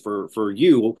ways for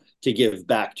you to give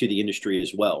back to the industry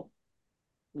as well.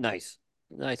 Nice.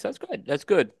 Nice. That's good. That's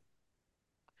good.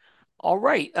 All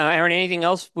right. Aaron, anything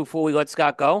else before we let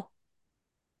Scott go?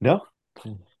 No,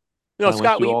 No, I went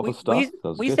Scott, through we all the we stuff. we That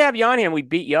was we used good. to have you on here and we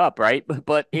beat you up, right?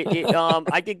 But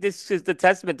I think this is the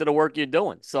testament to the work you're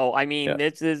doing. So I mean, Yeah.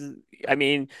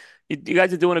 you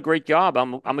guys are doing a great job.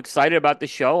 I'm excited about the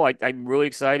show. I'm really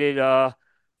excited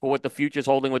for what the future's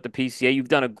holding with the PCA. You've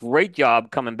done a great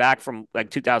job coming back from like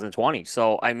 2020.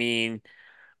 So I mean,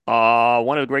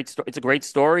 it's a great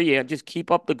story. Yeah, just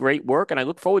keep up the great work, and I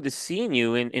look forward to seeing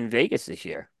you in Vegas this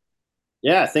year.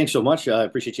 Yeah, thanks so much. I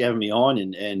appreciate you having me on,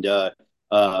 and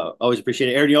always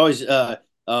appreciate it, Aaron. You always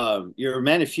you're a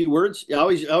man of few words. I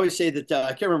always say that, I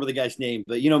can't remember the guy's name,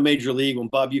 but Major League, when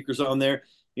Bob Uecker's on there,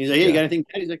 he's like, "Hey, you got Yeah. anything?"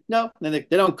 He's like, "No." And they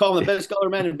don't call him the best color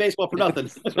man in baseball for nothing.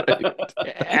 That's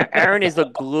right. Aaron is the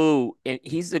glue, and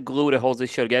he's the glue that holds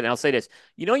this show together. And I'll say this: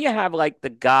 you have like the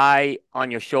guy on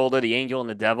your shoulder, the angel and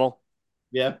the devil.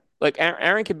 Yeah. Like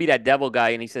Aaron could be that devil guy,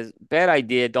 and he says, "Bad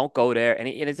idea, don't go there." And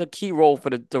it's a key role for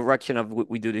the direction of what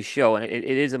we do this show, and it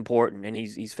is important. And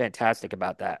he's fantastic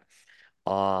about that.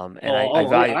 And I Yeah,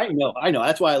 value. I know.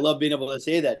 That's why I love being able to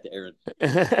say that to Aaron.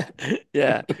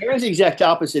 Yeah. Aaron's the exact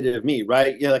opposite of me,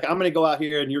 right? Like, I'm going to go out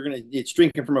here and it's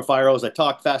drinking from a fire hose. I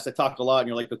talk fast, I talk a lot, and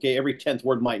you're like, okay, every 10th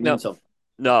word might mean No, something.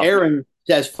 no. Aaron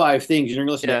says five things, and you're going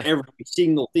to listen Yeah. to every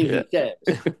single thing Yeah.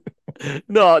 he says.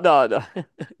 No, no, no.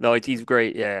 No, he's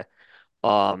great. Yeah.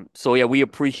 So yeah, we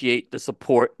appreciate the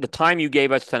support, the time you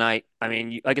gave us tonight. I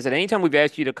mean, like I said, anytime we've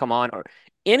asked you to come on, or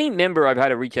any member I've had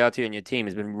to reach out to in your team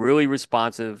has been really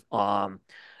responsive.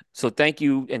 So thank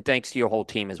you, and thanks to your whole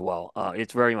team as well.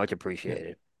 It's very much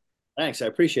appreciated. Thanks. I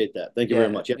appreciate that. Thank you very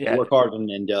Yeah, much. Yeah, we yeah. work hard and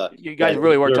You yeah, guys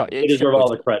really worked hard. they deserve all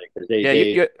the credit because Yeah,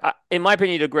 they in my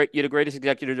opinion, you're the greatest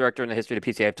executive director in the history of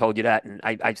the PCA. I've told you that, and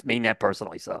I mean that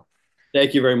personally. So,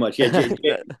 thank you very much.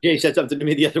 Yeah, Jay said something to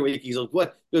me the other week. He goes,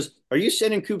 "What?" He goes, "Are you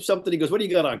sending Coop something?" He goes, "What do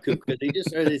you got on Coop?" Because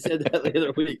they said that the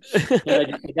other week, and I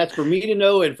just, that's for me to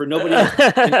know and for nobody else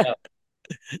to find out.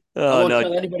 I oh won't no,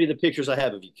 tell anybody the pictures I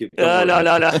have of you, Coop. Don't worry. no,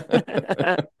 no,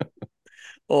 no.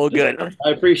 All good. I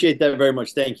appreciate that very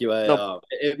much. Thank you. No,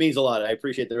 It means a lot. I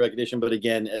appreciate the recognition, but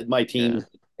again, my yeah, team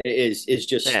is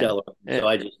just yeah, stellar. yeah. So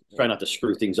I just try not to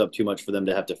screw things up too much for them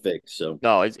to have to fix. So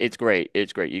No, it's great.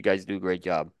 It's great. You guys do a great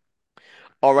job.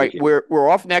 All right, appreciate it. we're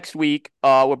off next week.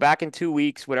 We're back in 2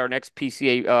 weeks with our next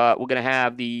PCA. We're gonna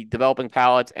have the developing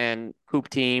pallets and Coop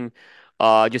team,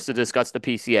 just to discuss the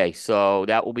PCA. So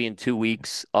that will be in 2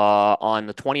 weeks, on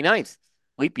the 29th,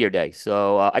 leap year day.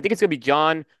 So I think it's gonna be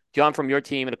John from your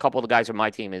team and a couple of the guys from my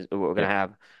team is we're gonna Yep.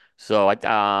 have.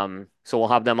 So we'll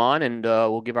have them on and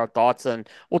we'll give our thoughts and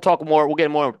we'll talk more. We'll get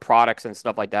more products and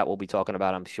stuff like that. We'll be talking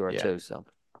about, I'm sure Yeah. too. So.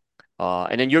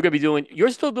 And then you're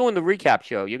still doing the recap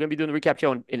show. You're gonna be doing the recap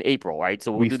show in April, right?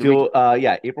 So we'll We do the recap. still,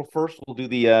 yeah, April 1st, we'll do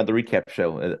the recap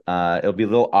show. It'll be a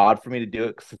little odd for me to do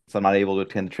it since I'm not able to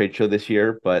attend the trade show this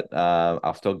year, but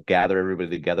I'll still gather everybody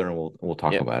together and we'll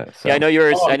talk Yeah, about it. yeah.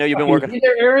 So I know you've been Can you working. be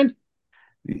there, Aaron?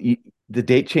 the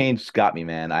date change got me,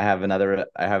 man. I have another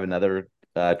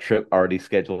trip already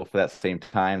scheduled for that same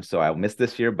time, so I'll miss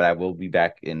this year, but I will be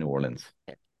back in New Orleans.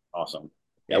 Awesome.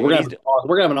 Yeah, Yeah, he's.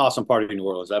 we're gonna have an awesome party in New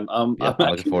Orleans. I'm Yep, I'm looking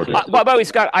actually forward to really it. By the way,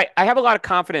 Scott, I have a lot of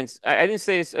confidence. I didn't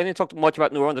say this. I didn't talk much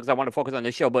about New Orleans because I want to focus on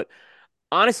this show. But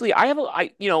honestly,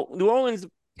 New Orleans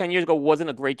 10 years ago wasn't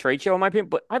a great trade show in my opinion.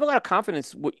 But I have a lot of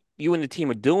confidence what you and the team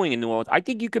are doing in New Orleans. I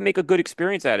think you can make a good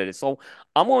experience out of it. So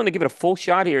I'm willing to give it a full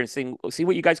shot here and see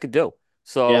what you guys could do.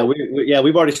 Yeah, So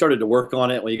we've already started to work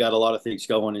on it. We got a lot of things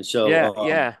going, and so yeah,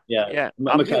 yeah, yeah, yeah.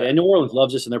 I'm excited. And New Orleans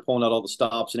loves us, and they're pulling out all the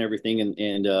stops and everything,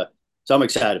 and so I'm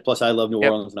excited. Plus, I love New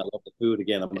Yep. Orleans and I love the food.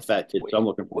 Again, I'm a fat kid, so I'm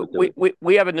looking forward to we, it. we,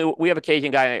 we have a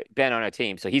Cajun guy Ben on our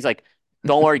team, so he's like,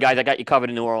 "Don't worry, guys, I got you covered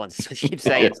in New Orleans." He keeps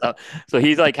saying so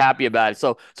he's like happy about it.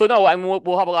 So no, I mean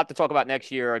we'll have a lot to talk about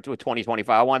next year to 2025.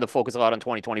 I wanted to focus a lot on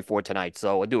 2024 tonight,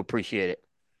 so I do appreciate it.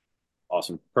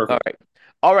 Awesome, All perfect. right.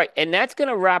 All right, and that's going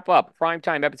to wrap up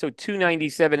Primetime episode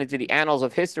 297 into the annals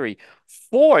of history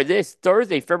for this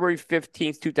Thursday, February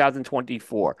 15th,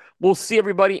 2024. We'll see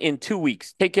everybody in 2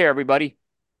 weeks. Take care, everybody.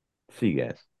 See you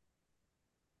guys.